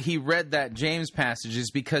he read that James passage is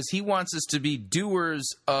because he wants us to be doers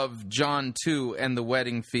of John 2 and the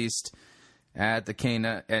wedding feast at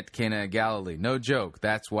Cana of Galilee. No joke.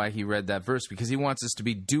 That's why he read that verse, because he wants us to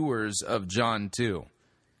be doers of John 2.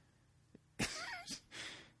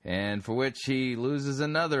 And for which he loses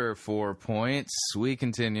another 4 points. We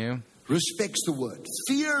continue. Respects the word.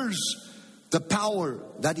 Fears the power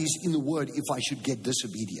that is in the word if I should get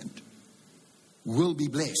disobedient. Will be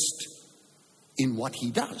blessed in what he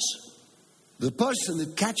does. The person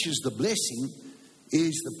that catches the blessing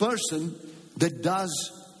is the person that does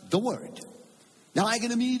the word. Now I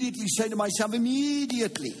can immediately say to myself,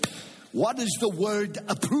 what does the word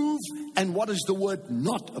approve and what does the word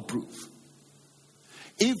not approve?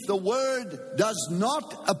 If the word does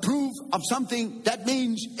not approve of something, that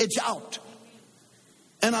means it's out.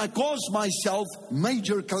 And I cause myself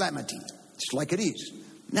major calamity. It's like it is.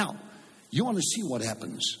 Now, you want to see what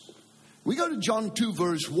happens. We go to John 2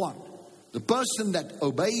 verse 1. The person that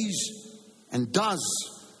obeys and does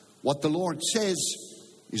what the Lord says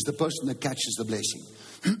is the person that catches the blessing.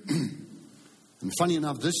 And funny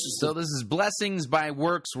enough, this is blessings by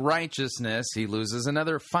works righteousness. He loses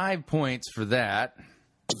another 5 points for that.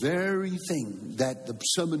 The very thing that the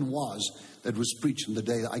sermon was that was preached on the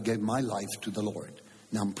day I gave my life to the Lord.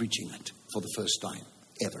 Now I'm preaching it for the first time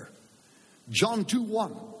ever. John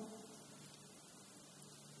 2:1.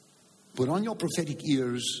 Put on your prophetic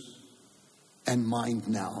ears and mind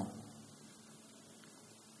now.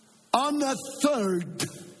 On the third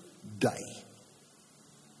day.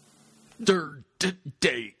 Third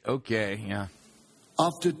day. Okay, yeah.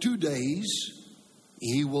 After 2 days,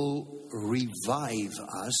 he will revive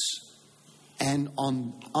us. And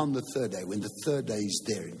on the third day, when the third day is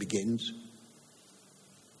there, it begins.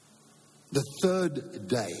 The third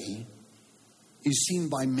day is seen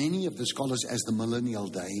by many of the scholars as the millennial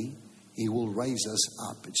day. He will raise us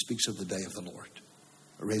up. It speaks of the day of the Lord,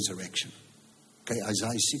 resurrection. Okay,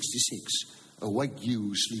 Isaiah 66. Awake you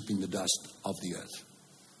who sleep in the dust of the earth.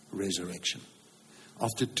 Resurrection.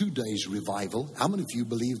 After 2 days revival, how many of you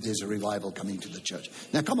believe there's a revival coming to the church?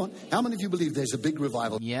 Now come on, how many of you believe there's a big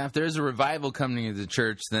revival? Yeah, if there's a revival coming to the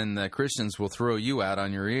church, then the Christians will throw you out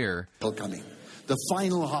on your ear. Coming. The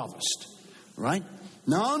final harvest, right?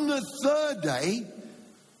 Now on the third day,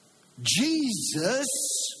 Jesus,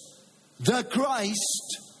 the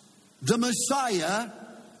Christ, the Messiah,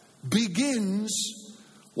 begins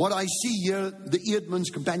what I see here. The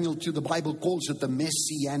Eerdmans Companion to the Bible calls it the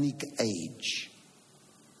Messianic age.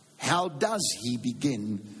 How does he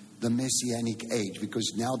begin the Messianic age?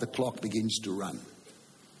 Because now the clock begins to run.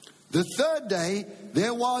 The third day,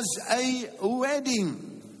 there was a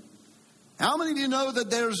wedding. How many of you know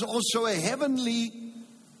that there's also a heavenly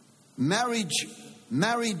marriage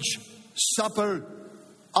supper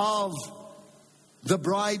of the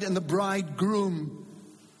bride and the bridegroom,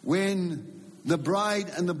 when the bride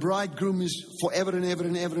and the bridegroom is forever and ever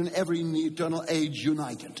and ever and ever in the eternal age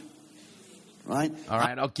united? Right? All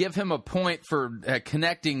right, I'll give him a point for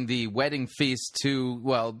connecting the wedding feast to,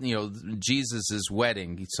 well, Jesus'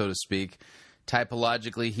 wedding, so to speak.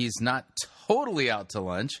 Typologically, he's not totally out to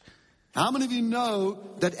lunch. How many of you know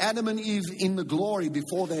that Adam and Eve in the glory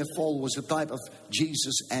before their fall was a type of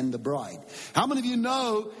Jesus and the bride? How many of you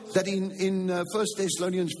know that in 1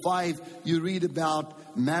 Thessalonians 5 you read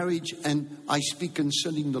about marriage, and I speak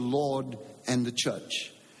concerning the Lord and the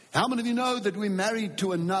church? How many of you know that we're married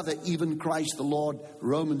to another, even Christ the Lord?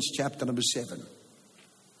 Romans chapter number 7.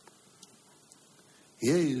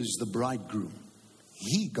 Here is the bridegroom.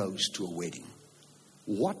 He goes to a wedding.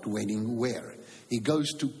 What wedding? Where? He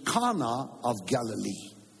goes to Cana of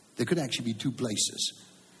Galilee. There could actually be two places.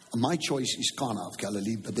 My choice is Cana of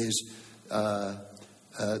Galilee, but there's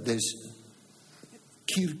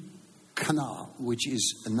Cana, which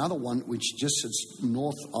is another one which just sits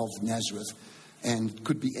north of Nazareth, and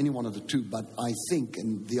could be any one of the two. But I think,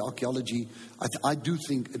 in the archaeology, I do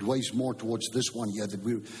think it weighs more towards this one here.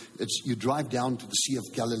 That you drive down to the Sea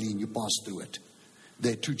of Galilee and you pass through it.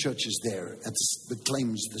 There are two churches there that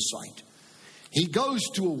claims the site. He goes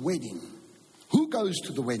to a wedding. Who goes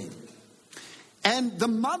to the wedding? And the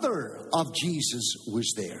mother of Jesus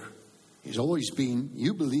was there. He's always been,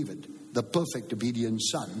 you believe it, the perfect obedient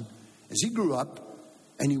son. As he grew up,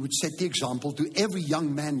 and he would set the example to every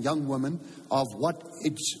young man, young woman, of what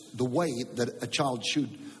it's the way that a child should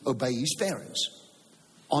obey his parents.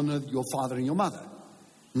 Honor your father and your mother.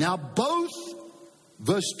 Now both,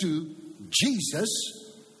 verse 2, Jesus,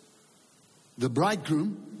 the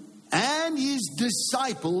bridegroom, and his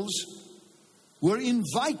disciples were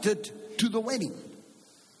invited to the wedding.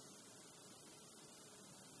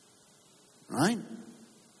 Right?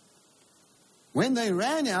 When they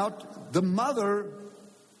ran out, the mother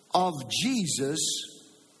of Jesus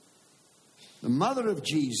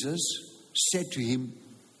said to him,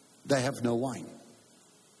 they have no wine.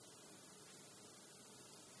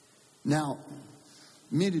 Now,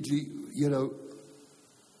 immediately,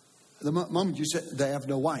 the moment you said they have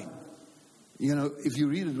no wine, if you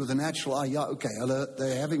read it with a natural eye, yeah, okay,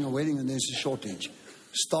 they're having a wedding and there's a shortage.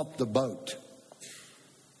 Stop the boat.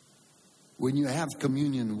 When you have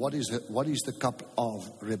communion, what is the cup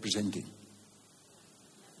of representing?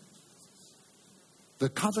 The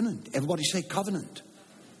covenant. Everybody say covenant.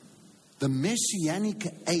 The Messianic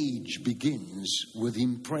age begins with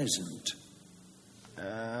him present.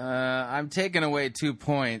 I'm taking away 2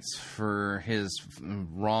 points for his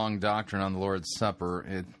wrong doctrine on the Lord's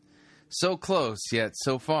Supper. So close, yet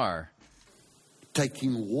so far.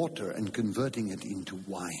 Taking water and converting it into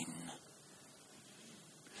wine.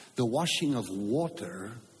 The washing of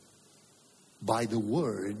water by the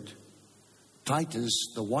word, Titus,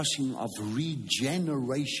 the washing of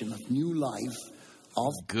regeneration, of new life.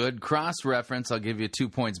 Of good cross-reference. I'll give you 2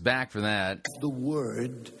 points back for that. The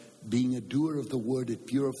word, being a doer of the word, it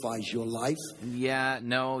purifies your life. Yeah,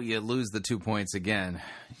 no, you lose the 2 points again.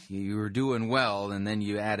 You were doing well, and then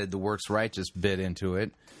you added the works righteous bit into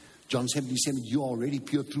it. John 17:7, you are already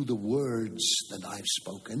pure through the words that I've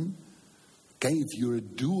spoken. Okay, if you're a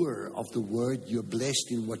doer of the word, you're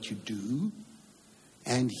blessed in what you do.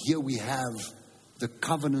 And here we have the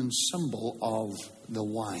covenant symbol of the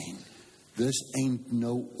wine. This ain't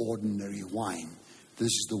no ordinary wine. This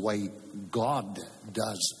is the way God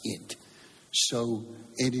does it. So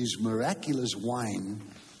it is miraculous wine,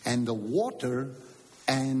 and the water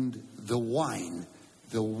and the wine.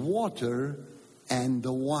 The water and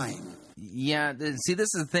the wine. Yeah, see,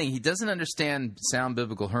 this is the thing. He doesn't understand sound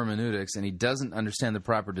biblical hermeneutics, and he doesn't understand the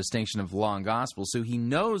proper distinction of law and gospel. So he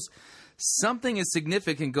knows something is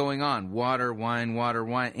significant going on. Water, wine,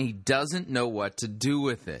 and he doesn't know what to do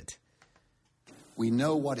with it. We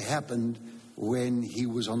know what happened when he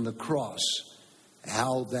was on the cross,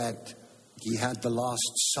 how that he had the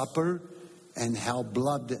Last Supper, and how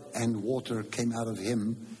blood and water came out of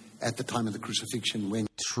him at the time of the crucifixion when...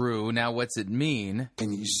 True. Now, what's it mean?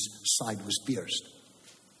 And his side was pierced.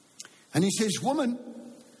 And he says, woman,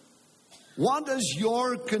 what does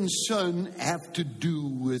your concern have to do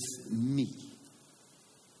with me?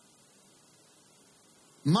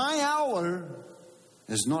 My hour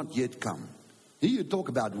has not yet come. Here you talk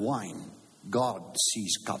about wine. God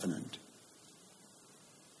sees covenant.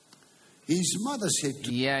 His mother said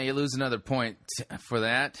to... Yeah, you lose another point for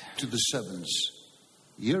that. ...to the servants.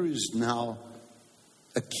 Here is now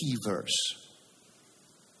a key verse.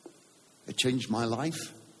 It changed my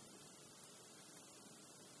life.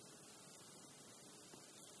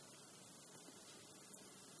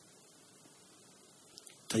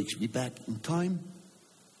 Takes me back in time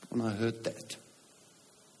when I heard that.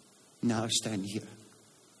 Now I stand here.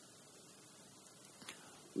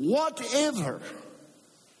 Whatever.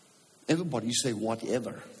 Everybody say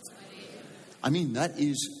whatever. I mean, that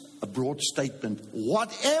is a broad statement.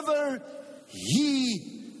 Whatever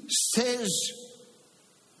he says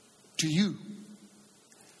to you,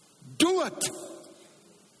 do it.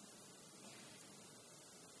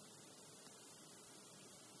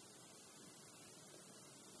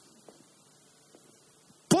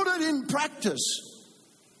 Put it in practice.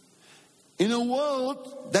 In a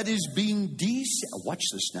world that is being watch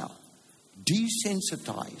this now,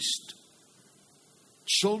 desensitized.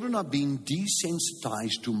 Children are being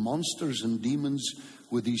desensitized to monsters and demons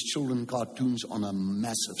with these children cartoons on a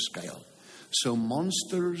massive scale. So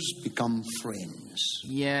monsters become friends.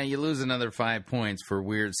 Yeah, you lose another 5 points for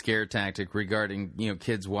weird scare tactic regarding,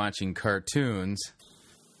 kids watching cartoons.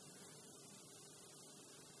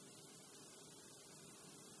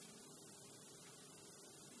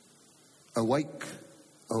 Awake,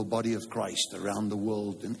 O body of Christ around the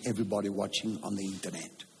world and everybody watching on the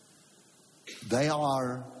internet. They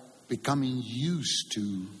are becoming used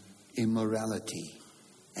to immorality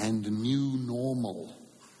and the new normal.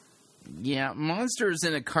 Yeah, monsters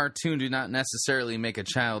in a cartoon do not necessarily make a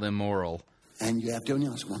child immoral. And you have to only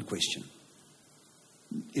ask one question.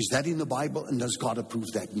 Is that in the Bible, and does God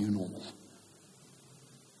approve that new normal?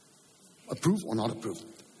 Approve or not approve?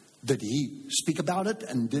 Did he speak about it,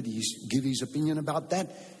 and did he give his opinion about that?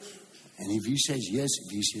 And if he says yes,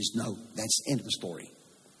 if he says no, that's the end of the story.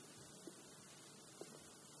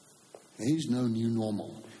 There is no new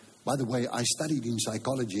normal. By the way, I studied in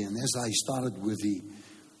psychology, and as I started with the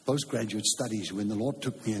postgraduate studies, when the Lord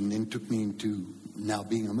took me and then took me into now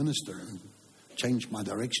being a minister and changed my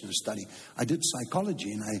direction of study, I did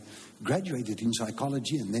psychology, and I graduated in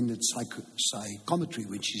psychology and then did psychometry,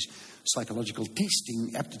 which is psychological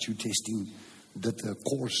testing, aptitude testing, did the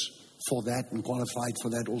course for that and qualified for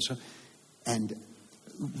that also. And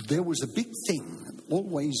there was a big thing,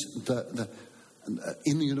 always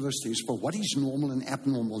in the universities, for what is normal and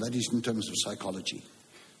abnormal, that is in terms of psychology.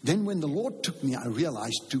 Then when the Lord took me, I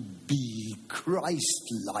realized to be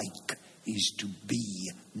Christ-like is to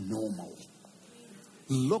be normal.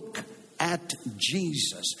 Look at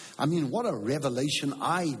Jesus. I mean, what a revelation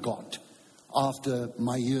I got after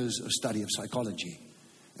my years of study of psychology.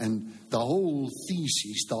 And the whole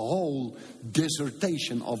thesis, the whole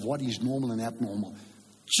dissertation of what is normal and abnormal.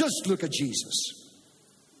 Just look at Jesus.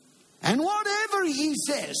 And whatever he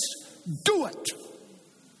says, do it.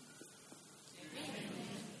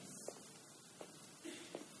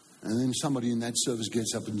 And then somebody in that service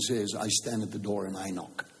gets up and says, I stand at the door and I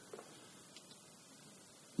knock.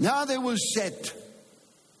 Now there was set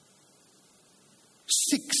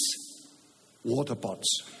 6 water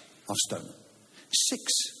pots of stone. 6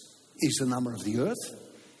 is the number of the earth,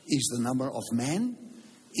 is the number of man,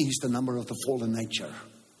 is the number of the fallen nature.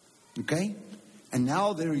 Okay? And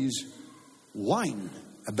now there is wine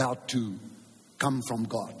about to come from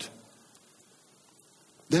God.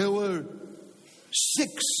 There were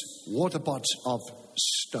 6 water pots of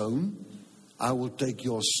stone. I will take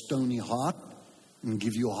your stony heart and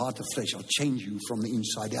give you a heart of flesh. I'll change you from the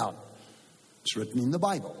inside out. It's written in the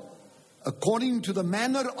Bible. According to the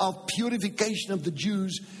manner of purification of the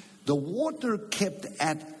Jews, the water kept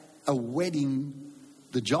at a wedding,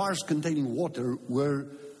 the jars containing water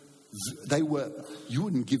you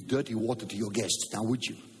wouldn't give dirty water to your guests, now would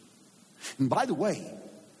you? And by the way,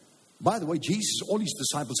 Jesus, all his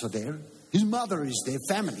disciples are there. His mother is there,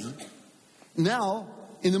 family. Now,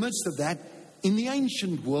 in the midst of that, in the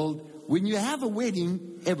ancient world, when you have a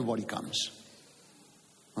wedding, everybody comes.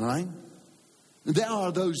 All right? There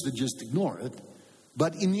are those that just ignore it.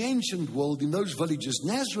 But in the ancient world, in those villages,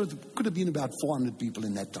 Nazareth could have been about 400 people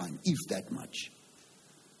in that time, if that much.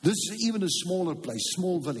 This is even a smaller place,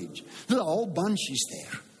 small village. There are a whole bunch is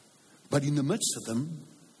there. But in the midst of them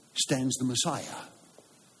stands the Messiah.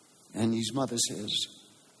 And his mother says,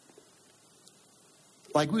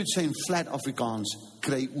 like we would say in flat Afrikaans,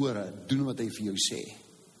 kry ore, doen wat hy vir jou sê.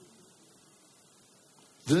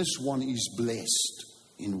 This one is blessed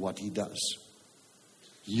in what he does.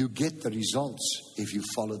 You get the results if you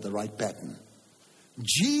follow the right pattern.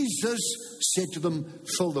 Jesus said to them,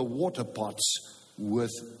 fill the water pots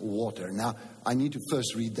with water. Now, I need to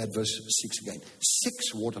first read that verse 6 again.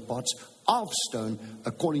 6 water pots of stone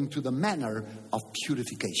according to the manner of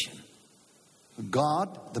purification.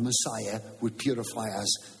 God, the Messiah, would purify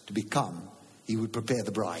us to become. He would prepare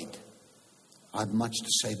the bride. I have much to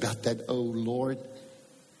say about that, oh Lord.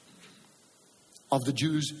 Of the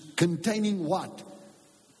Jews, containing what?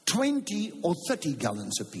 20 or 30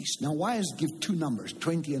 gallons apiece. Now, why does it give 2 numbers,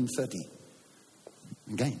 20 and 30?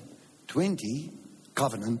 Again, 20,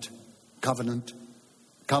 covenant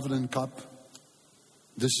cup.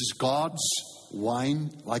 This is God's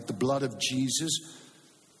wine, like the blood of Jesus.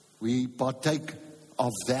 We partake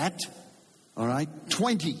of that. All right?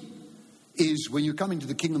 20 is when you come into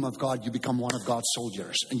the kingdom of God, you become one of God's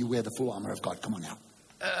soldiers and you wear the full armor of God. Come on now.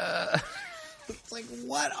 It's like,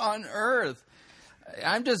 what on earth?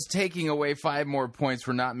 I'm just taking away 5 more points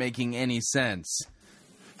for not making any sense.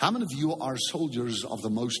 How many of you are soldiers of the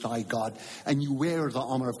Most High God and you wear the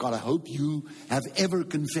armor of God? I hope you have ever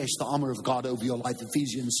confessed the armor of God over your life.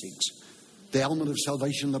 Ephesians 6. The helmet of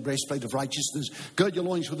salvation, the breastplate of righteousness. Gird your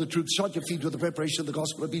loins with the truth. Shod your feet with the preparation of the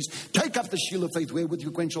gospel of peace. Take up the shield of faith wherewith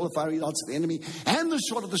you quench all the fiery darts of the enemy. And the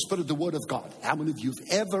sword of the Spirit, the word of God. How many of you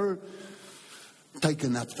have ever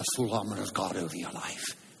taken up the full armor of God over your life?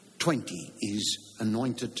 20 is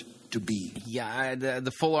anointed to be. Yeah,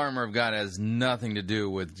 the full armor of God has nothing to do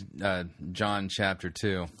with John chapter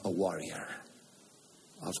 2. A warrior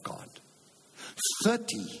of God. 30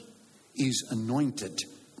 is anointed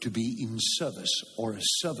to be in service or a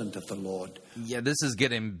servant of the Lord. Yeah, this is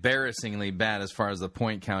getting embarrassingly bad as far as the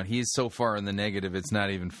point count. He's so far in the negative, it's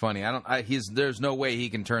not even funny. There's no way he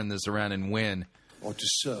can turn this around and win. Or to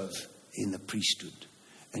serve in the priesthood.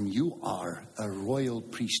 And you are a royal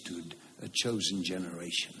priesthood, a chosen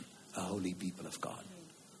generation, a holy people of God.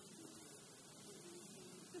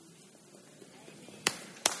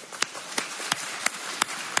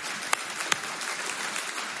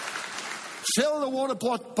 Fill the water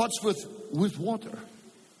pots with water.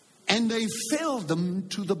 And they filled them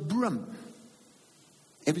to the brim.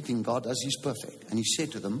 Everything God does is perfect. And he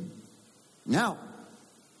said to them, now,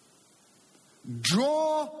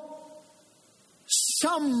 draw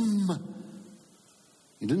some,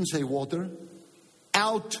 he didn't say water,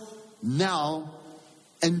 out now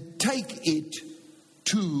and take it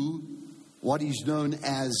to what is known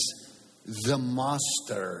as the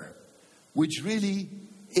master, which really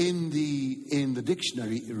in the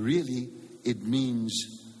dictionary, really it means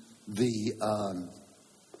the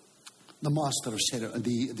master of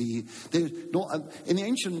ceremony. In the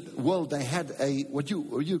ancient world, they had a what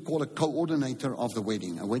you call a coordinator of the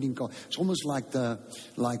wedding. A wedding it's almost like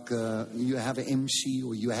you have an MC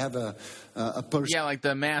or you have a person. Yeah, like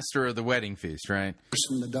the master of the wedding feast, right?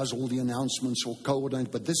 Person that does all the announcements or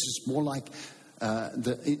coordinate. But this is more like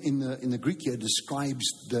in the Greek here describes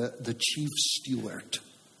the chief steward.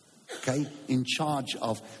 Okay, in charge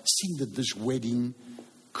of see that this wedding.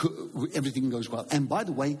 Everything goes well. And by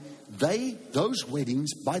the way, those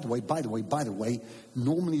weddings, by the way,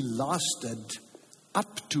 normally lasted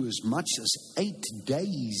up to as much as 8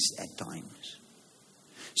 days at times.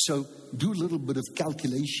 So do a little bit of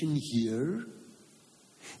calculation here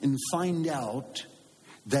and find out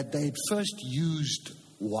that they had first used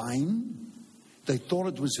wine. They thought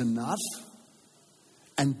it was enough.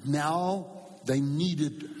 And now they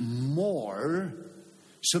needed more.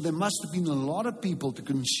 So there must have been a lot of people to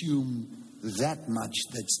consume that much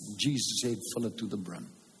that Jesus said, fill it to the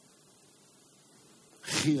brim.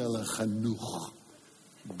 Gee hulle genoeg.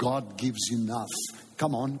 God gives enough.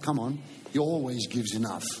 Come on. He always gives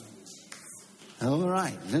enough. All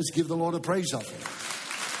right, let's give the Lord a praise offering.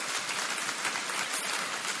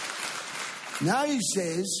 Now he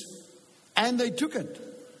says, and they took it.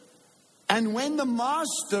 And when the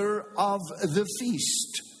master of the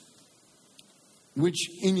feast, which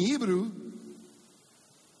in Hebrew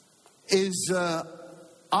is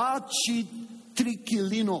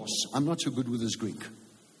architrikilinos, I'm not so good with this Greek,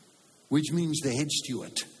 which means the head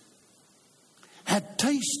steward, had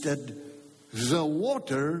tasted the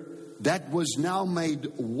water that was now made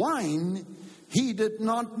wine, he did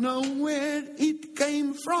not know where it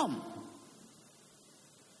came from.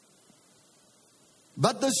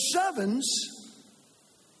 But the servants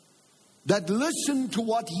that listened to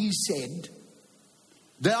what he said,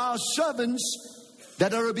 there are servants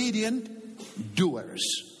that are obedient doers.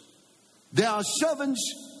 There are servants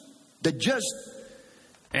that just...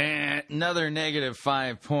 Another negative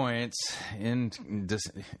 5 points.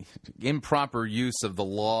 Improper use of the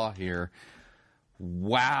law here.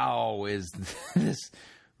 Wow, is this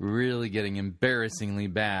really getting embarrassingly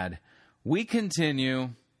bad. We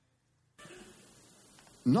continue.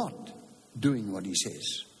 Not doing what he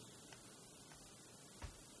says.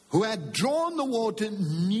 Who had drawn the water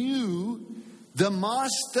knew the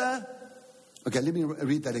master. Okay, let me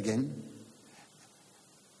read that again.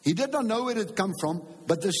 He did not know where it had come from,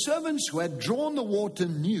 but the servants who had drawn the water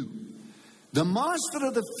knew. The master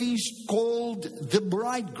of the feast called the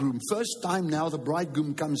bridegroom. First time now the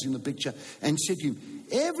bridegroom comes in the picture, and said to him,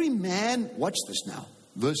 every man, watch this now,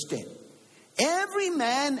 verse 10. Every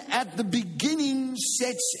man at the beginning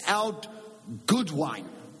sets out good wine,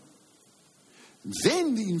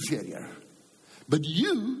 then the inferior. But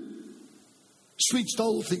you switched the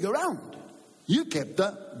whole thing around. You kept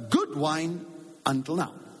the good wine until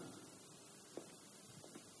now.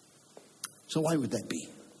 So why would that be?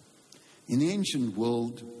 In the ancient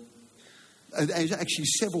world, there's actually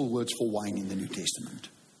several words for wine in the New Testament.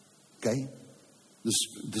 Okay?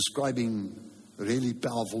 Describing really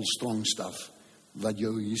powerful, strong stuff. Wat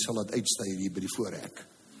jou hier sal laat uitstyg hier by die voorhek.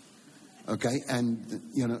 Okay? And,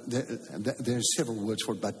 you know, there are several words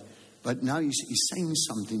for it, but now he's saying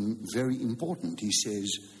something very important. He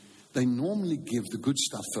says, they normally give the good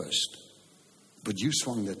stuff first, but you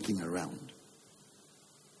swung that thing around.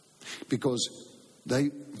 Because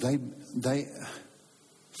they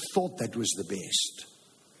thought that was the best.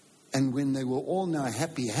 And when they were all now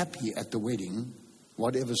happy at the wedding,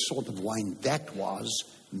 whatever sort of wine that was,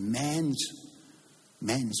 man's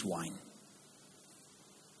wine.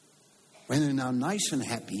 When they're now nice and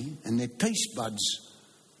happy and their taste buds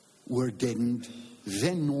were deadened,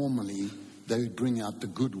 then normally they would bring out the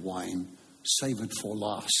good wine, save it for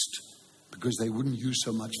last. Because they wouldn't use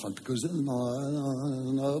so much fun. Because, and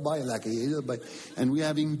we're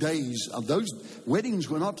having days of those weddings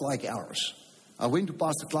were not like ours. I went to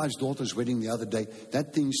Pastor Clive's daughter's wedding the other day.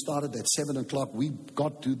 That thing started at 7 o'clock. We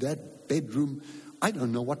got to that bedroom, I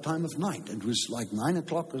don't know what time of night. It was like 9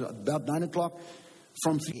 o'clock, about 9 o'clock.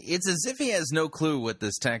 It's as if he has no clue what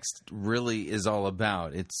this text really is all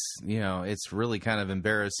about. It's really kind of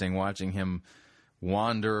embarrassing watching him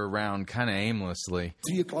wander around kind of aimlessly.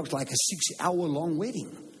 3 o'clock's like a 6-hour-long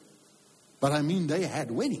wedding. But I mean, they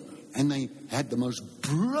had wedding. And they had the most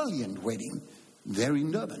brilliant wedding there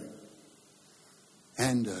in Durban.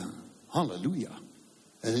 And hallelujah.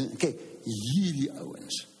 Okay, hierdie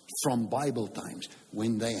ouens from Bible times,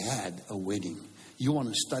 when they had a wedding. You want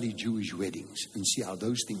to study Jewish weddings and see how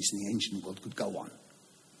those things in the ancient world could go on.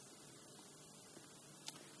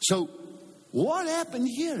 So, what happened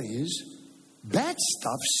here is, bad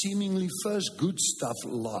stuff seemingly first, good stuff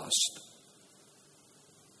last.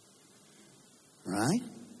 Right?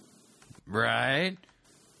 Right.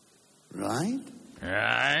 Right?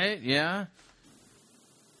 Right, yeah.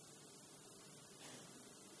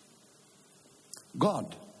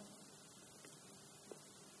 God,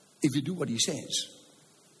 if you do what he says.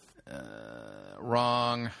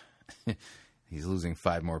 Wrong. He's losing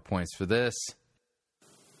 5 more points for this.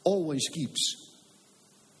 Always keeps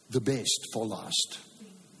the best for last.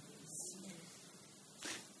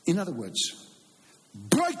 In other words,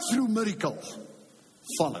 breakthrough miracle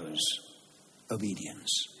follows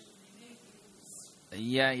obedience.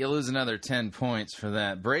 Yeah, you lose another 10 points for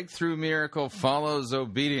that. Breakthrough miracle follows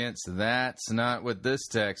obedience. That's not what this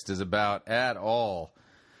text is about at all.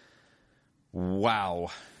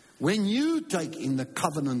 Wow. When you take in the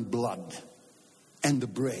covenant blood and the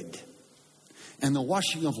bread and the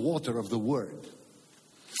washing of water of the word,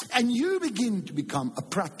 and you begin to become a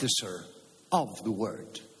practicer of the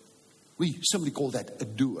word, we simply call that a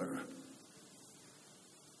doer.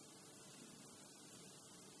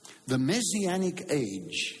 The Messianic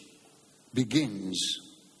age begins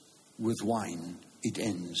with wine. It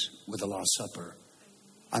ends with the Last Supper.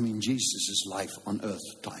 I mean, Jesus' life on earth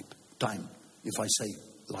time. If I say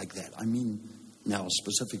like that, I mean now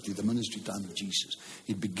specifically the ministry time of Jesus.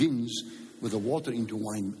 It begins with the water into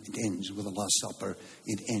wine. It ends with the Last Supper.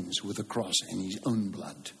 It ends with the cross and his own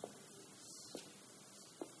blood.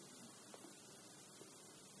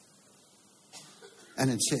 And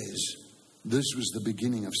it says, this was the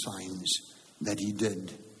beginning of signs that he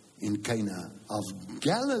did in Cana of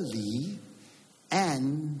Galilee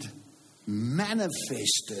and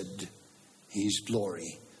manifested his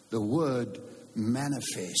glory. The word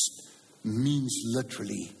manifest means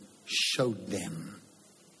literally showed them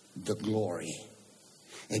the glory.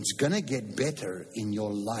 It's going to get better in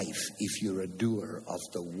your life if you're a doer of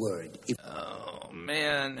the word. Oh,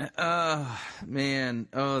 man.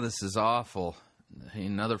 Oh, this is awful.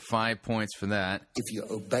 Another 5 points for that. If you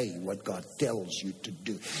obey what God tells you to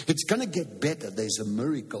do, it's going to get better. There's a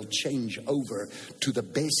miracle change over to the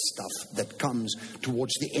best stuff that comes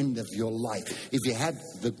towards the end of your life. If you had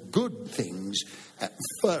the good things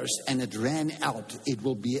first and it ran out, it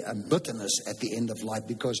will be a bitterness at the end of life,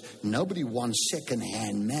 because nobody wants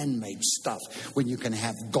second-hand man-made stuff when you can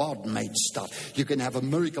have God-made stuff. You can have a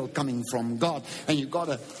miracle coming from God, and you got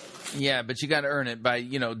to... Yeah, but you got to earn it by,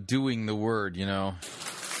 doing the word, Why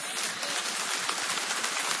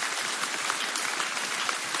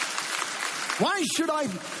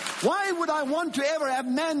would I want to ever have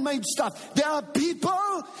man-made stuff? There are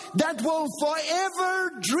people that will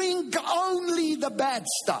forever drink only the bad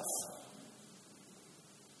stuff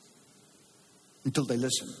until they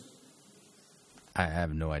listen. I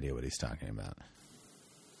have no idea what he's talking about.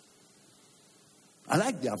 I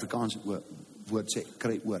like the Afrikaans word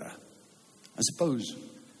Cwirla. I suppose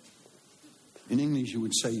in English you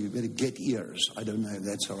would say you better get ears. I don't know if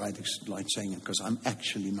that's all right, like saying it, because I'm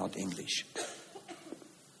actually not English.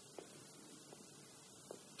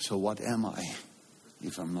 So what am I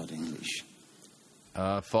if I'm not English?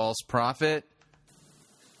 False prophet.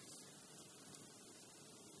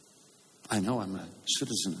 I know I'm a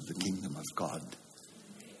citizen of the kingdom of God.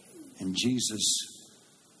 And Jesus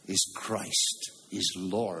is Christ, is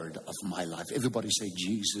Lord of my life. Everybody say,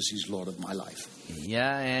 Jesus is Lord of my life.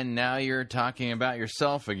 Yeah, and now you're talking about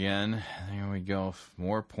yourself again. There we go.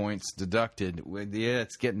 More points deducted. Yeah,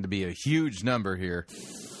 it's getting to be a huge number here.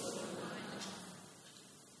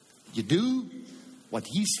 You do what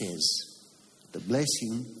he says, the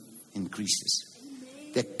blessing increases.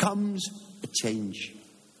 There comes a change.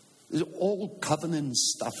 There's all covenant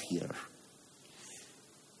stuff here.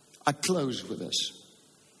 I close with this.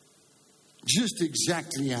 Just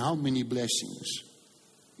exactly how many blessings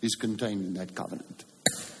is contained in that covenant?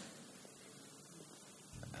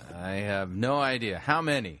 I have no idea. How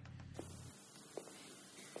many?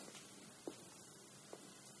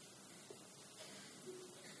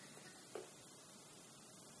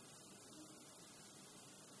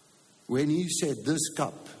 When he said, this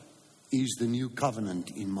cup is the new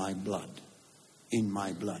covenant in my blood. In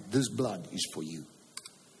my blood. This blood is for you.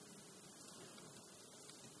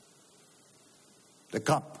 The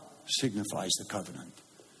cup signifies the covenant.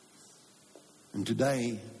 And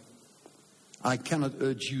today, I cannot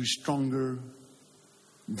urge you stronger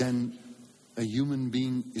than a human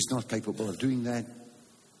being is not capable of doing that.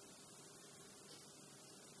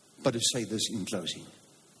 But to say this in closing.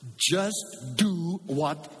 Just do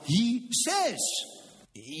what he says.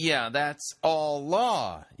 Yeah, that's all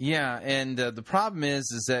law. Yeah, and the problem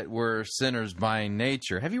is that we're sinners by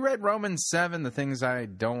nature. Have you read Romans 7? The things I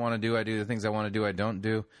don't want to do, I do. The things I want to do, I don't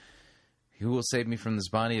do. Who will save me from this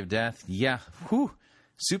body of death? Yeah, whew.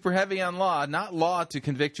 Super heavy on law. Not law to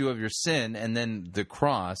convict you of your sin, and then the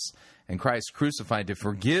cross, and Christ crucified to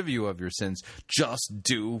forgive you of your sins. Just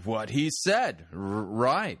do what he said.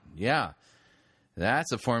 Right, yeah.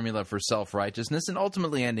 That's a formula for self-righteousness, and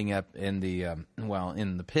ultimately ending up in the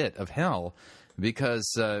in the pit of hell,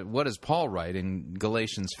 because what does Paul write in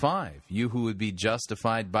Galatians 5? You who would be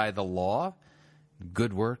justified by the law,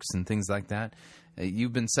 good works and things like that,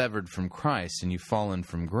 you've been severed from Christ and you've fallen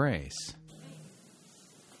from grace.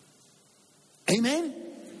 Amen.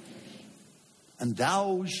 And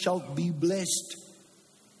thou shalt be blessed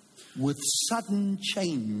with sudden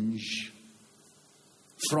change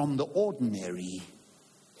from the ordinary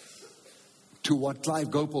to what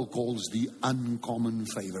Clive Gopal calls the uncommon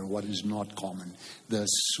favor, what is not common, the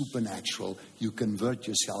supernatural. You convert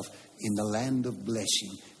yourself in the land of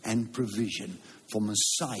blessing and provision, for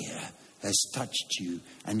Messiah has touched you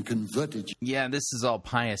and converted you. Yeah, this is all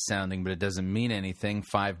pious sounding, but it doesn't mean anything.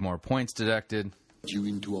 5 more points deducted. You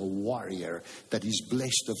into a warrior that is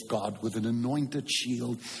blessed of God with an anointed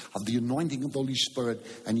shield of the anointing of the Holy Spirit,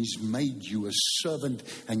 and He's made you a servant,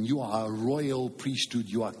 and you are a royal priesthood.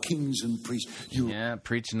 You are kings and priests. Yeah,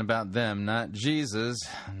 preaching about them, not Jesus.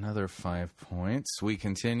 Another 5 points. We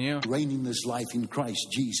continue. Reigning this life in Christ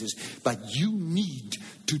Jesus, but you need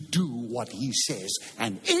to do what He says,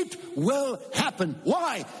 and it will happen.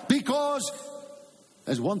 Why? Because,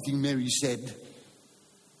 as one thing Mary said,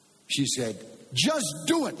 she said, just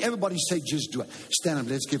do it. Everybody say, just do it. Stand up.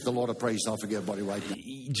 Let's give the Lord a praise. I'll forget everybody right now.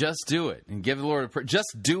 Just do it. And give the Lord a praise.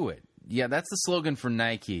 Just do it. Yeah, that's the slogan for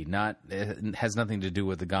Nike. It has nothing to do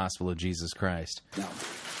with the gospel of Jesus Christ. Now,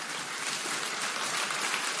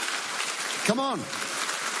 come on.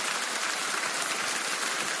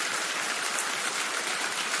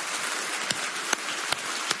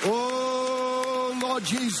 Oh, Lord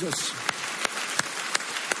Jesus.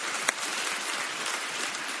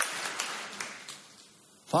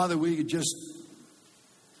 Father, we could just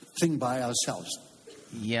think by ourselves.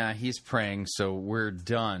 Yeah, he's praying, so we're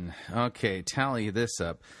done. Okay, tally this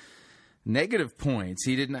up. Negative points.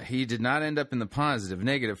 He did not end up in the positive.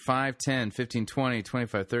 Negative 5, 10, 15, 20,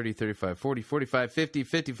 25, 30, 35, 40, 45, 50,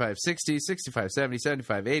 55, 60, 65, 70,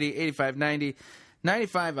 75, 80, 85, 90,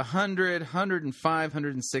 95, 100, 105,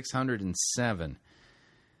 106, 107.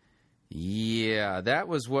 Yeah, that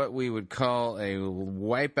was what we would call a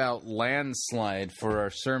wipeout landslide for our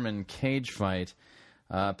sermon cage fight.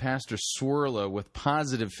 Pastor Cwirla with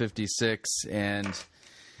positive 56, and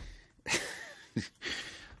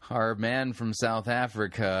our man from South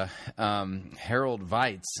Africa, Harold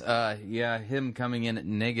Weitz, him coming in at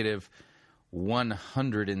negative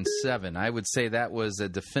 107. I would say that was a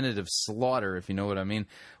definitive slaughter, if you know what I mean.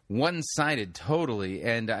 One-sided totally,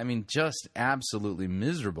 and I mean just absolutely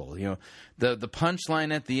miserable. You know, the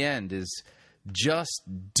punchline at the end is just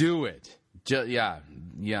do it. Yeah.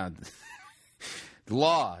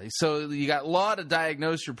 Law. So you got law to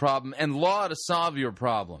diagnose your problem and law to solve your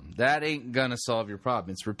problem. That ain't gonna solve your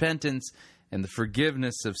problem. It's repentance and the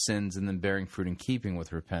forgiveness of sins and then bearing fruit in keeping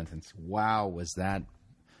with repentance. Wow, was that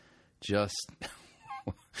just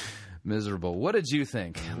miserable. What did you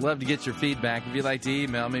think? Love to get your feedback. If you'd like to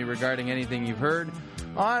email me regarding anything you've heard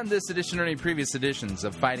on this edition or any previous editions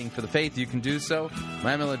of Fighting for the Faith, you can do so.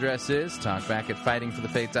 My email address is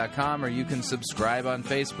talkback@fightingforthefaith.com, or you can subscribe on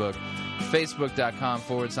Facebook,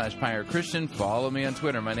 facebook.com/Pirate Christian. Follow me on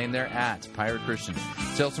Twitter. My name there, @Pirate Christian.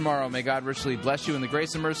 Till tomorrow, may God richly bless you in the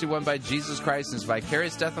grace and mercy won by Jesus Christ and His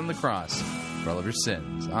vicarious death on the cross for all of your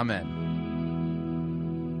sins. Amen.